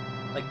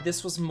 like,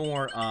 this was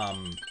more,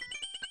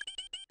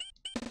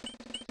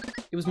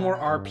 it was more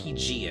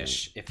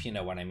RPG-ish, if you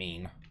know what I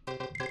mean.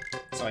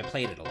 So I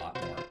played it a lot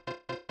more.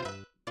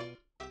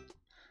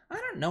 I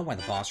don't know why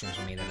the boss rooms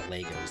are made out of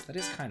Legos. That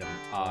is kind of an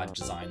odd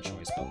design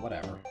choice, but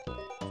whatever.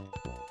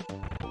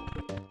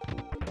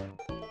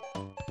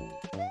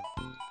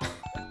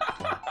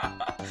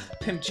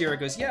 Pimp Jira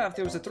goes, yeah, if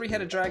there was a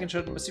 3-headed dragon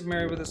showed up in Super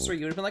Mario Bros. 3,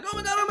 you would have been like, oh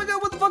my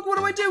god, what the fuck, what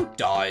do I do?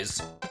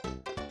 Dies.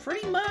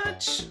 Pretty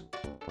much.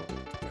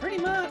 Pretty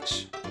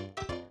much.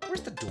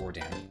 Where's the door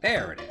down here?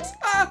 There it is.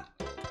 Ah!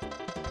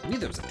 I knew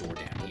there was a door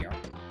down here.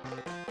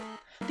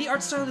 The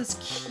art style is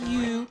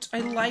cute.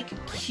 I like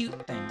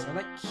cute things. I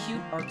like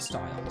cute art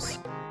styles.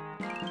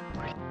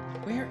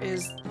 Where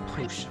is the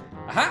potion?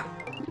 Aha!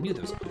 I knew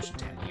there was a potion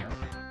down here.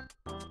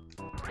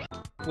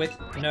 With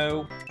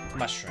no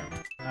mushroom.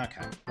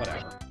 Okay,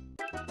 whatever.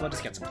 We'll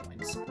just get some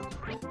coins.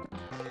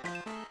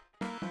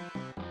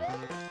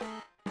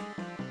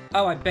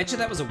 Oh, I bet you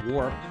that was a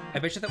warp. I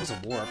bet you that was a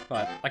warp,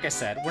 but like I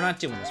said, we're not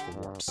doing this for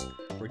warps.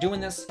 We're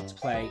doing this to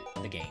play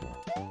the game.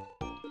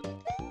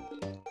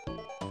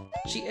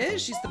 She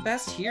is. She's the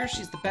best here.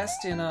 She's the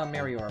best in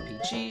Mario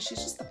RPG. She's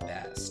just the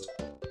best.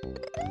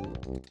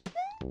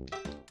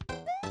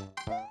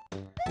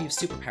 We have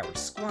superpowered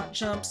squat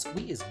jumps.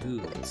 We is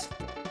goods.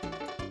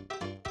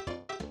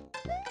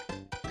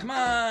 Come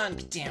on,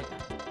 get down.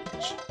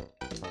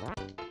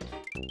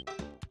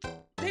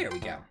 There we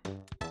go.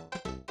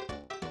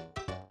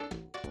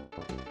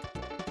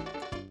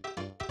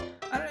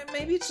 I don't know,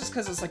 maybe it's just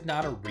because it's like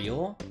not a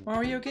real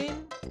Mario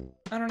game?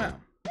 I don't know.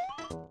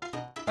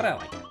 But I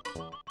like it.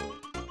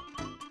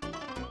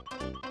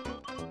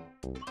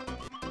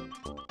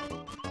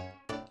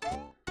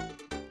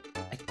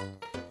 I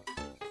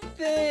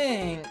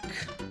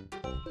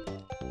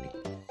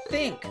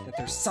think that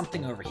there's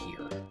something over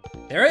here.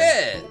 There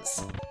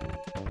is!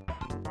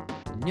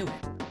 Knew it.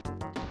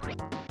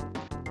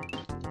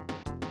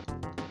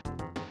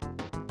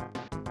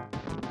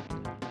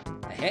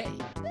 Hey.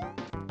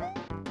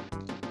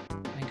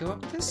 Can I go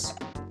up this?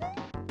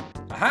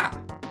 Aha!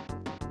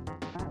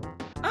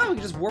 Oh, we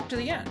can just warp to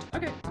the end.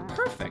 Okay,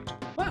 perfect.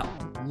 Wow,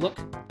 look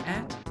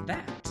at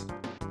that.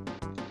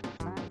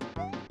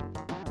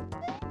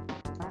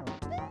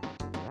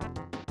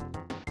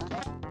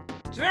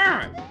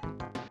 Damn!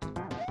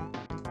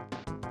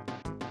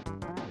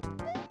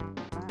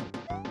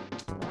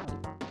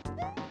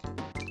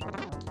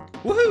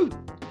 Woohoo!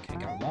 Okay,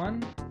 got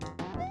one.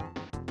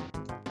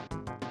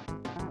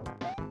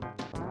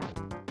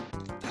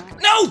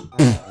 No!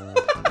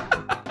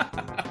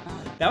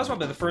 That was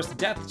probably the first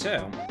death, too.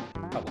 Oh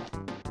well.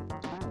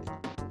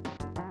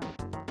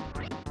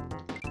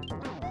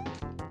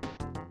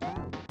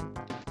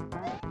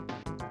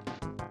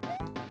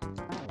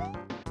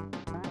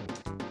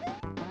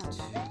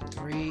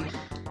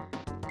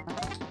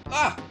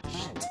 Ah!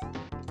 Shit.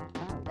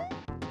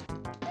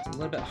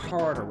 little bit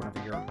harder whenever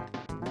you're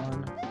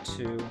 1,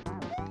 2,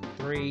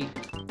 3.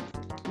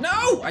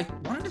 No! I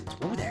wanted to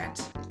throw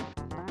that.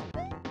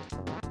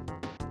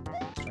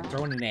 I'm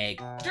throwing an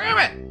egg. Damn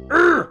it!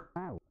 Urgh!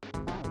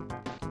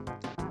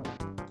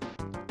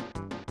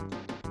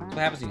 That's what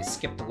happens when you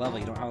skip the level.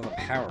 You don't have all the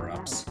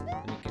power-ups.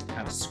 And you get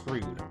kind of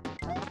screwed.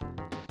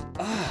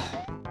 Ugh.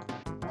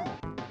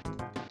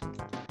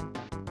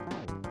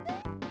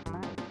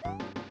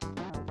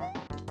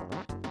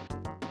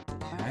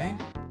 Okay.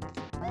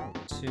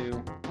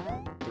 2,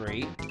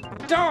 3.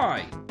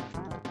 Die!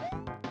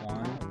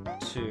 1,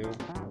 2,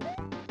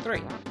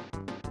 3.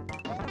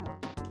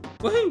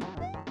 Woohoo!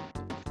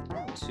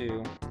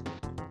 2.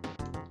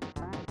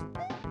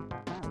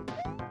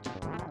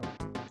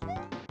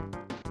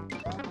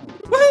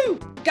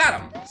 Woohoo!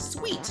 Got him!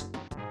 Sweet!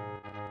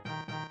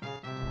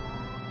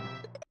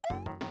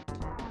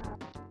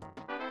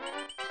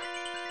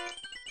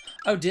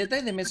 Oh, did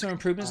they? They made some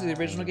improvements to the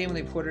original game when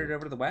they ported it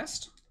over to the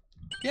West?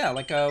 Yeah,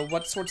 like,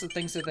 what sorts of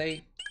things did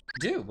they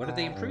do? What did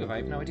they improve? I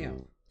have no idea.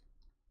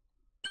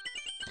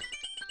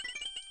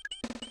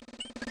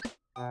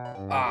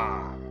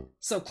 Ah,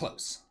 so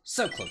close.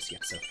 So close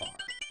yet so far.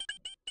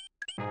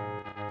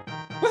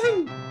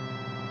 Woohoo!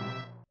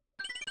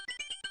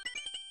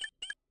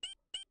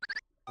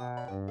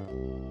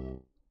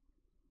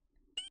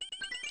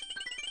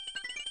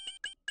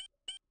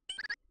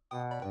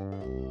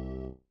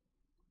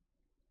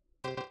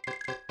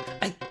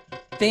 I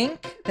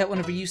think that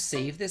whenever you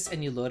save this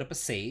and you load up a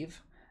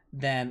save,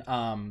 then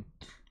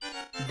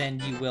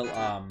you will,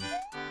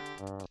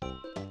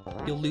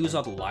 you'll lose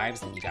all the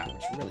lives that you got,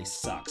 which really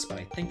sucks, but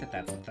I think that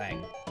that's the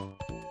thing.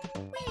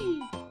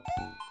 Whee!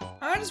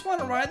 I just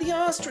want to ride the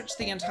ostrich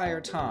the entire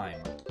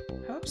time.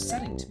 How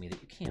upsetting to me that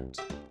you can't.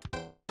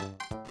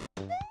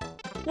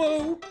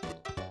 Whoa!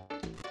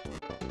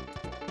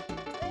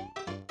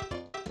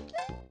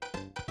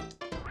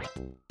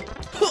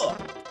 Huh!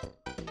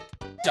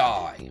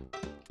 Die.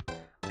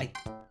 I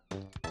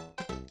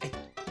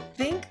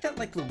think that,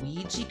 like,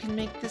 Luigi can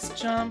make this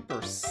jump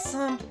or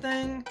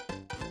something.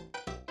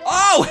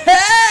 Oh,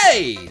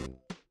 hey!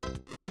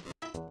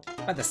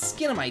 By the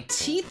skin of my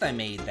teeth I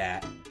made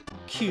that.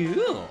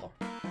 Cool.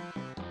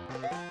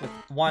 With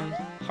 1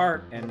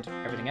 heart and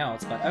everything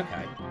else, but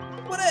okay.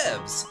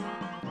 Whatevs!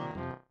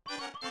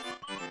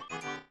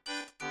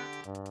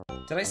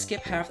 Did I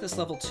skip half this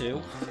level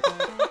too?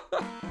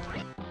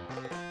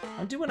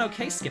 I'm doing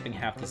okay skipping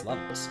half these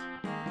levels.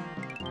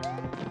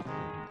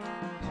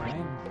 Okay,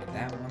 get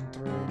that one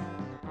through.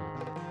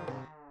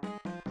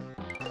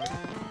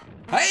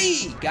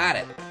 Hey! Got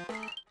it!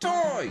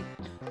 Toy!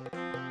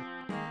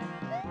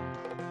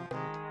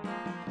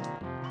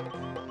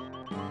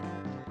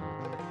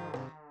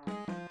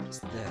 What's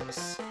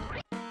this?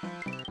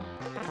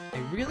 I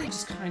really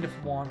just kind of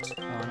want...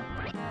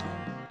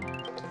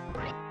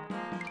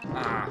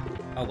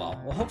 oh well.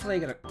 Well, hopefully I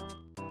get a...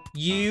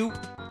 You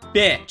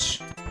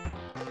bitch!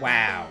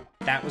 Wow,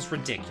 that was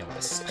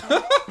ridiculous.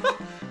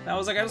 That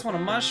was like, I just want a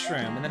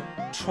mushroom, and then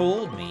it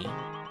trolled me.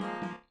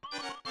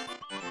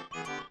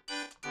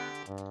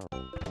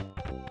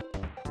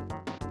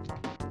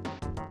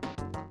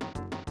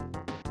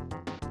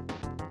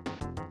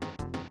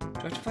 Do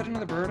I have to fight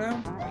another birdo?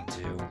 I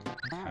do.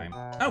 Okay.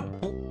 Oh,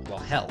 well,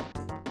 hell.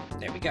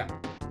 There we go.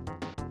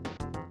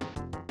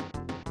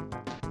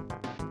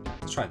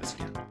 Let's try this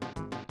again.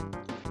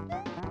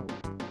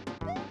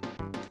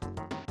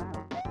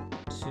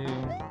 2,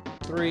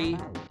 3.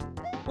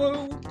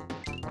 Whoa!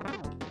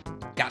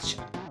 Gotcha.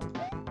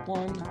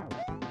 1.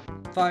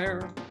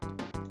 Fire.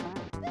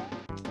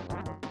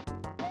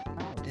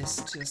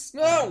 This just...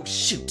 Oh,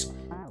 shoot!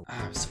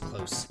 Ah, I was so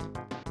close.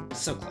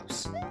 So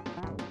close.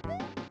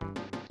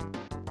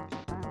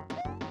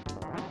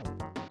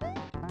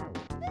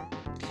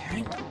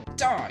 Okay.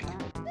 Die!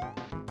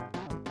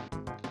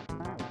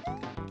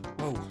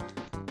 Whoa.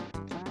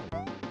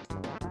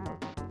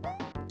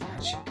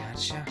 Gotcha,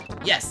 gotcha.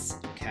 Yes!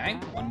 Okay,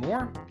 one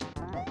more.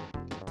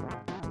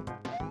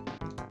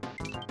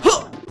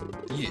 Huh!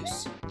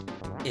 Yes.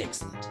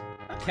 Excellent.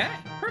 Okay,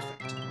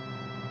 perfect.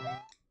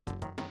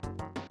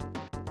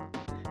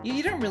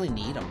 You don't really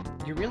need them.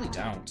 You really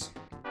don't.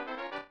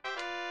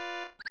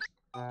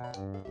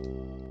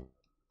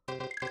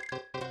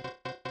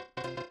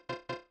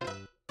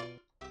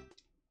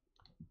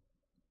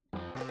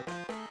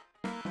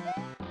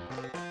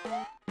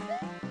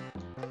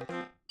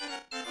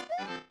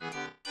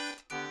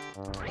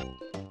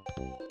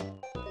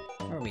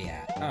 Where are we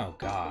at? Oh,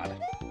 God.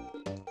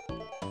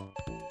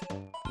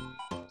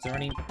 Is there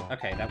any...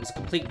 Okay, that was a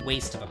complete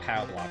waste of a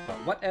power block, but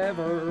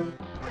whatever.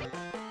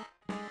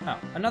 Oh,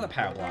 another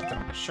power block that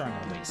I'm sure I'm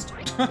gonna waste.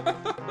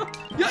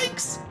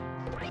 Yikes!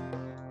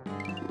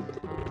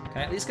 Can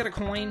I at least get a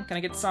coin? Can I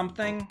get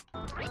something?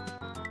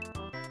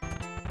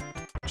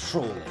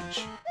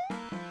 Trollage.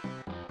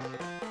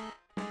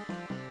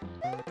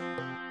 Can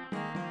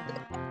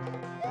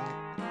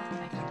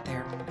I get up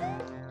there?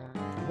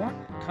 What?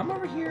 Come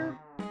over here.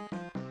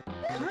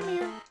 Come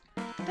here.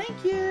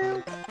 Thank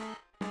you.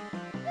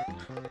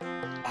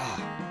 Ah,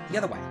 the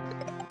other way.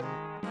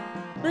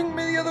 Bring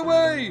me the other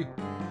way!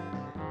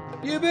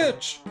 You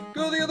bitch!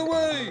 Go the other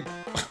way!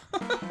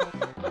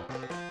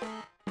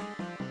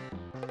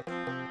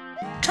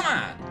 Come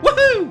on!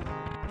 Woohoo!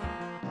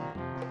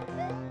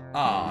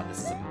 Ah, this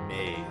is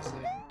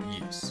amazing.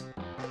 Use.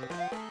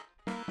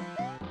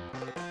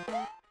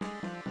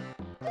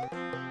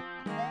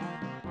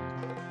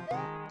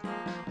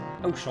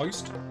 Oh,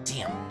 shiced.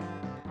 Damn.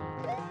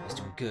 I was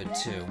doing good,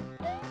 too.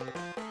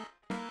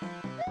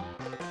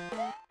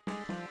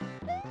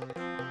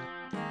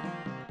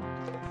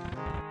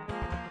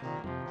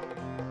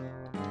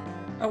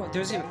 Oh,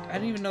 there's even... I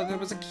didn't even know there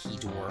was a key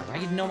door. I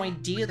had no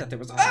idea that there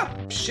was... Ah!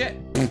 Shit!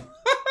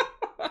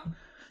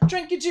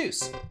 Drink your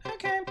juice.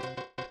 Okay.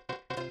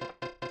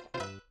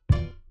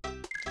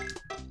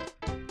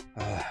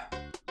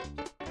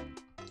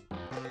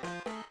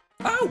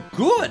 Oh,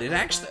 good! It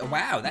actually...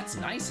 Wow, that's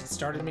nice. It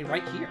started me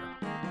right here.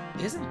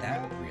 Isn't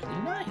that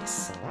really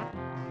nice?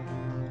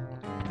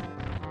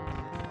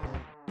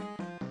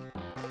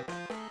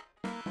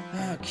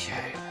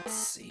 Okay, let's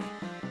see.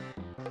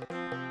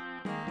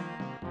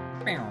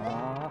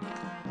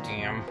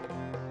 Damn.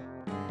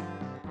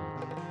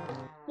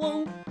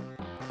 Whoa.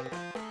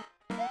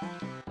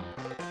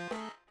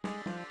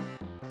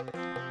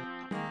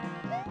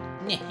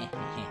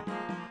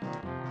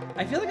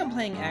 I feel like I'm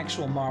playing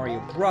actual Mario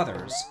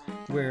Brothers,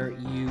 where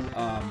you,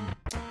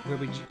 where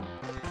would you...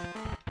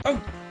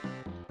 Oh!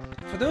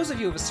 For those of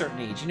you of a certain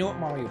age, you know what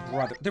Mario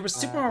Brothers... There was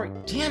Super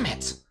Mario... Damn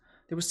it!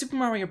 There was Super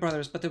Mario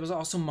Brothers, but there was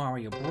also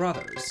Mario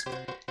Brothers.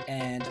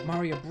 And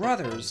Mario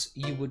Brothers,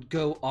 you would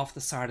go off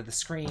the side of the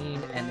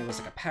screen, and there was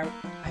like a power...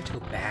 I have to go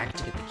back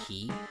to get the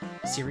key?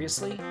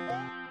 Seriously?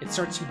 It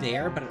starts you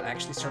there, but it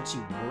actually starts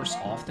you worse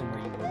off than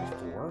where you were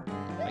before?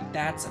 Like,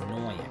 that's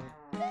annoying.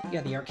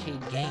 Yeah, the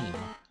arcade game.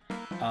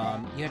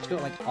 You have to go,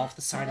 like, off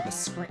the side of the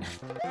screen.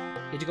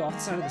 You had to go off the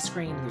side of the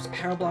screen, there was a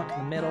power block in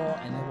the middle,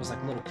 and there was,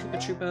 like, little Koopa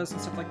Troopas and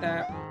stuff like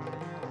that.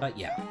 But,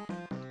 yeah.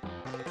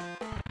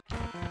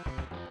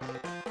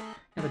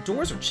 Now, the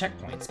doors are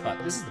checkpoints,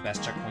 but this is the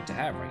best checkpoint to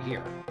have right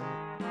here.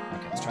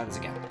 Okay, let's try this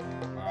again.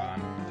 Come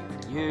on,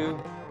 wait for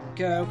you.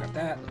 Go, grab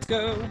that, let's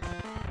go!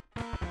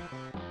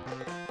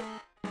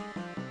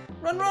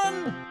 Run,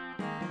 run!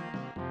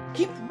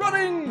 Keep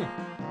running!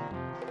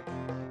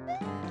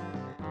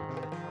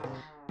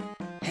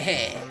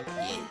 Hey,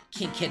 you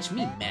can't catch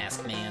me,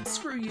 Mask Man.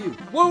 Screw you.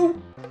 Whoa!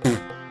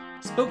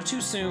 Spoke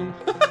too soon.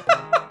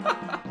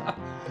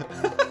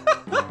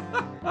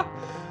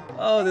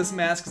 Oh, this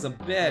mask is a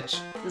bitch.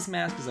 This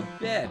mask is a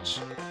bitch.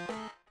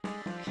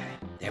 Okay,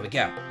 there we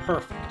go.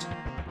 Perfect.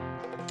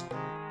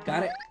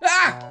 Got it.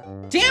 Ah!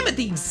 Damn it,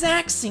 the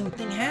exact same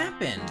thing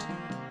happened.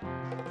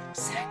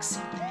 Exact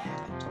same thing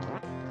happened.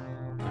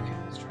 Okay,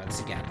 let's try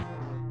this again.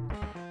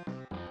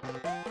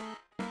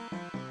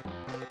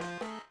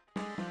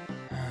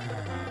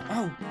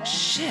 Oh,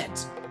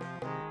 shit!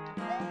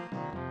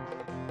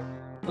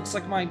 Looks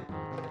like my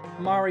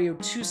Mario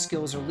 2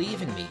 skills are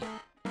leaving me.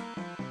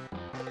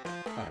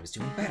 Thought I was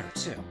doing better,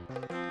 too.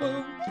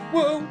 Whoa,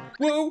 whoa,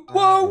 whoa,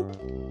 whoa!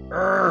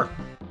 Urgh.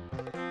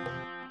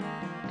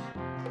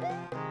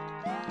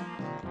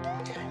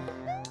 Okay.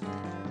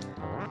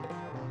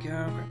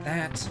 Go, grab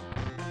that.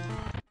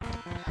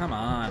 Come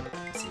on.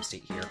 Save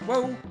state here.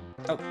 Whoa!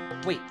 Oh,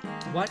 wait.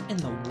 What in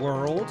the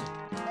world?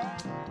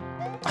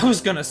 I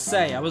was gonna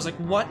say, I was like,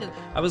 what?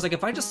 I was like,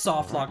 if I just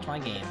soft-locked my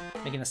game,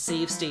 making a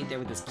save state there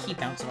with this key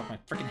bouncing off my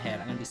freaking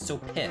head, I'm gonna be so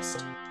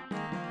pissed.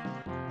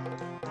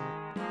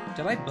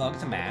 Did I bug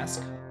the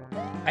mask?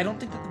 I don't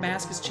think that the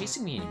mask is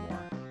chasing me anymore.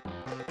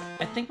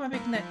 I think by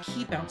making that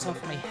key bounce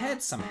off my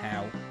head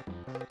somehow,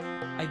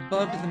 I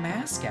bugged the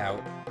mask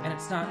out, and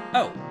it's not...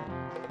 Oh!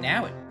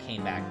 Now it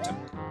came back to...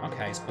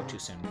 Okay, I spoke too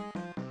soon.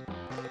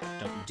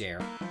 Don't you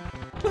dare.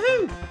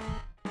 Woohoo!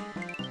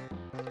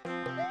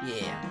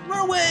 Yeah, run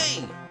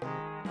away!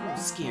 Don't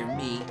scare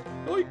me.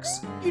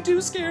 Yikes, you do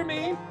scare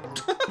me.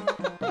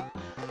 I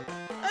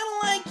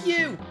don't like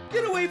you.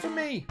 Get away from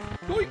me.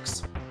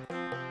 Yikes.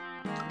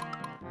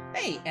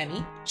 Hey,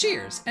 Emmy,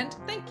 cheers and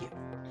thank you.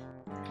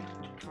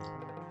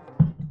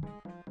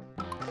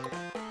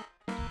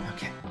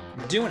 Okay,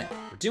 we're doing it.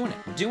 We're doing it.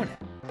 We're doing it.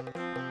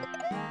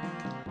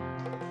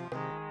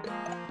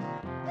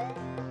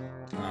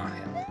 Oh,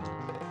 hell.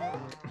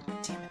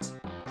 Damn it.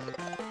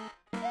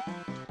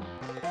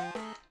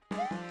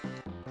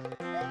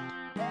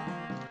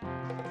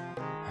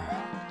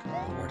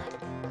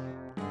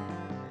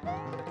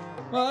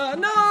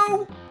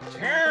 No!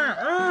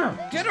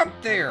 Get up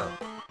there!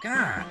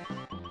 God!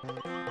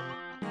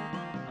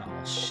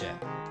 Oh, shit.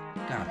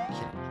 God, I'm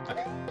kidding me.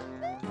 Okay.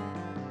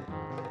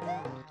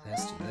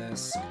 Let's do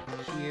this.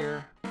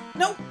 Here.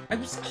 No! I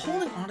was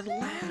holding onto the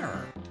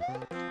ladder!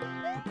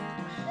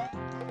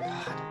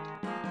 God.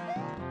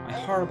 My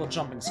horrible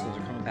jumping skills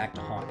are coming back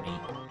to haunt me.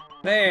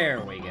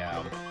 There we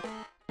go.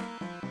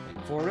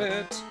 Wait for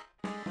it.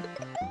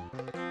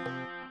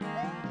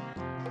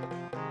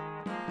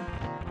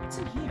 What's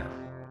in here?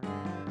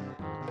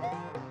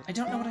 I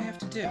don't know what I have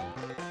to do.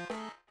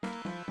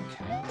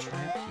 Okay, I'll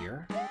try up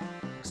here.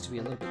 Looks to to be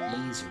a little bit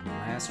easier than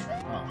last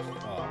round.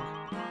 Oh,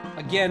 fuck.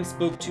 Again,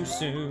 spoke too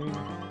soon.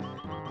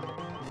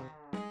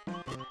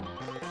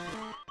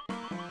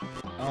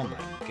 Oh my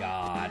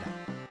god.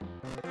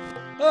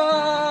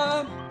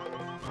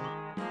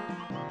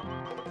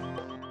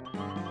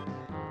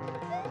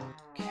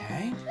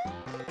 Okay.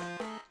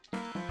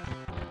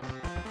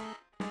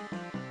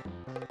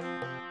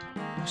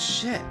 Oh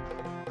shit.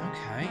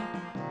 Okay.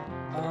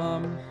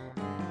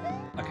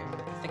 Okay, I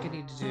think I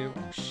need to do...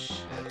 Oh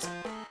shit.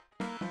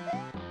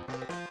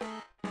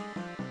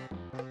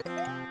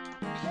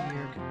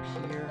 Here, go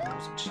here,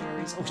 grab some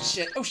cherries. Oh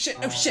shit, oh shit,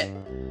 oh shit!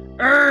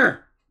 Urgh!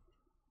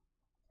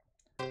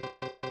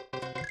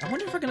 I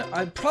wonder if we're gonna...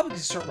 I'm probably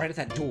gonna start right at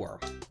that door.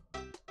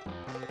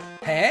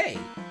 Hey!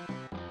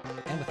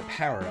 And with a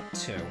power-up,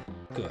 too.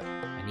 Good.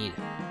 I need it.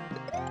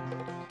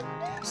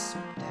 This.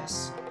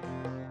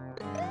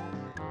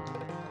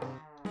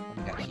 What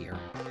do we got here?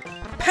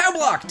 Power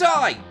block!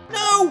 Die!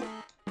 No!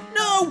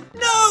 No!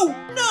 No!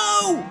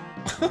 No!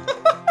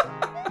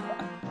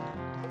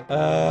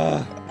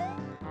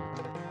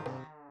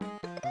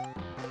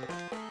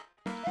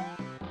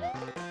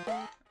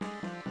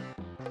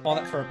 All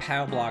that for a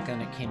power block,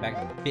 and it came back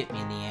and bit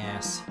me in the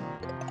ass.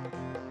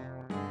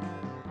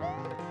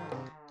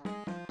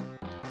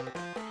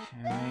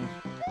 Okay.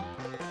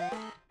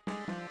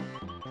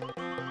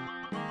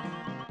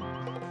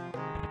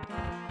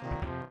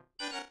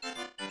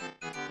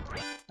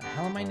 The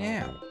hell am I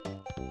now?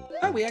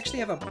 Oh, we actually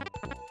have a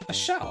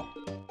shell.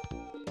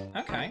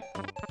 Okay.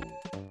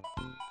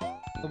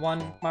 The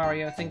one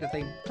Mario thing that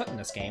they put in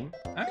this game.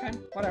 Okay,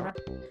 whatever.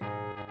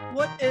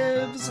 What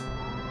ifs?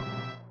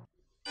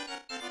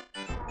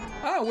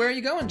 Oh, where are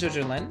you going,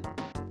 Jojo Lin?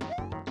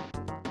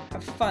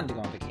 Have fun to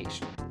go on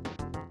vacation.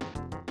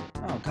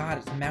 Oh god,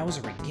 it's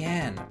Mauser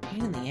again.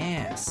 Pain in the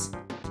ass.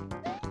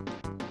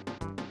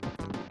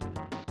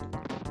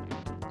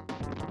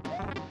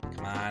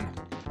 Come on.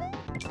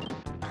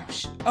 Oh,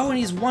 shit. Oh, and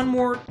he's one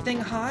more thing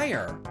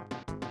higher.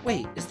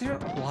 Wait, is there a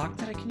block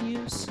that I can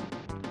use?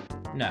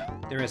 No,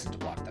 there isn't a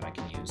block that I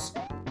can use.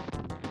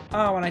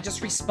 Oh, and I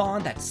just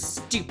respawned that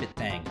stupid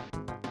thing.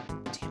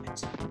 Damn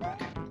it.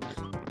 Okay.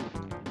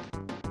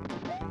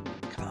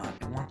 Come on,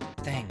 I want the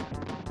thing.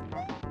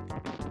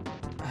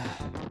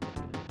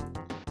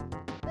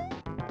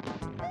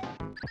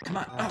 Come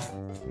on. Oh,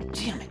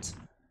 damn it.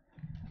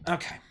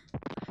 Okay.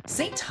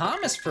 St.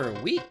 Thomas for a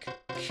week.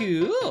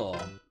 Cool.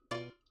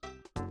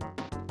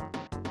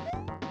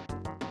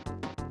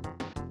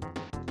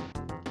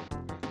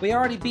 We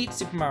already beat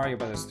Super Mario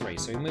Bros. 3,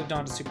 so we moved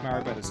on to Super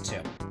Mario Bros.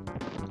 2.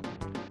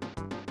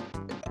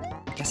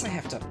 I guess I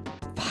have to...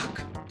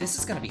 Fuck! This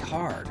is gonna be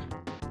hard.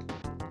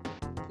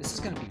 This is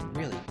gonna be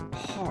really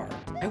hard.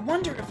 I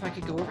wonder if I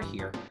could go over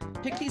here,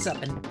 pick these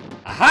up, and...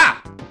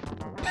 Aha!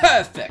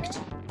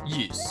 Perfect!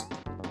 Yes.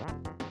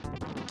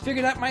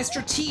 Figured out my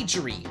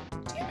strategery.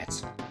 Damn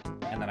it.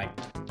 And then I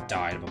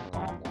died of a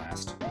bomb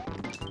blast.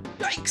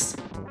 Yikes!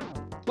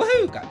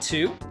 Woohoo! Got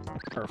 2.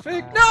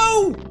 Perfect.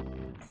 No!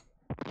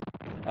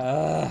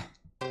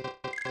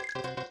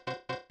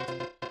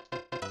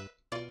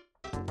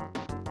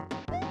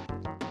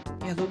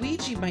 Yeah,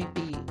 Luigi might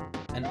be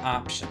an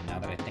option now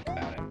that I think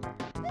about it.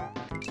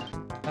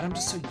 But I'm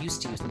just so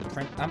used to using the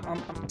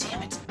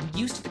damn it! I'm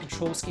used to the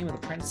control scheme of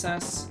the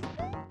princess.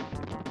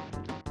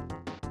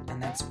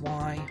 And that's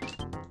why.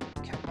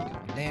 Kept going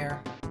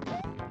there.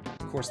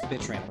 Of course, the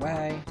bitch ran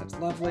away. That's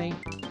lovely.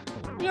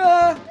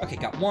 Yeah! Okay,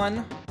 got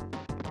 1.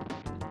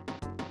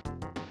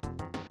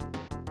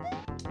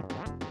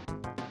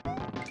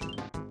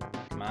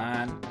 Come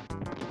on.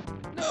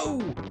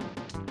 No!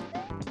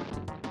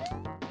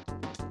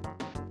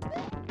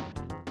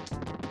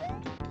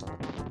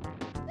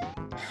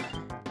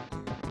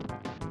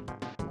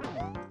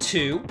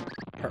 2.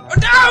 Oh,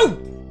 no!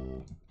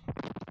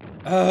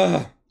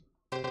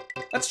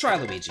 Let's try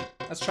Luigi.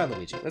 Let's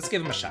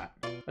give him a shot.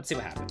 Let's see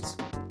what happens.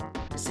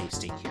 Save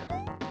state here.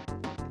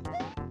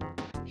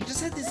 He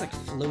just had these, like,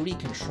 floaty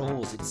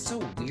controls. It's so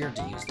weird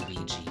to use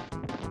Luigi.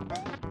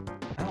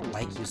 I don't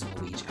like using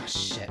Luigi. Oh,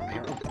 shit.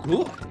 Oh,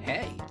 good.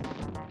 Hey.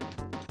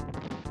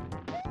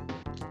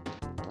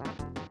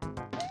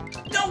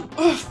 No!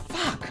 Oh,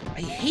 fuck!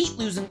 I hate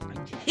using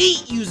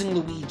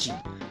Luigi.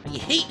 I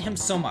hate him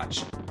so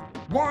much.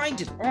 Why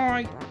did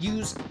I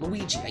use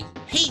Luigi? I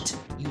hate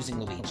using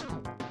Luigi.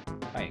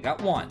 Alright,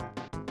 got 1.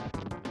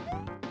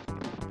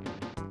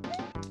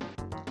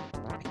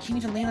 I can't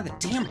even land on the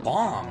damn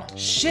bomb.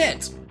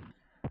 Shit!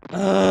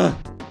 Ugh.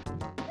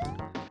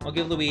 I'll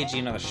give Luigi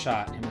another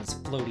shot. Him and his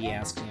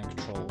floaty-ass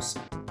controls.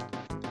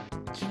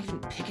 I can't even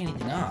pick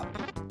anything up.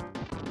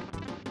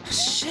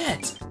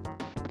 Shit!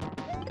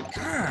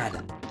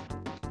 God!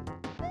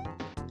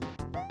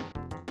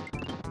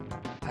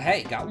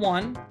 Hey, got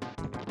 1.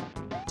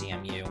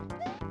 Damn you.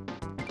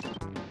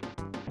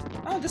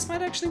 Oh, this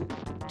might actually...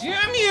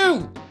 Damn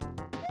you!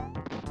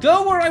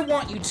 Go where I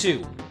want you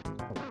to!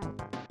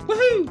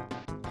 Woohoo!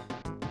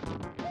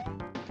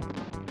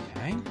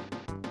 Okay.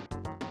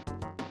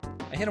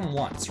 I hit him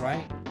once,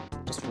 right?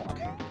 Just one,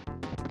 okay.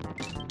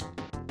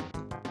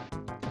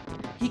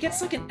 He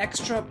gets like an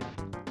extra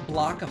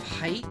block of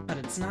height, but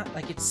it's not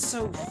like it's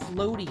so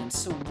floaty and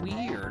so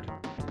weird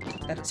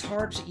that it's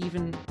hard to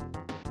even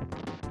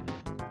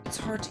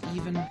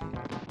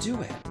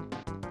do it.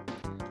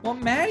 Well,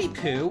 Maddie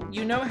Poo,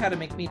 you know how to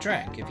make me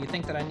drink. If you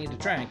think that I need a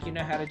drink, you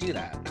know how to do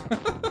that.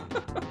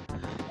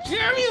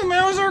 Damn you,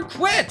 Mauser,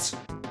 quit!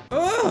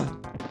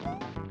 Ugh!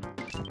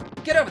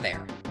 Get over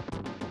there.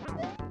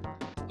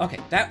 Okay,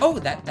 that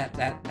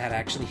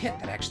actually hit.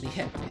 That actually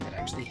hit. Okay, that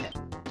actually hit.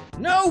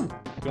 No!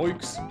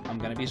 Yikes. I'm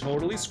gonna be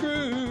totally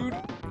screwed.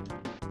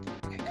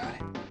 Okay, got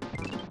it.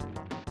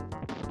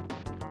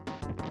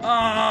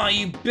 Aw,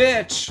 you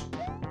bitch!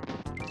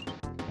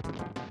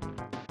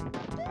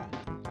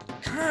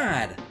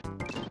 God!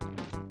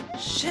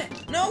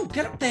 Shit! No!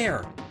 Get up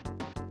there!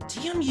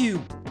 Damn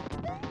you!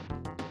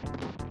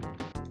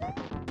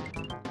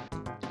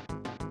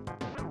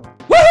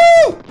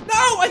 Woohoo!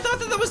 No! I thought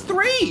that was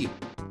 3!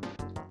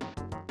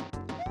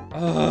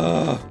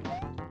 Ugh.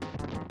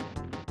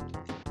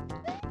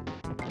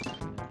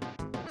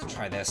 Let's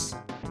try this.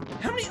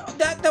 How many?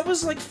 That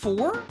was like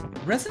 4?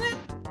 Wasn't it?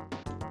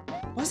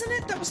 Wasn't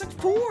it? That was like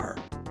 4.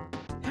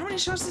 How many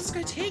shots does this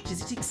guy take?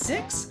 Does he take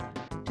 6?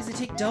 Does he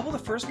take double the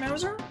first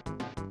Mauser?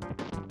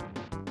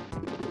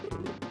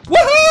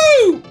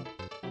 Woohoo!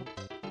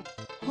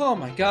 Oh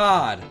my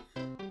god.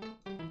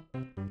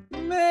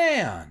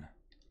 Man.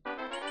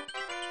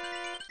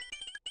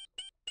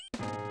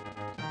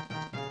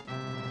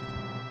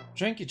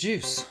 Drink your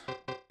juice.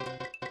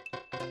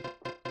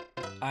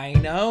 I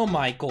know,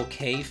 Michael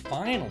K.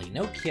 Finally,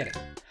 no kidding.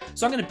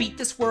 So I'm gonna beat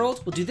this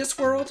world. We'll do this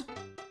world,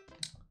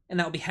 and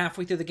that'll be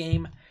halfway through the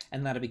game,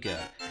 and that'll be good,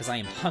 because I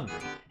am hungry.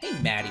 Hey,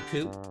 Maddie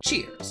Poo,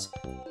 cheers.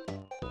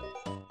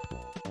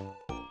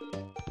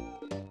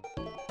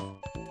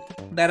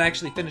 That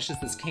actually finishes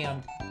this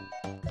can.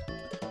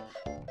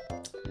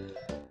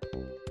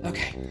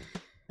 Okay,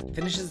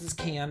 finishes this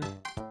can.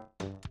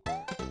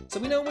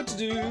 So we know what to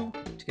do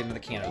to get another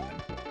can open.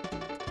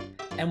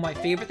 And my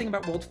favorite thing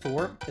about World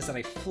 4 is that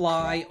I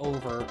fly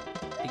over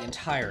the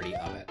entirety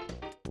of it.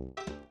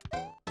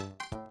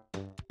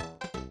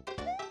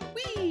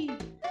 Whee!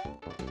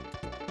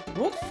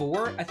 World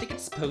 4, I think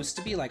it's supposed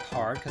to be like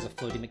hard because of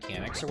floating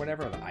mechanics or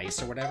whatever, or the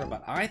ice or whatever,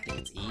 but I think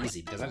it's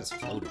easy because I just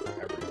float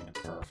over everything. It's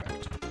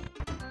perfect.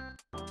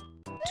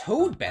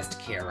 Toad best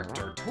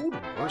character, Toad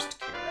worst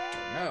character.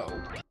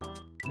 No.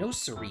 No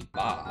siree,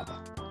 Bob.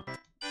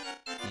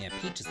 Yeah,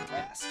 Peach is the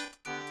best.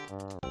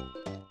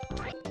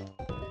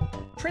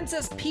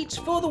 Princess Peach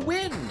for the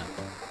win!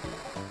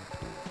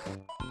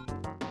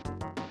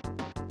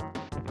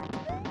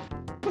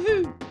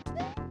 Woohoo!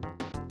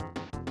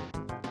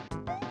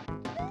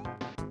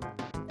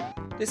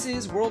 This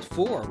is World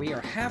 4. We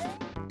are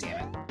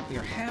damn it. We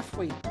are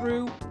halfway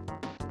through.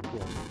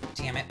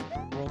 Damn it.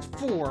 World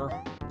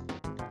 4.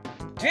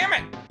 Damn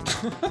it!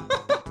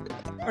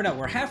 Or no,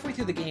 we're halfway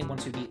through the game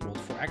once we beat World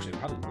 4. Actually,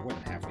 probably more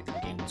than halfway through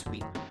the game once we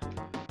beat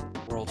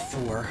World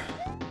 4.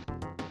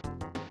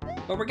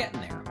 But we're getting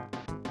there.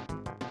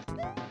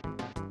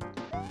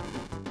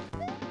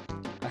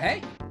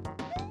 Hey.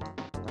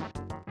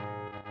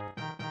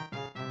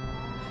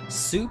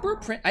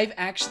 I've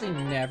actually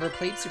never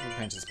played Super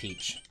Princess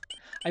Peach.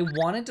 I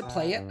wanted to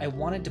play it, I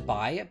wanted to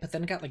buy it, but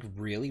then it got like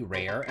really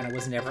rare and I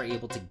was never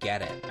able to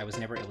get it. I was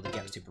never able to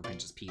get a Super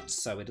Princess Peach,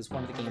 so it is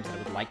one of the games that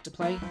I would like to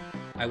play.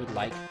 I would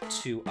like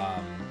to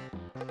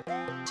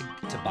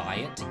buy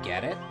it, to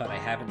get it, but I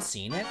haven't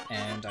seen it,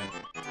 and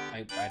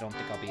I don't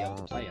think I'll be able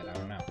to play it. I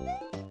don't know.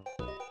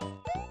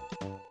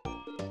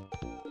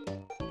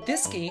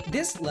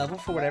 This level,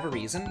 for whatever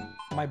reason,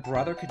 my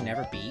brother could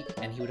never beat,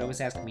 and he would always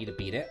ask me to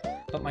beat it,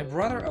 but my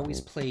brother always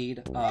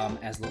played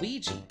as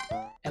Luigi,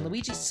 and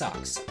Luigi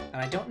sucks, and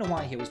I don't know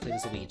why he always played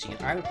as Luigi,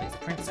 and I would play as the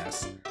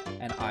princess,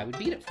 and I would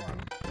beat it for him.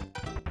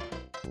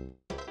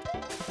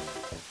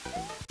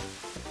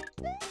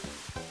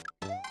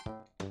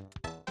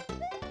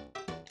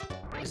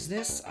 Is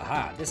this?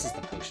 Aha, this is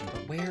the potion,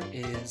 but where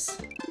is...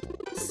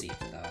 Let's see if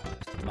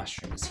the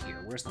mushroom is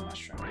here. Where's the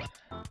mushroom?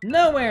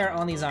 Nowhere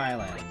on these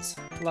islands.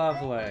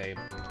 Lovely.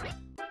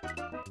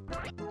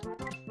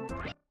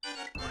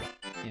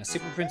 Yeah,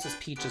 Super Princess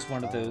Peach is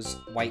one of those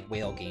white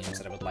whale games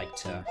that I would like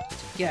to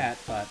get,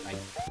 but I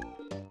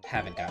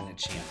haven't gotten a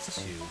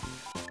chance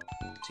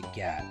to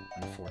get,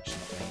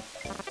 unfortunately.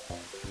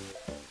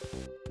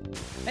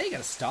 Hey, you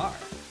got a star.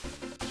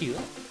 Cute.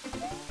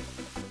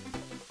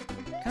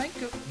 Can I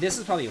go? This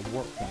is probably a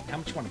warp point. How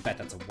much you want to bet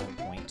that's a warp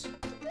point?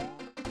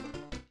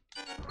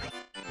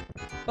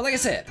 But like I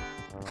said,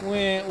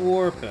 went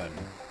warping.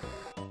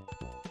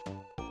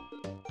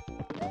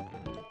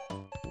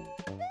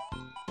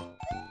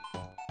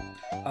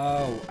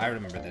 Oh, I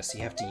remember this.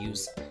 You have to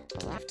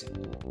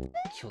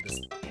kill this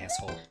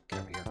asshole. Get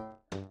over here.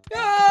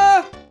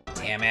 Ah!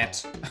 Damn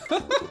it.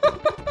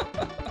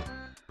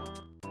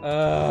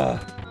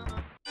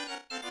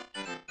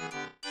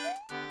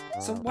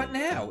 So what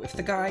now? If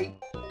the guy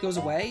goes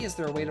away, is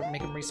there a way to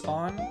make him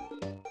respawn?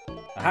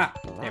 Aha!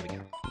 There we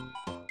go.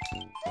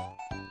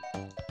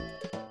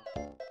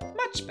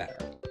 Much better.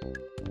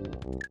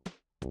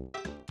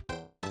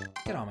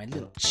 Get all my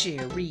little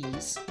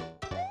cherries.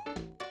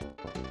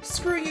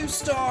 Screw you,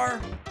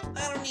 Star!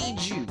 I don't need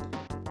you.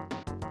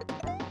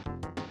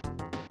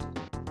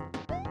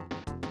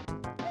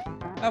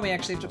 Oh, we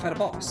actually have to fight a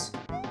boss.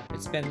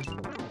 It's been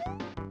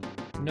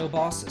no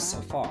bosses so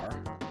far.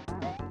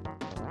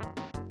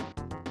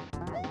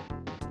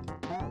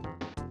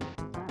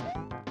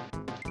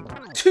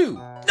 Two!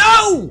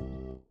 No!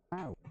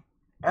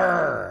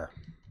 Urgh.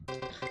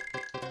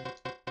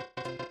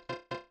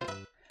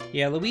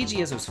 Yeah, Luigi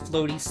has those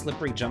floaty,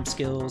 slippery jump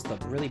skills, the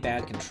really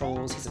bad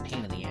controls. He's a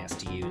pain in the ass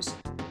to use.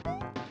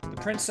 The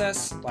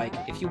princess, like,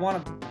 if you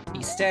want to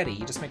be steady,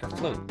 you just make her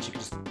float. She can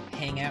just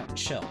hang out and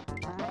chill.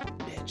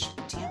 Bitch,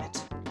 damn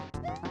it.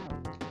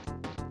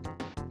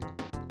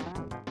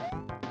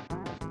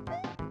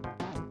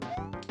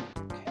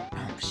 Okay.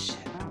 Oh,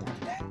 shit, I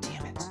wanted that,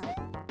 damn it.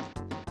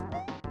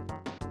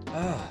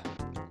 Ugh.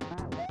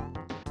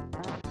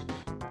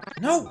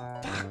 No!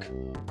 Fuck!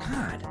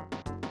 God!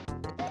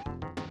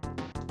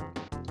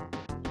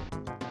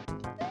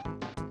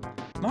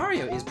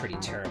 Mario is pretty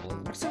terrible.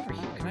 What's over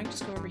here? Can I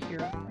just go over here?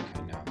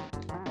 Okay, no.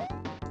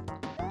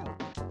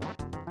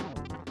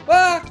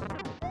 Ah!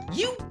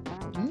 You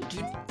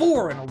did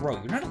 4 in a row.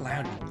 You're not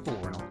allowed to do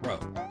 4 in a row.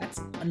 That's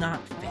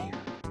not fair.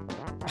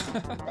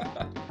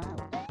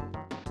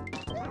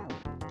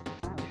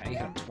 Okay, hit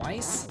him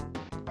twice.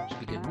 Should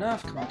be good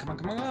enough. Come on, come on,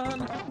 come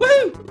on.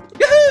 Woohoo!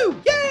 Yahoo!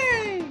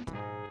 Yay!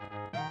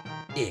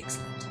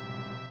 Excellent.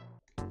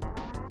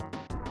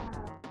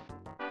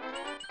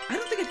 I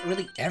don't think I've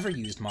really ever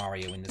used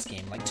Mario in this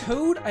game. Like,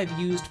 Toad I've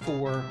used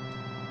for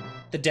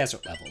the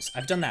desert levels.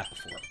 I've done that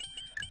before.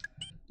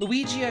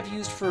 Luigi I've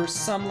used for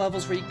some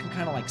levels where you can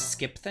kind of like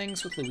skip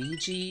things with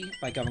Luigi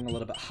by going a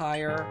little bit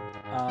higher.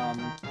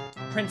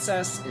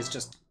 Princess is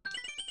just,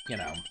 you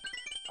know,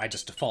 I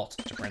just default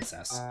to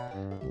Princess.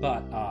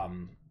 But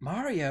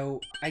Mario,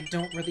 I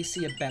don't really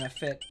see a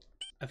benefit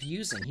of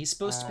using. He's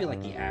supposed to be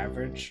like the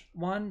average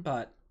one,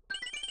 but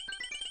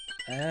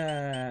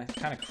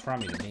kind of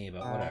crummy to me,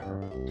 but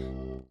whatever.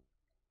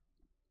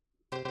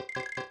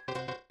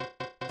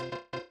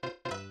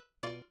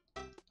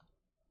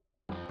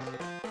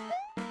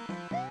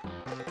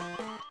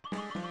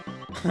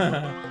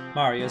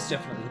 Mario's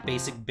definitely the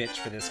basic bitch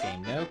for this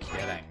game, no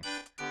kidding.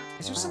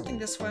 Is there something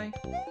this way?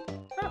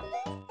 Oh.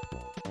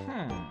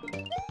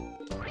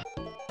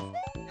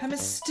 How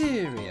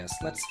mysterious.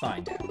 Let's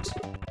find out.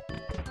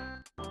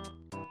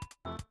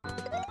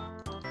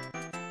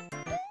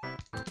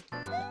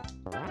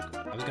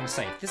 I was gonna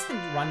say, if this thing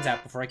runs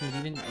out before I can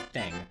even do my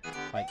thing,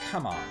 like,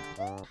 come on.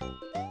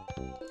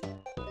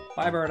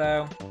 Bye,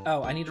 Birdo.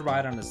 Oh, I need to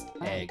ride on this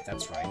egg.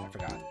 That's right, I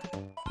forgot.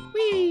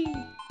 Whee!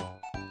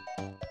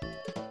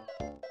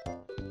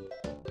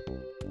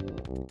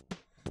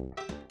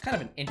 Kind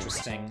of an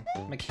interesting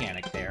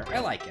mechanic there. I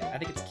like it. I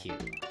think it's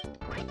cute.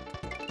 Okay.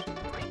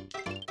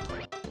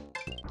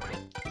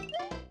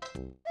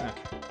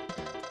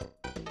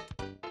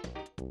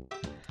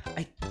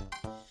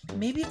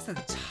 Maybe it's the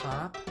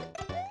top,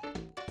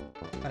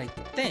 but I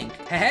think,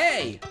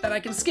 hey, that I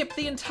can skip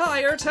the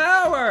entire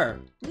tower!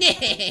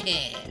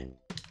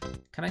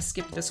 Can I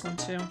skip this one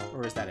too,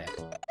 or is that it?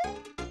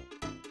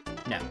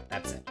 No,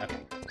 that's it,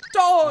 okay.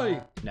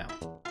 Die! No.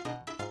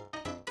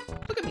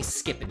 Look at me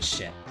skipping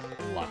shit.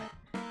 Love it.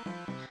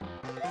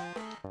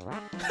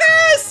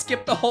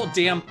 Skip the whole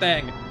damn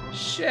thing.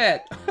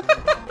 Shit.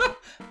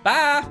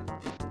 Bye.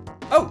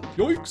 Oh,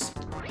 yikes.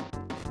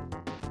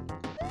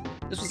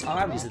 This was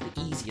obviously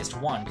the easiest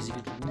one because you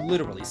could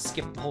literally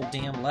skip the whole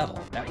damn level.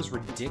 That was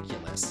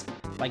ridiculous.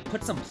 Like,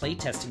 put some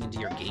playtesting into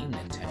your game,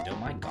 Nintendo.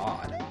 My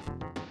god.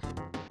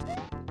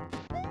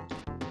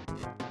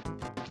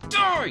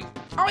 Die!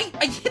 Oh,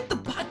 I hit the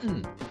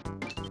button.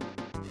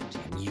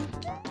 Damn you.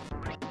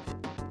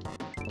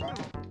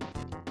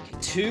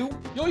 2?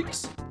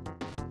 Yikes!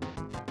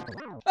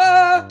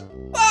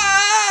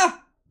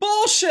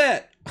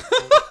 Bullshit!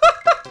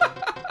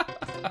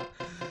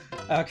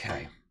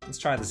 Okay, let's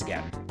try this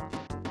again.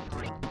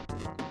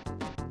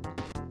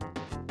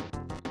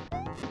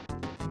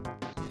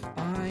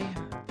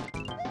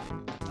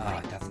 If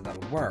I thought that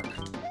would work. No.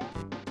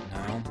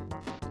 I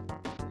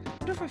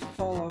wonder if I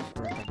fall off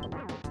or if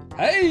I...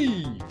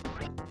 Hey!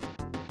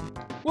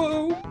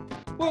 Whoa!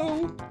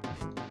 Whoa!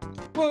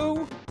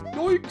 Whoa!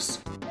 Yikes!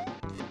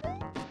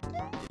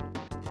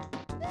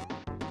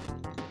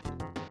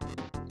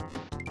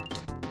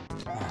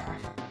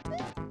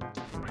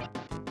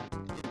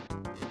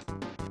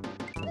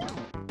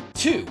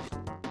 Two.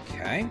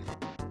 Okay.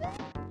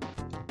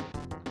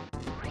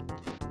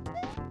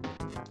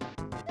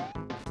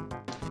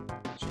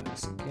 Try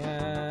this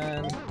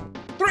again.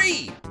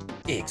 3!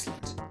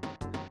 Excellent.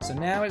 So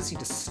now I just need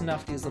to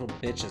snuff these little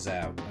bitches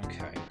out.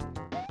 Okay.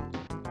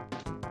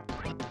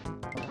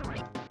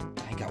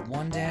 I got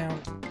one down.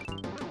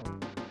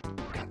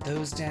 Got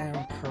those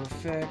down.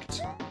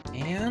 Perfect.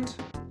 And...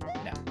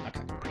 no.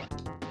 Okay.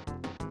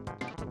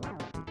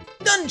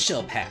 None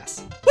shall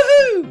pass.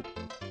 Woohoo!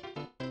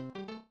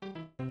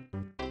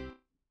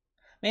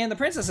 Man, the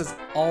princess has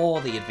all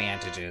the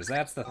advantages.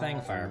 That's the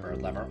thing,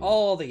 Firebird Lover.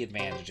 All the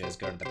advantages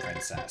go to the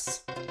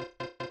princess.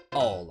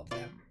 All of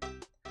them.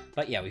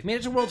 But yeah, we've made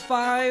it to World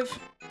 5.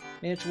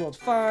 Made it to World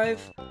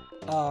 5.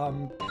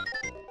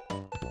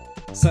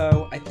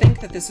 So I think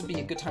that this would be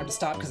a good time to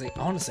stop, because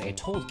honestly, I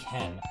told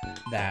Ken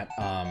that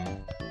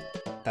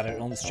that I'd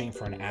only stream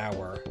for an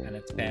hour, and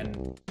it's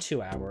been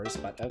 2 hours,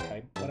 but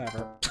okay,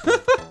 whatever.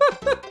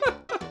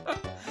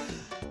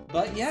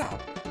 But yeah,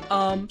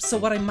 so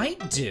what I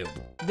might do,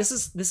 this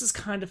is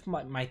kind of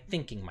my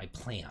thinking, my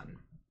plan.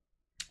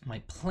 My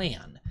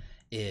plan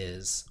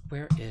is,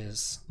 where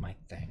is my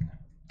thing?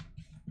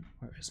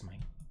 Where is my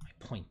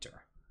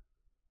pointer?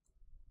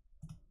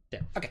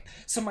 There, okay.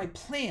 So my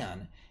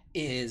plan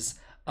is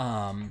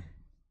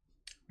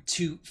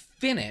to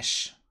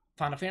finish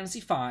Final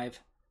Fantasy V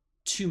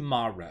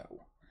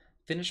tomorrow.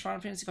 Finish Final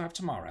Fantasy V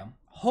tomorrow.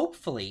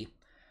 Hopefully,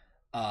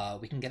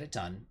 we can get it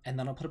done, and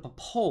then I'll put up a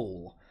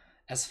poll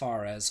as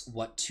far as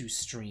what to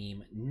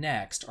stream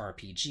next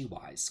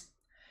RPG-wise.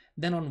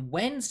 Then on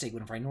Wednesday,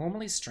 whenever I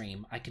normally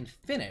stream, I can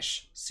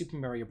finish Super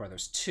Mario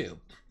Bros. 2.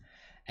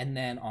 And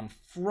then on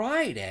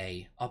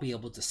Friday, I'll be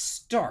able to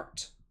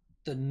start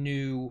the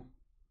new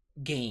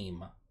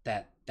game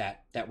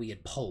that we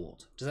had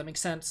polled. Does that make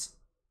sense?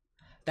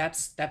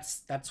 That's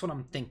what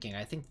I'm thinking.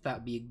 I think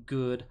that'd be a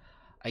good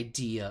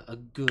idea, a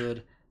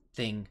good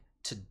thing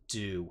to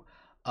do.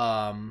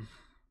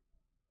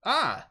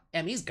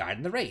 Emmy's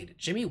guiding the raid.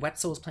 Jimmy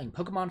Wetzel is playing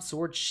Pokemon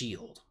Sword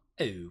Shield.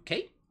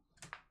 Okay.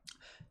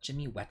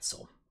 Jimmy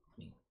Wetzel. Let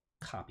me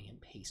copy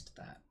and paste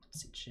that.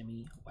 Let's see,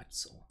 Jimmy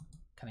Wetzel.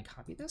 Can I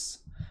copy this?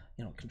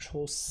 You know,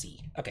 Control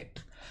C. Okay.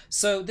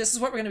 So this is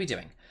what we're going to be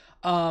doing.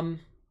 I'm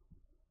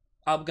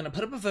going to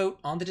put up a vote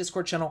on the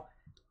Discord channel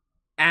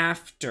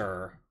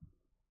after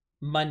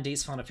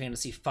Monday's Final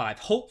Fantasy V.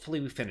 Hopefully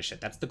we finish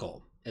it. That's the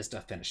goal, is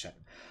to finish it.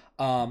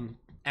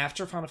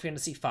 After Final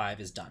Fantasy V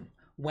is done.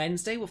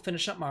 Wednesday, we'll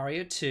finish up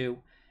Mario 2,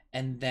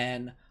 and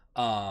then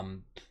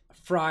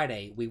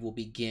Friday, we will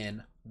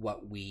begin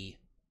what we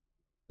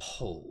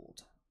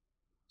polled.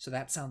 So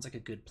that sounds like a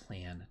good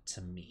plan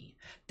to me.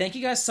 Thank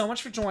you guys so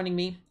much for joining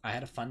me. I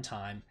had a fun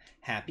time.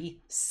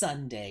 Happy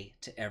Sunday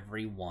to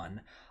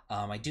everyone.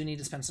 I do need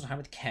to spend some time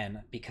with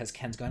Ken, because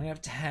Ken's going out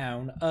of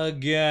town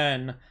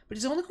again. But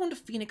he's only going to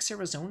Phoenix,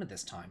 Arizona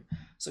this time.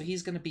 So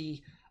he's going to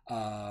be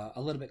a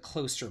little bit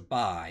closer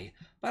by.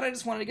 But I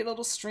just wanted to get a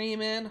little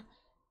stream in,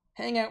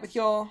 hang out with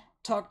y'all,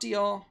 talk to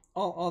y'all,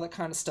 all that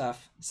kind of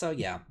stuff. So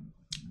yeah,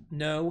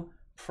 no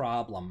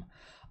problem.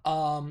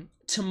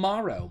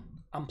 Tomorrow,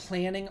 I'm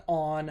planning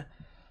on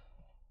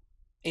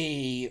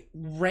a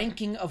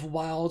ranking of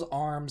Wild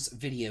Arms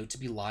video to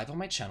be live on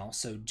my channel,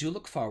 so do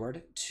look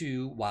forward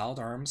to Wild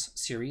Arms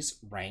series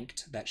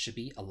ranked. That should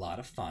be a lot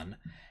of fun.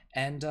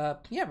 And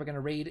yeah, we're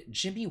gonna raid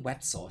Jimmy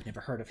Wetzel. I've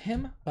never heard of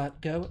him,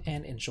 but go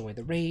and enjoy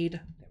the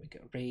raid. There we go,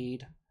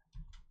 raid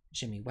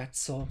Jimmy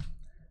Wetzel.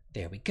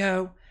 There we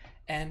go.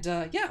 And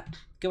yeah,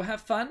 go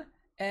have fun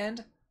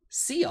and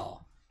see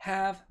y'all.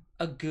 Have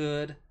a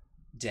good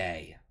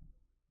day.